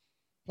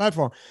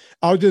platform.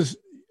 I'll just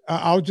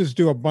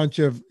do a bunch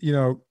of,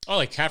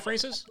 like calf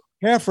raises?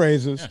 Calf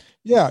raises.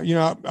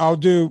 Yeah. I'll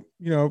do,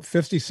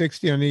 50,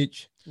 60 on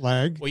each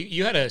leg. Well,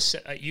 you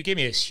gave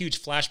me a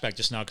huge flashback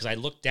just now because I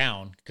looked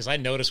down because I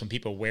noticed when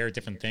people wear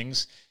different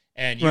things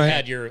and you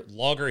had your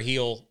logger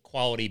heel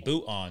quality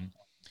boot on.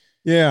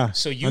 Yeah.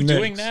 So you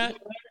doing that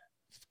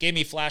gave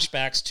me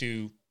flashbacks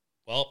to,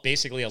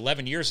 basically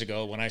 11 years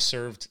ago when I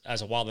served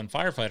as a wildland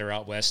firefighter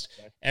out west.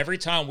 Every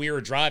time we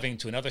were driving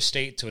to another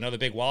state, to another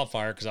big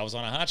wildfire, because I was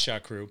on a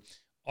hotshot crew,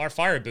 our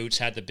fire boots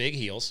had the big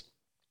heels,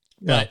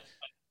 but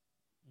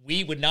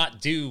we would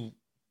not do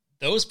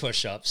those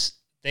push-ups.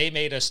 They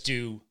made us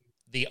do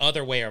the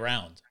other way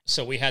around.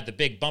 So we had the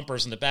big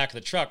bumpers in the back of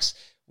the trucks.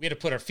 We had to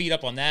put our feet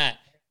up on that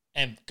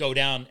and go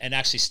down and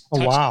actually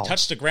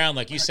touch the ground,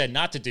 like you said,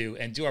 not to do,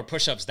 and do our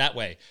push-ups that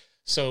way.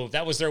 So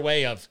that was their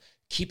way of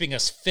keeping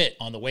us fit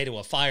on the way to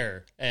a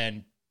fire.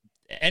 And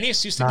any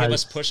excuse to give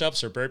us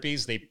push-ups or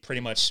burpees, they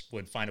pretty much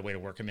would find a way to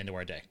work them into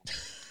our day.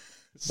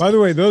 By the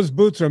way, those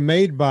boots are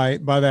made by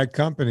that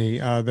company.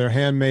 They're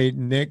handmade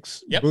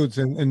Nix boots,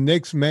 and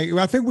Nix make.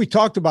 I think we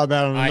talked about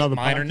that on another podcast.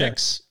 Mine are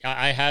Nix.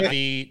 I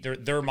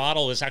have their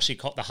model is actually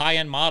called, the high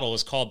end model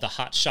is called the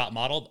Hot Shot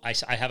model.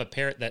 I have a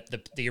pair that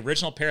the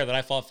original pair that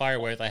I fought fire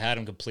with. I had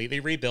them completely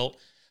rebuilt,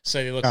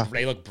 so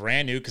they look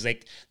brand new because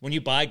when you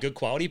buy good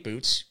quality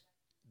boots,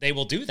 they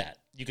will do that.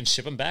 You can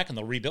ship them back and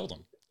they'll rebuild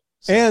them.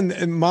 So.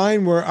 And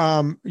mine were,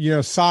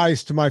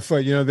 sized to my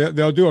foot.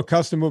 They'll do a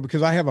custom boot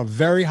because I have a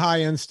very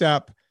high end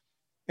step,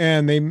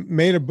 and they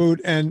made a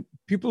boot. And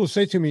people will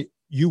say to me,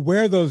 "You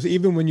wear those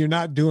even when you're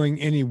not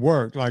doing any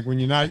work, like when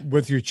you're not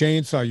with your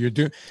chainsaw, you're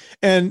doing."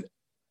 And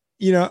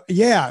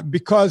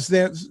because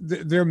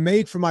they're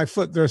made for my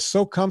foot. They're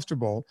so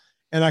comfortable,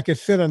 and I could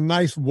fit a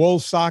nice wool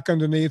sock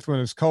underneath when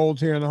it's cold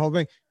here and the whole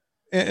thing.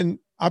 And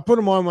I put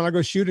them on when I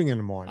go shooting in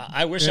the morning.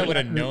 I wish I would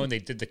have known they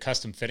did the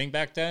custom fitting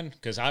back then,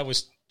 because I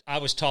was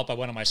taught by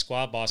one of my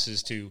squad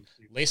bosses to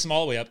lace them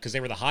all the way up because they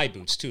were the high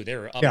boots too. They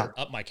were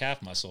up my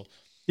calf muscle.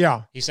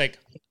 Yeah. He's like,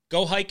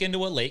 go hike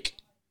into a lake,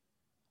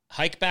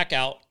 hike back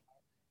out,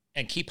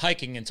 and keep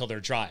hiking until they're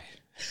dry.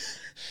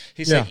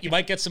 He's like, you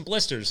might get some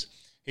blisters.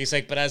 He's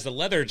like, but as the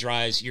leather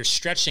dries, you're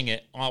stretching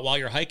it while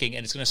you're hiking,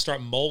 and it's going to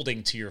start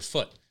molding to your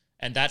foot.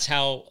 And that's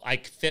how I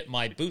fit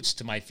my boots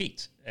to my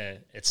feet.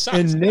 It sucks.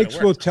 And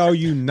Nix will tell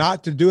you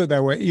not to do it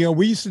that way.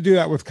 We used to do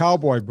that with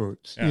cowboy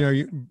boots.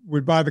 Yeah.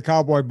 We'd buy the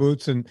cowboy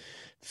boots, and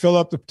fill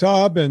up the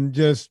tub and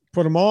just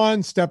put them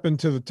on, step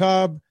into the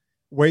tub,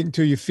 wait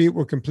until your feet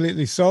were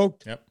completely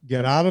soaked,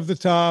 get out of the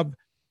tub,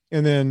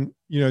 and then,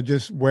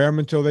 just wear them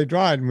until they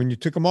dried. And when you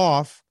took them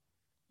off,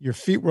 your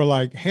feet were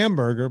like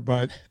hamburger,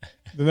 but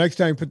the next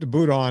time you put the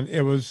boot on,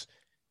 it was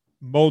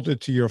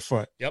molded to your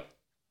foot. Yep.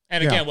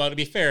 And again, well, to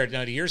be fair,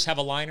 now, do yours have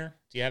a liner?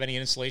 Do you have any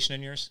insulation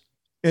in yours?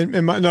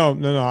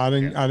 No, I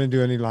didn't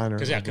do any liner.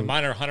 Because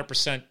mine are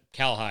 100%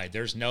 cowhide.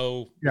 There's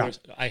no,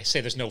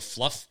 there's no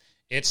fluff.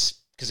 It's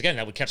because again,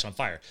 that would catch on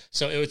fire.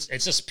 So it's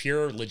just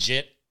pure,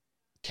 legit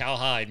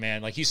cowhide,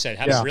 man. Like you said,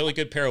 have a really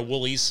good pair of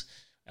Woolies.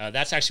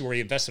 That's actually where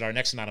you invested our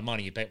next amount of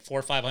money. You paid $400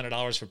 or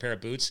 $500 for a pair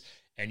of boots,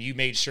 and you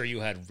made sure you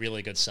had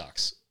really good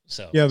socks.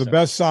 So the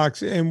best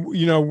socks. And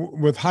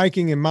with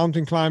hiking and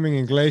mountain climbing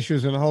and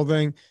glaciers and the whole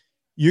thing,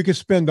 you could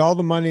spend all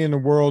the money in the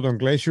world on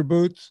glacier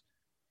boots.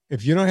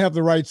 If you don't have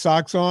the right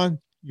socks on,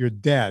 you're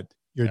dead.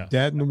 You're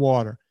dead in the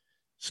water.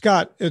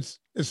 Scott, it's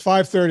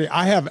 5:30.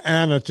 I have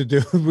Anna to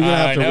do. We're gonna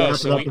have to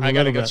wrap it up. I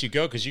gotta let you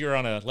go because you're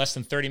on a less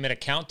than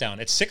 30-minute countdown.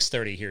 It's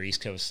 6:30 here East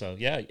Coast. So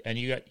and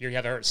you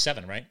have her at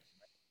 7, right?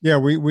 Yeah,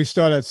 we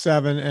start at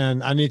 7,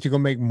 and I need to go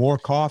make more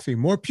coffee.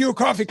 More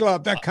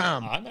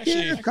purecoffeeclub.com. I'm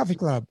actually Coffee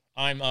Club.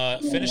 I'm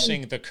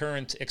finishing the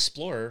current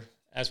Explorer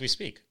as we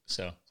speak.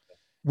 So.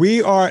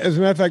 We are, as a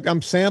matter of fact,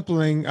 I'm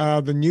sampling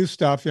the new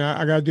stuff.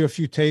 I got to do a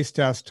few taste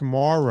tests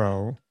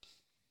tomorrow.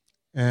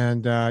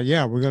 And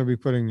we're going to be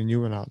putting the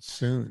new one out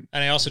soon.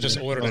 And I also just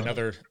ordered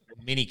another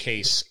mini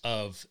case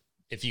of,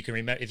 if you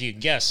can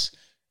guess,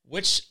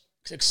 which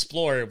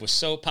Explorer was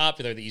so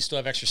popular that you still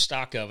have extra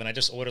stock of. And I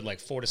just ordered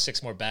like 4 to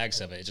 6 more bags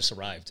of it. It just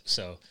arrived.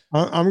 So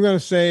I'm going to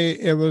say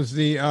it was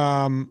the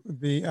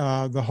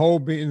whole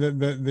bean,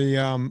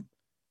 the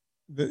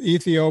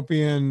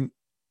Ethiopian.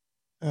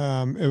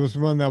 It was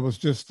one that was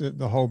just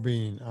the whole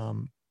bean.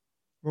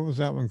 What was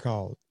that one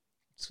called?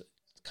 It's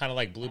kind of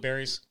like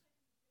blueberries.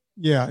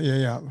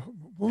 Yeah.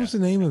 What was the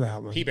name of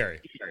that one?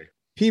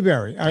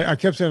 Peaberry. I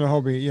kept saying the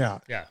whole bean. Yeah.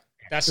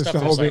 That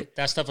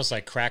stuff was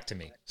like crack to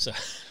me. So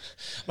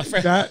my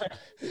friend,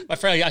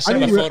 I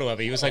sent him a photo of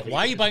it. He was like, "Why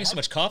are you buying so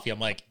much coffee?" I'm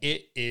like,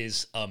 "It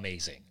is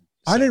amazing."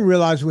 So, I didn't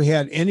realize we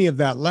had any of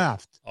that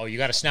left. Oh, you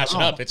got to snatch it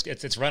up.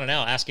 It's running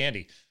out. Ask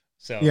Andy.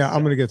 So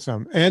I'm going to get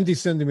some.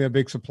 Andy's sending me a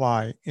big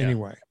supply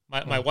anyway.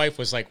 My wife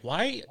was like,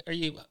 why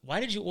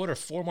did you order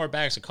 4 more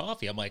bags of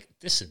coffee? I'm like,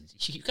 listen,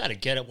 you got to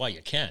get it while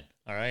you can.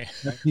 All right.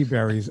 That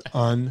Peaberry's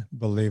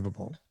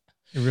unbelievable.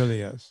 It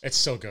really is. It's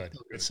so good.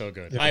 It's so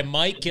good. Yeah. I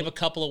might give a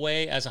couple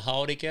away as a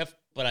holiday gift,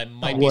 but I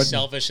might be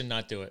selfish and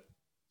not do it.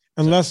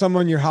 Unless I'm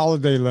on your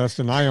holiday list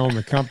and I own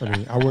the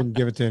company, I wouldn't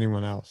give it to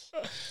anyone else.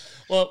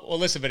 Well,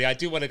 listen, buddy, I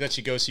do want to let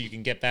you go so you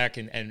can get back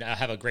and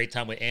have a great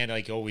time with Anna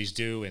like you always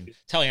do. And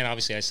tell Anna,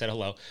 obviously, I said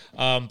hello.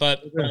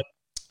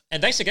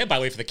 And thanks again, by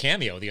the way, for the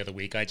cameo the other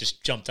week. I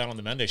just jumped on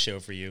the Monday show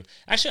for you.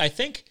 Actually, I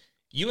think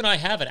you and I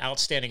have an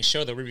outstanding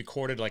show that we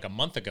recorded like a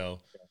month ago.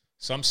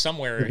 So I'm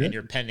somewhere in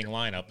your pending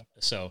lineup.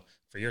 So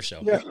for your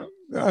show.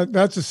 Yeah,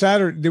 that's a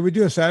Saturday. Did we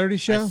do a Saturday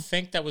show? I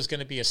think that was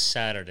going to be a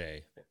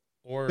Saturday.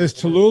 Is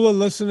Tallulah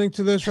listening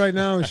to this right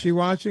now? Is she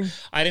watching?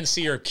 I didn't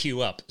see her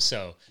queue up,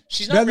 so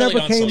she's not really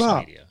on social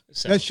media.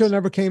 So. That show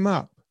never came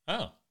up.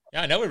 Oh,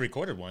 yeah, I know we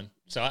recorded one,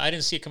 so I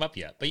didn't see it come up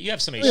yet. But you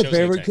have so many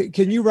shows.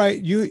 Can you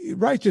write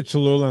to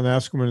Tallulah and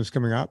ask her when it's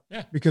coming up?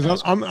 Yeah,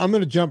 because I'm going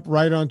to jump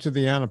right onto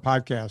the Anna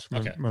podcast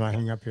when I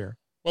hang up here.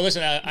 Well,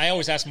 listen, I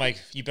always ask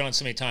Mike, you've been on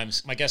so many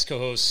times, my guest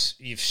co-hosts,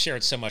 you've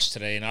shared so much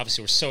today, and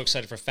obviously we're so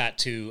excited for Fat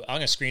 2. I'm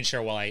going to screen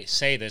share while I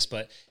say this,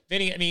 but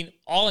Vinny, I mean,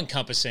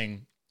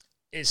 all-encompassing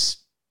is...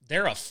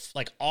 They're a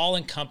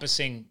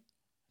all-encompassing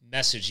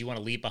message you want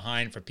to leave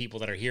behind for people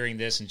that are hearing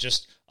this, and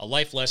just a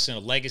life lesson, a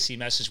legacy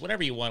message,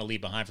 whatever you want to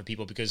leave behind for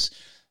people, because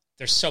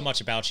there's so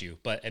much about you.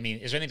 But I mean,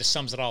 is there anything that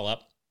sums it all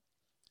up?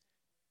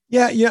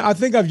 Yeah. I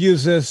think I've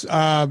used this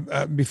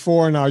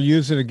before, and I'll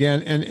use it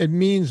again, and it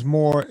means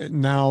more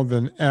now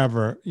than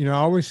ever. I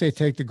always say,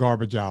 take the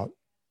garbage out.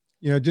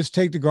 Just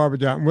take the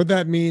garbage out. And what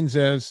that means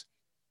is,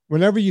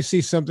 whenever you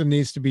see something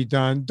needs to be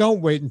done,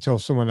 don't wait until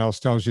someone else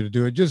tells you to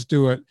do it. Just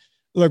do it.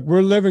 Look,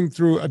 we're living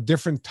through a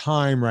different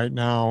time right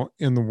now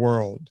in the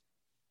world,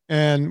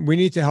 and we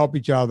need to help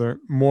each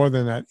other more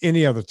than at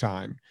any other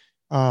time.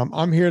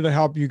 I'm here to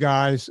help you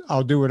guys.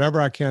 I'll do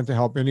whatever I can to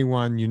help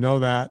anyone. You know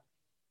that,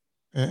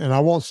 and I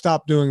won't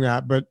stop doing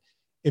that. But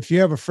if you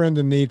have a friend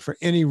in need for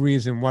any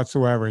reason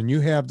whatsoever, and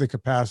you have the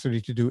capacity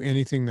to do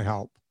anything to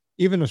help,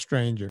 even a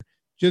stranger,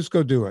 just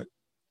go do it.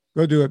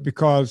 Go do it,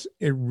 because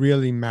it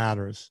really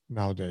matters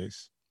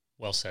nowadays.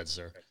 Well said,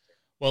 sir.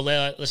 Well,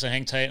 listen,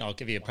 hang tight, and I'll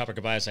give you a proper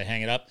goodbye as I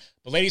hang it up.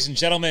 But ladies and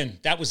gentlemen,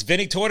 that was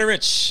Vinny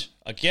Tortorich.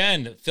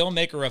 Again,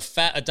 filmmaker of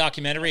Fat, a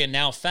documentary, and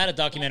now Fat, a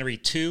Documentary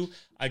 2.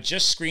 I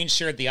just screen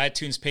shared the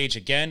iTunes page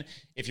again.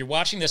 If you're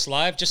watching this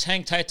live, just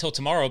hang tight till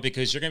tomorrow,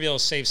 because you're going to be able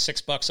to save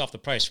 $6 off the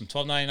price, from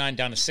 $12.99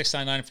 down to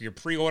 $6.99 for your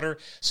pre-order.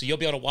 So you'll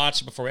be able to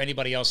watch it before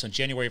anybody else on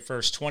January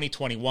 1st,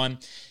 2021.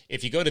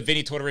 If you go to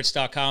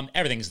VinnyTortorich.com,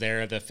 everything's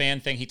there. The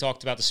fan thing he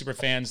talked about, the super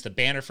fans, the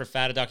banner for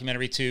Fat, a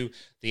Documentary 2,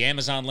 the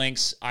Amazon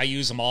links. I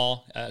use them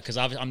all because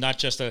I'm not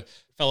just a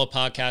fellow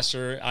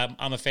podcaster.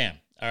 I'm a fan.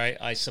 All right.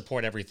 I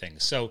support everything.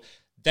 So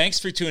thanks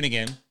for tuning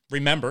in.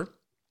 Remember,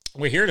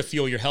 we're here to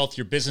fuel your health,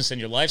 your business, and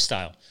your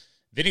lifestyle.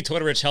 Vinny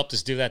Tortorich helped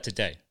us do that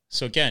today.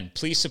 So again,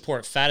 please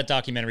support Fat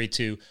Documentary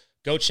 2.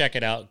 Go check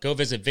it out. Go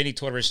visit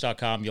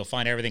VinnyTortorich.com. You'll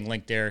find everything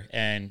linked there.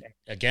 And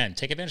again,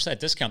 take advantage of that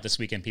discount this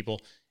weekend,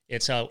 people.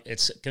 It's going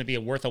to be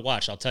worth a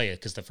watch, I'll tell you,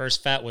 because the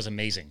first Fat was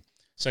amazing.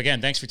 So again,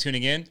 thanks for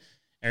tuning in.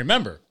 And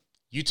remember,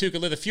 you too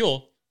can live the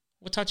fuel.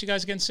 We'll talk to you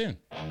guys again soon.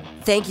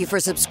 Thank you for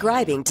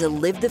subscribing to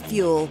Live the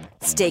Fuel.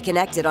 Stay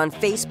connected on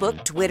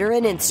Facebook, Twitter,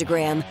 and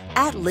Instagram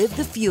at Live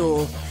the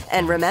Fuel.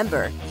 And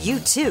remember, you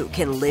too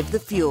can live the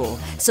fuel.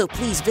 So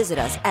please visit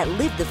us at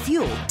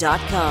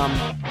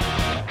livethefuel.com.